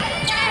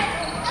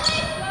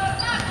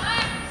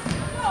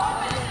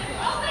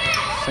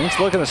 Saints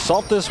looking to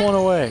salt this one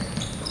away.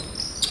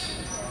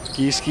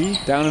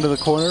 Gieske down into the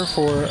corner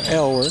for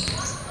Aylward.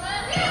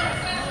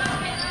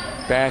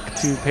 Back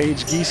to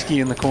Paige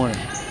Gieske in the corner.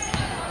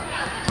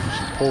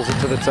 She pulls it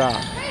to the top.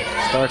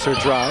 Starts her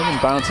drive and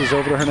bounces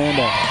over to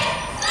Hernandez.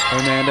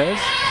 Hernandez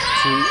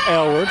to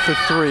Aylward for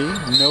 3,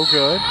 no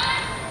good.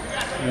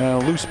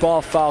 And a loose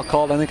ball foul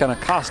called, I think, on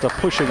Acosta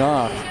pushing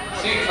off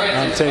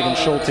on Tegan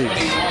Schultes.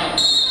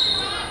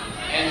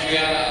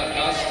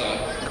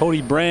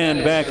 Cody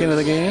Brand back into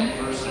the game.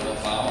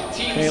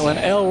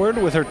 Caitlin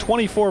Elward with her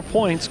 24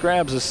 points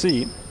grabs a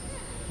seat.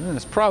 And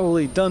it's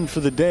probably done for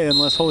the day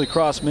unless Holy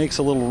Cross makes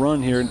a little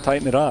run here and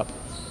tighten it up.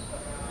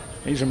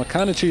 Asia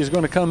McConaughey is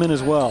going to come in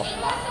as well.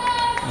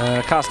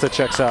 Costa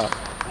checks out.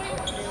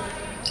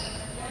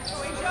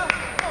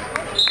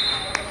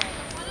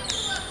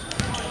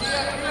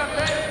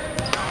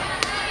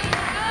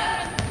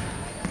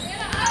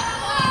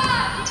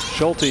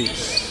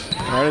 Schultes,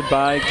 guarded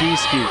by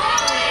Gieske.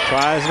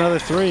 Tries another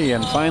three,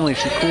 and finally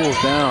she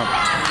cools down.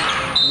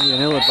 Maybe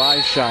an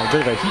ill-advised shot.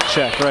 Bit of a heat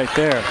check right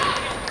there.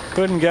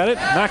 Couldn't get it.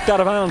 Knocked out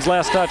of bounds,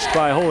 last touched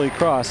by Holy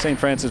Cross. St.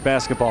 Francis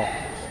basketball.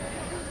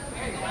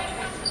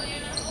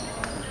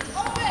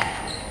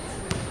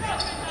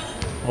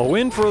 A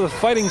win for the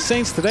Fighting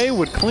Saints today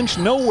would clinch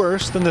no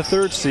worse than the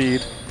 3rd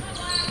seed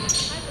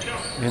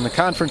in the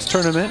conference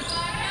tournament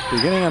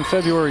beginning on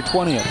February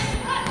 20th.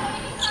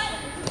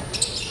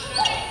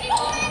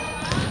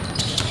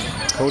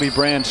 Cody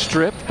Brand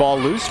stripped, ball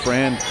loose.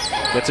 Brand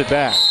gets it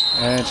back,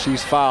 and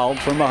she's fouled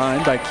from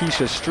behind by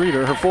Keisha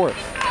Streeter, her 4th.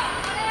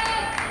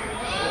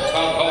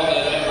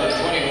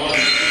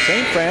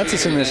 St.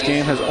 Francis in this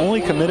game has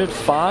only committed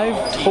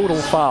 5 total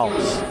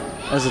fouls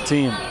as a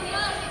team.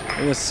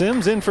 Leah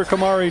Sims in for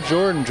Kamari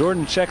Jordan.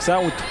 Jordan checks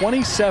out with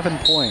 27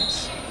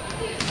 points.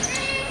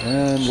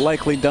 And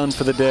likely done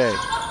for the day.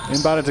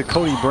 Inbounded to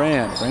Cody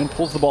Brand. Brand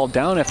pulls the ball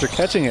down after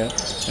catching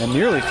it and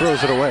nearly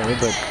throws it away,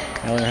 but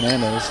Ellie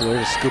Hernandez is there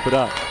to scoop it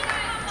up.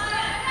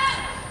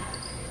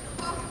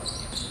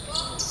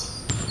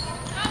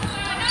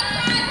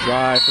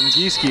 Drive from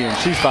Gieske, and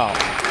she's fouled.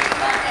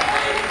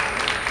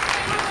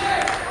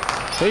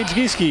 Paige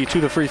Gieske to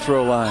the free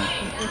throw line.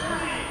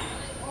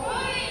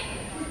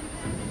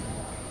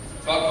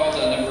 Foul called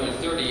on number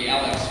 30,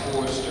 Alex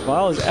Forster.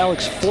 Foul is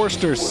Alex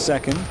Forster's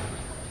 2nd.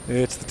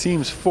 It's the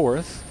team's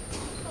 4th.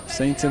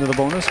 Saints into the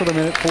bonus with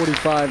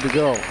 1:45 to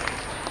go.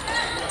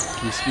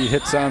 Gieske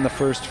hits on the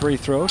first free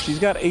throw. She's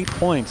got 8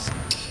 points.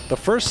 The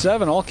first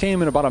 7 all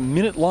came in about a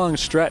minute-long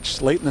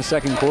stretch late in the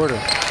 2nd quarter.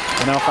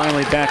 And now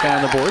finally back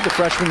on the board. The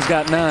freshman's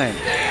got 9.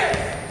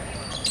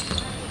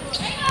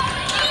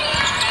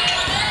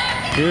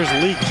 Here's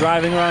Leak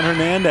driving around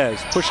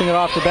Hernandez, pushing it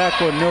off the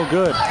backboard, no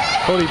good.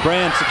 Cody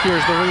Brand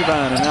secures the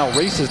rebound and now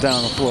races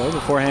down the floor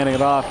before handing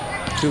it off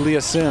to Leah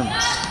Sims.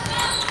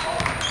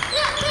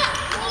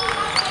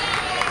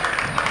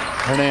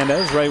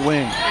 Hernandez, right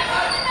wing.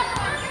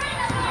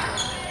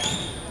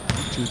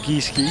 To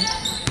Gieske.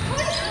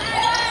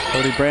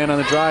 Cody Brand on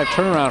the drive,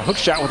 turnaround, hook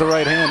shot with the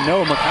right hand.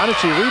 No,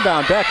 McConaughey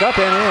rebound, back up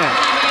and in.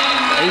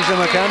 Asia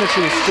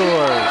McConaughey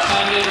scores.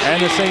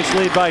 And the Saints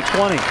lead by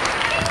 20.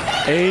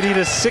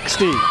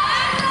 80-60.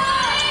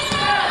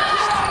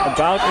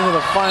 About into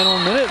the final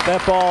minute.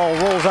 That ball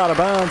rolls out of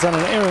bounds on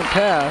an errant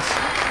pass.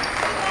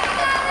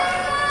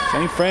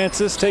 St.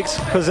 Francis takes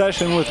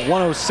possession with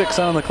 1:06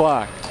 on the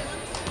clock.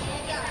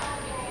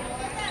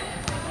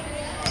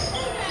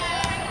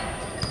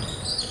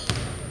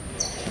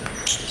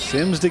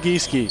 Sims to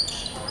Gieske.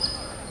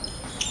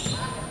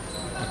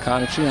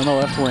 McConaughey on the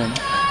left wing.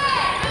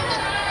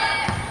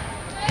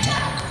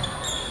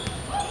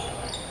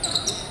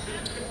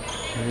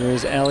 Here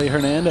is Ellie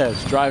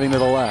Hernandez driving to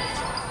the left.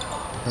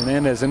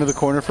 Hernandez into the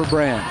corner for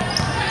Brand.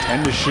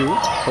 10 to shoot.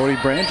 Cody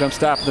Brand jump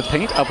stop in the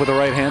paint, up with the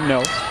right hand,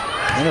 no.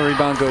 And the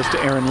rebound goes to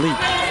Erin Leak.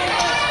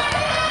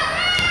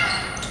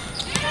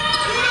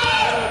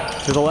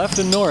 To the left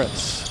and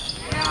Norris.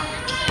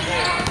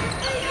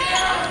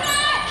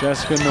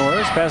 Jessica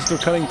Norris passes to a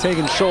cutting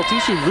Tegan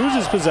Schultes, who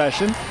loses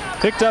possession.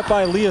 Picked up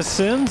by Leah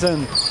Sims,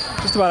 and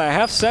just about a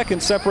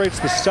half-second separates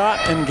the shot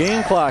and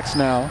game clocks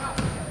now.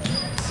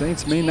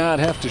 Saints may not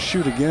have to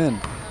shoot again.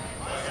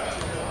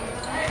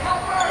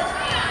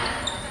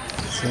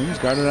 Sims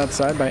guarded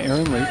outside by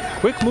Erin Leak.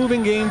 Quick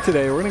moving game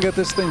today. We're going to get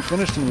this thing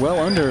finished in well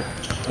under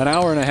an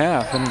hour and a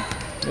half. And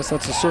I guess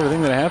that's the sort of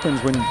thing that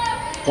happens when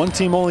one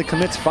team only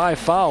commits 5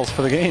 fouls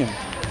for the game.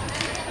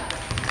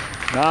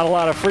 Not a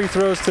lot of free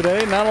throws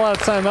today. Not a lot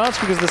of timeouts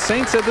because the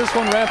Saints had this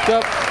one wrapped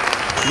up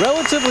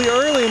relatively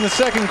early in the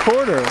 2nd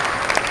quarter.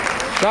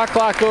 Shot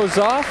clock goes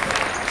off.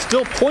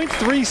 Still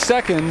 0.3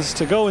 seconds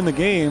to go in the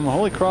game.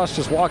 Holy Cross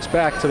just walks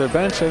back to their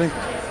bench. I think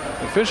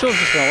the officials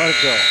just going to let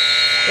it go.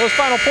 Those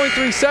final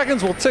 0.3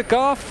 seconds will tick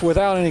off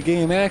without any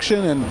game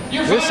action, and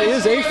this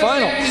is a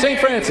final. St.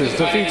 Francis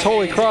defeats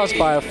Holy Cross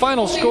by a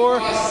final score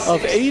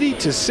of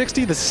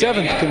 80-60, the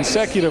 7th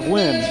consecutive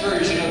win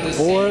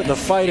for the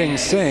Fighting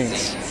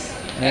Saints.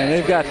 And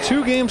they've got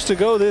 2 games to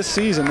go this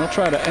season. They'll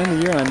try to end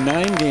the year on a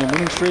 9-game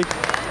winning streak.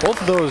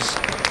 Both of those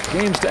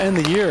games to end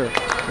the year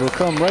will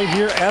come right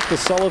here at the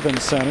Sullivan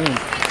Center.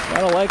 And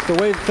I like the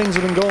way things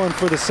have been going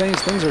for the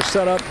Saints. Things are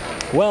set up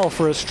well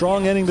for a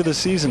strong ending to the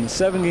season. The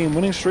 7-game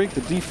winning streak,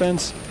 the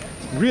defense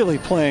really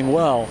playing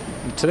well.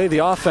 And today the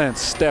offense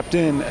stepped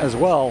in as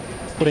well,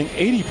 putting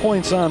 80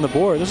 points on the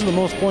board. This is the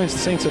most points the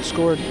Saints have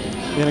scored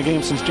in a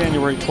game since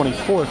January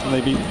 24th when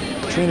they beat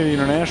Trinity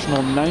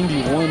International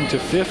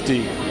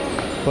 91-50.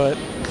 But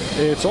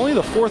it's only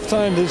the 4th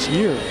time this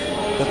year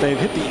that they've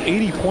hit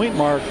the 80-point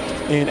mark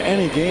in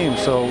any game.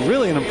 So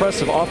really an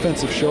impressive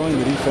offensive showing.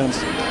 The defense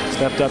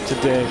stepped up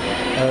today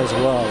as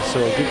well. So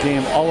a good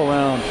game all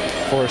around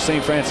for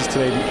St. Francis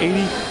today. The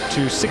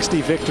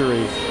 80-60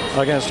 victory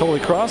against Holy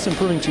Cross,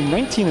 improving to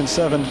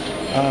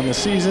 19-7 on the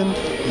season,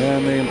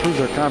 and they improved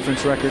their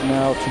conference record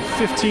now to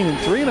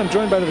 15-3. And I'm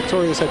joined by the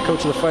victorious head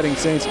coach of the Fighting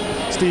Saints,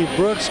 Steve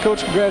Brooks.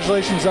 Coach,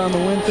 congratulations on the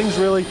win. Things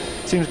really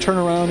seem to turn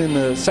around in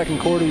the second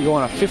quarter. You go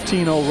on a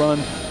 15-0 run,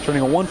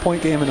 turning a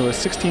 1-point game into a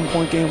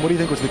 16-point game. What do you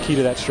think was the key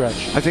to that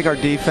stretch? I think our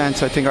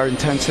defense, I think our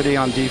intensity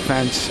on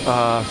defense.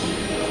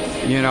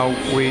 You know,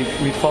 we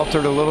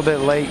faltered a little bit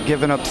late,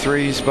 giving up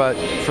threes, but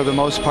for the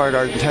most part,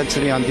 our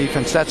intensity on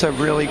defense, that's a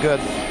really good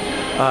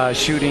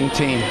shooting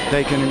team.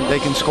 They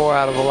can score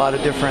out of a lot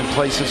of different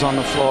places on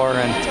the floor,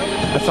 and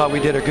I thought we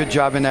did a good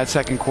job in that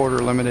second quarter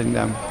limiting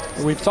them.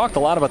 We've talked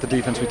a lot about the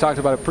defense. We talked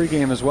about it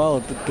pregame as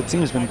well. The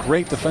team's been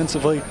great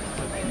defensively.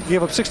 You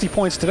gave up 60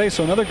 points today,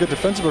 so another good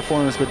defensive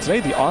performance, but today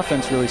the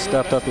offense really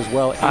stepped up as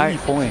well, 80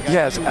 points.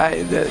 Yes,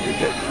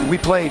 we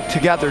played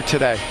together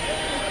today.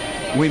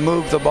 We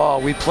moved the ball.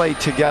 We played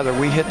together.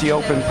 We hit the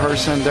open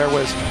person. There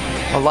was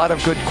a lot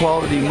of good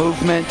quality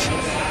movement.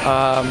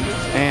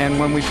 And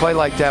when we play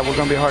like that, we're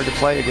going to be hard to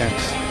play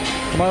against.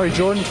 Kamari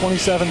Jordan,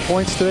 27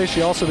 points today.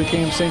 She also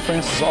became St.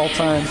 Francis'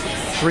 all-time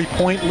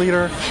three-point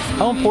leader.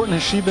 How important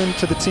has she been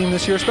to the team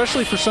this year,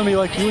 especially for somebody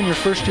like you in your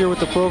first year with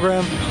the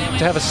program,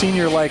 to have a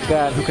senior like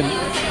that who can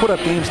put up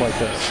games like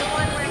this?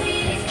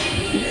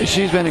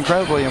 She's been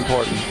incredibly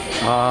important.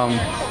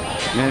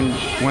 And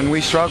when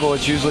we struggle,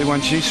 it's usually when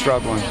she's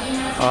struggling.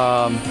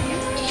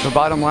 The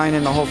bottom line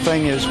in the whole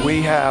thing is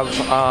we have,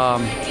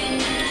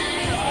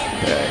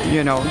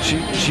 you know,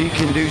 she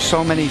can do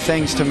so many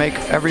things to make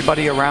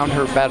everybody around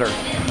her better.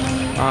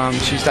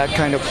 She's that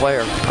kind of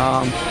player.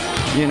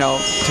 You know,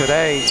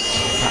 today,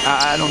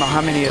 I don't know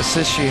how many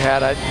assists she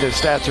had. The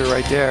stats are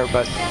right there,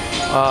 but,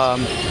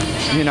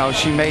 you know,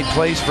 she made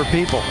plays for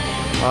people.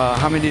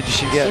 How many did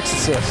she get? 6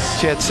 assists.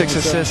 She had 6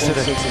 assists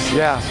today. 6 assists.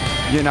 Yeah,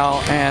 you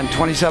know, and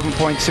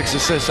 27.6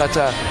 assists.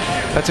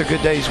 That's a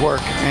good day's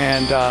work.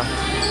 And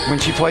when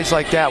she plays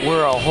like that,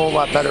 we're a whole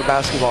lot better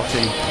basketball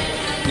team.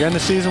 You end the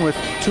season with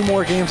 2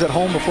 more games at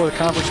home before the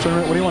conference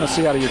tournament. What do you want to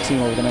see out of your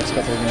team over the next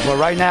couple of games? Well,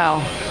 right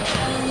now,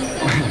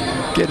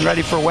 getting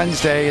ready for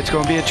Wednesday, it's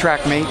going to be a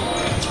track meet,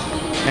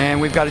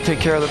 and we've got to take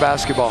care of the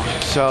basketball.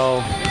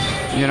 So,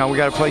 you know, we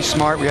got to play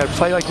smart. We got to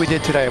play like we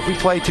did today. If we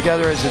play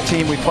together as a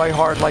team, we play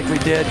hard like we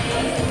did,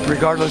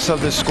 regardless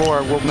of the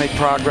score, we'll make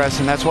progress,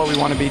 and that's what we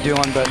want to be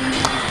doing. But,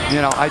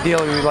 you know,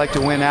 ideally, we'd like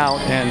to win out,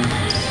 and,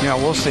 you know,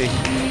 we'll see.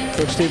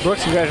 Coach Steve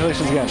Brooks,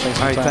 congratulations again. Thanks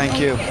for your time. All right, thank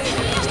you.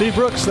 Steve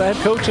Brooks, the head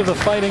coach of the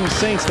Fighting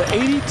Saints, the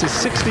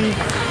 80-60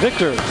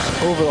 victors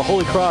over the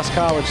Holy Cross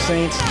College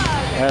Saints.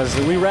 As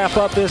we wrap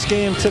up this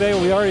game today,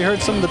 we already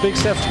heard some of the big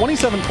stats.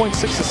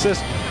 27.6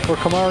 assists for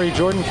Kamari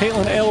Jordan.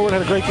 Caitlin Aylward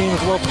had a great game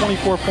as well.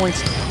 24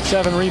 points,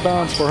 7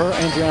 rebounds for her.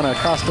 Andriana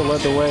Acosta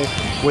led the way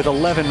with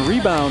 11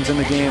 rebounds in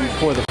the game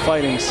for the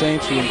Fighting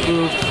Saints, who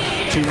improved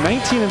to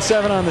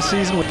 19-7 on the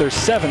season with their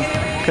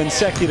 7th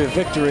consecutive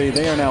victory.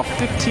 They are now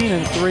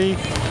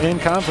 15-3 in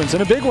conference.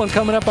 And a big one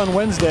coming up on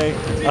Wednesday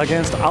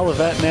against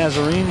Olivet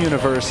Nazarene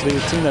University, a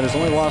team that has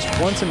only lost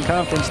once in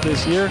conference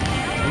this year.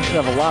 We should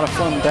have a lot of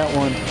fun with that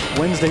one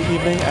Wednesday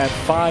evening at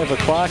 5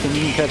 o'clock, and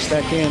you can catch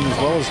that game as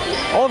well as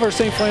all of our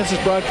St. Francis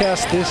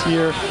broadcasts this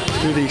year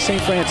through the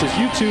St. Francis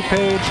YouTube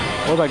page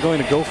or by going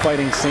to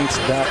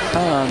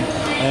GoFightingSaints.com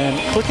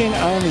and clicking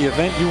on the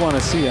event you want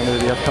to see under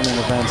the upcoming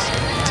events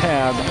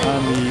tab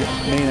on the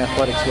main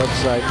athletics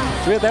website.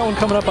 So we have that one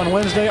coming up on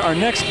Wednesday. Our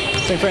next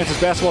St. Francis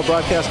basketball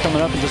broadcast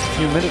coming up in just a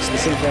few minutes. The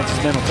St. Francis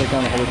men will take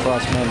on the Holy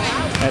Cross men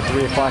at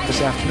 3 o'clock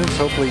this afternoon,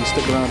 so hopefully you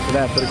stick around for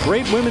that. But a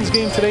great women's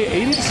game today,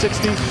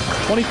 80-60,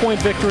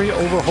 20-point victory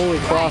over Holy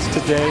Cross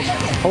today.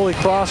 Holy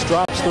Cross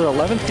drops their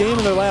 11th game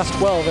in their last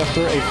 12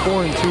 after a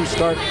 4-2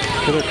 start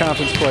to their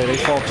conference play. They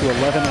fall to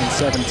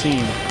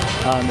 11-17.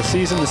 On the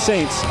season, the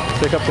Saints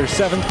pick up their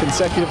 7th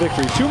consecutive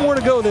victory. 2 more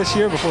to go this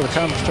year before the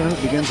conference tournament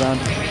begins on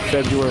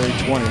February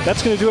 20th.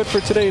 That's going to do it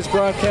for today's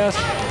broadcast.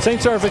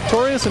 Saints are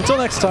victorious. Until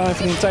next time,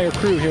 for the entire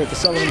crew here at the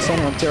Sullivan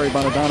Center, I'm Terry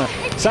Bonadonna,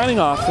 signing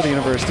off for the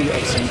University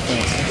of St.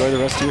 Francis. Enjoy the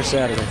rest of your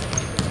Saturday.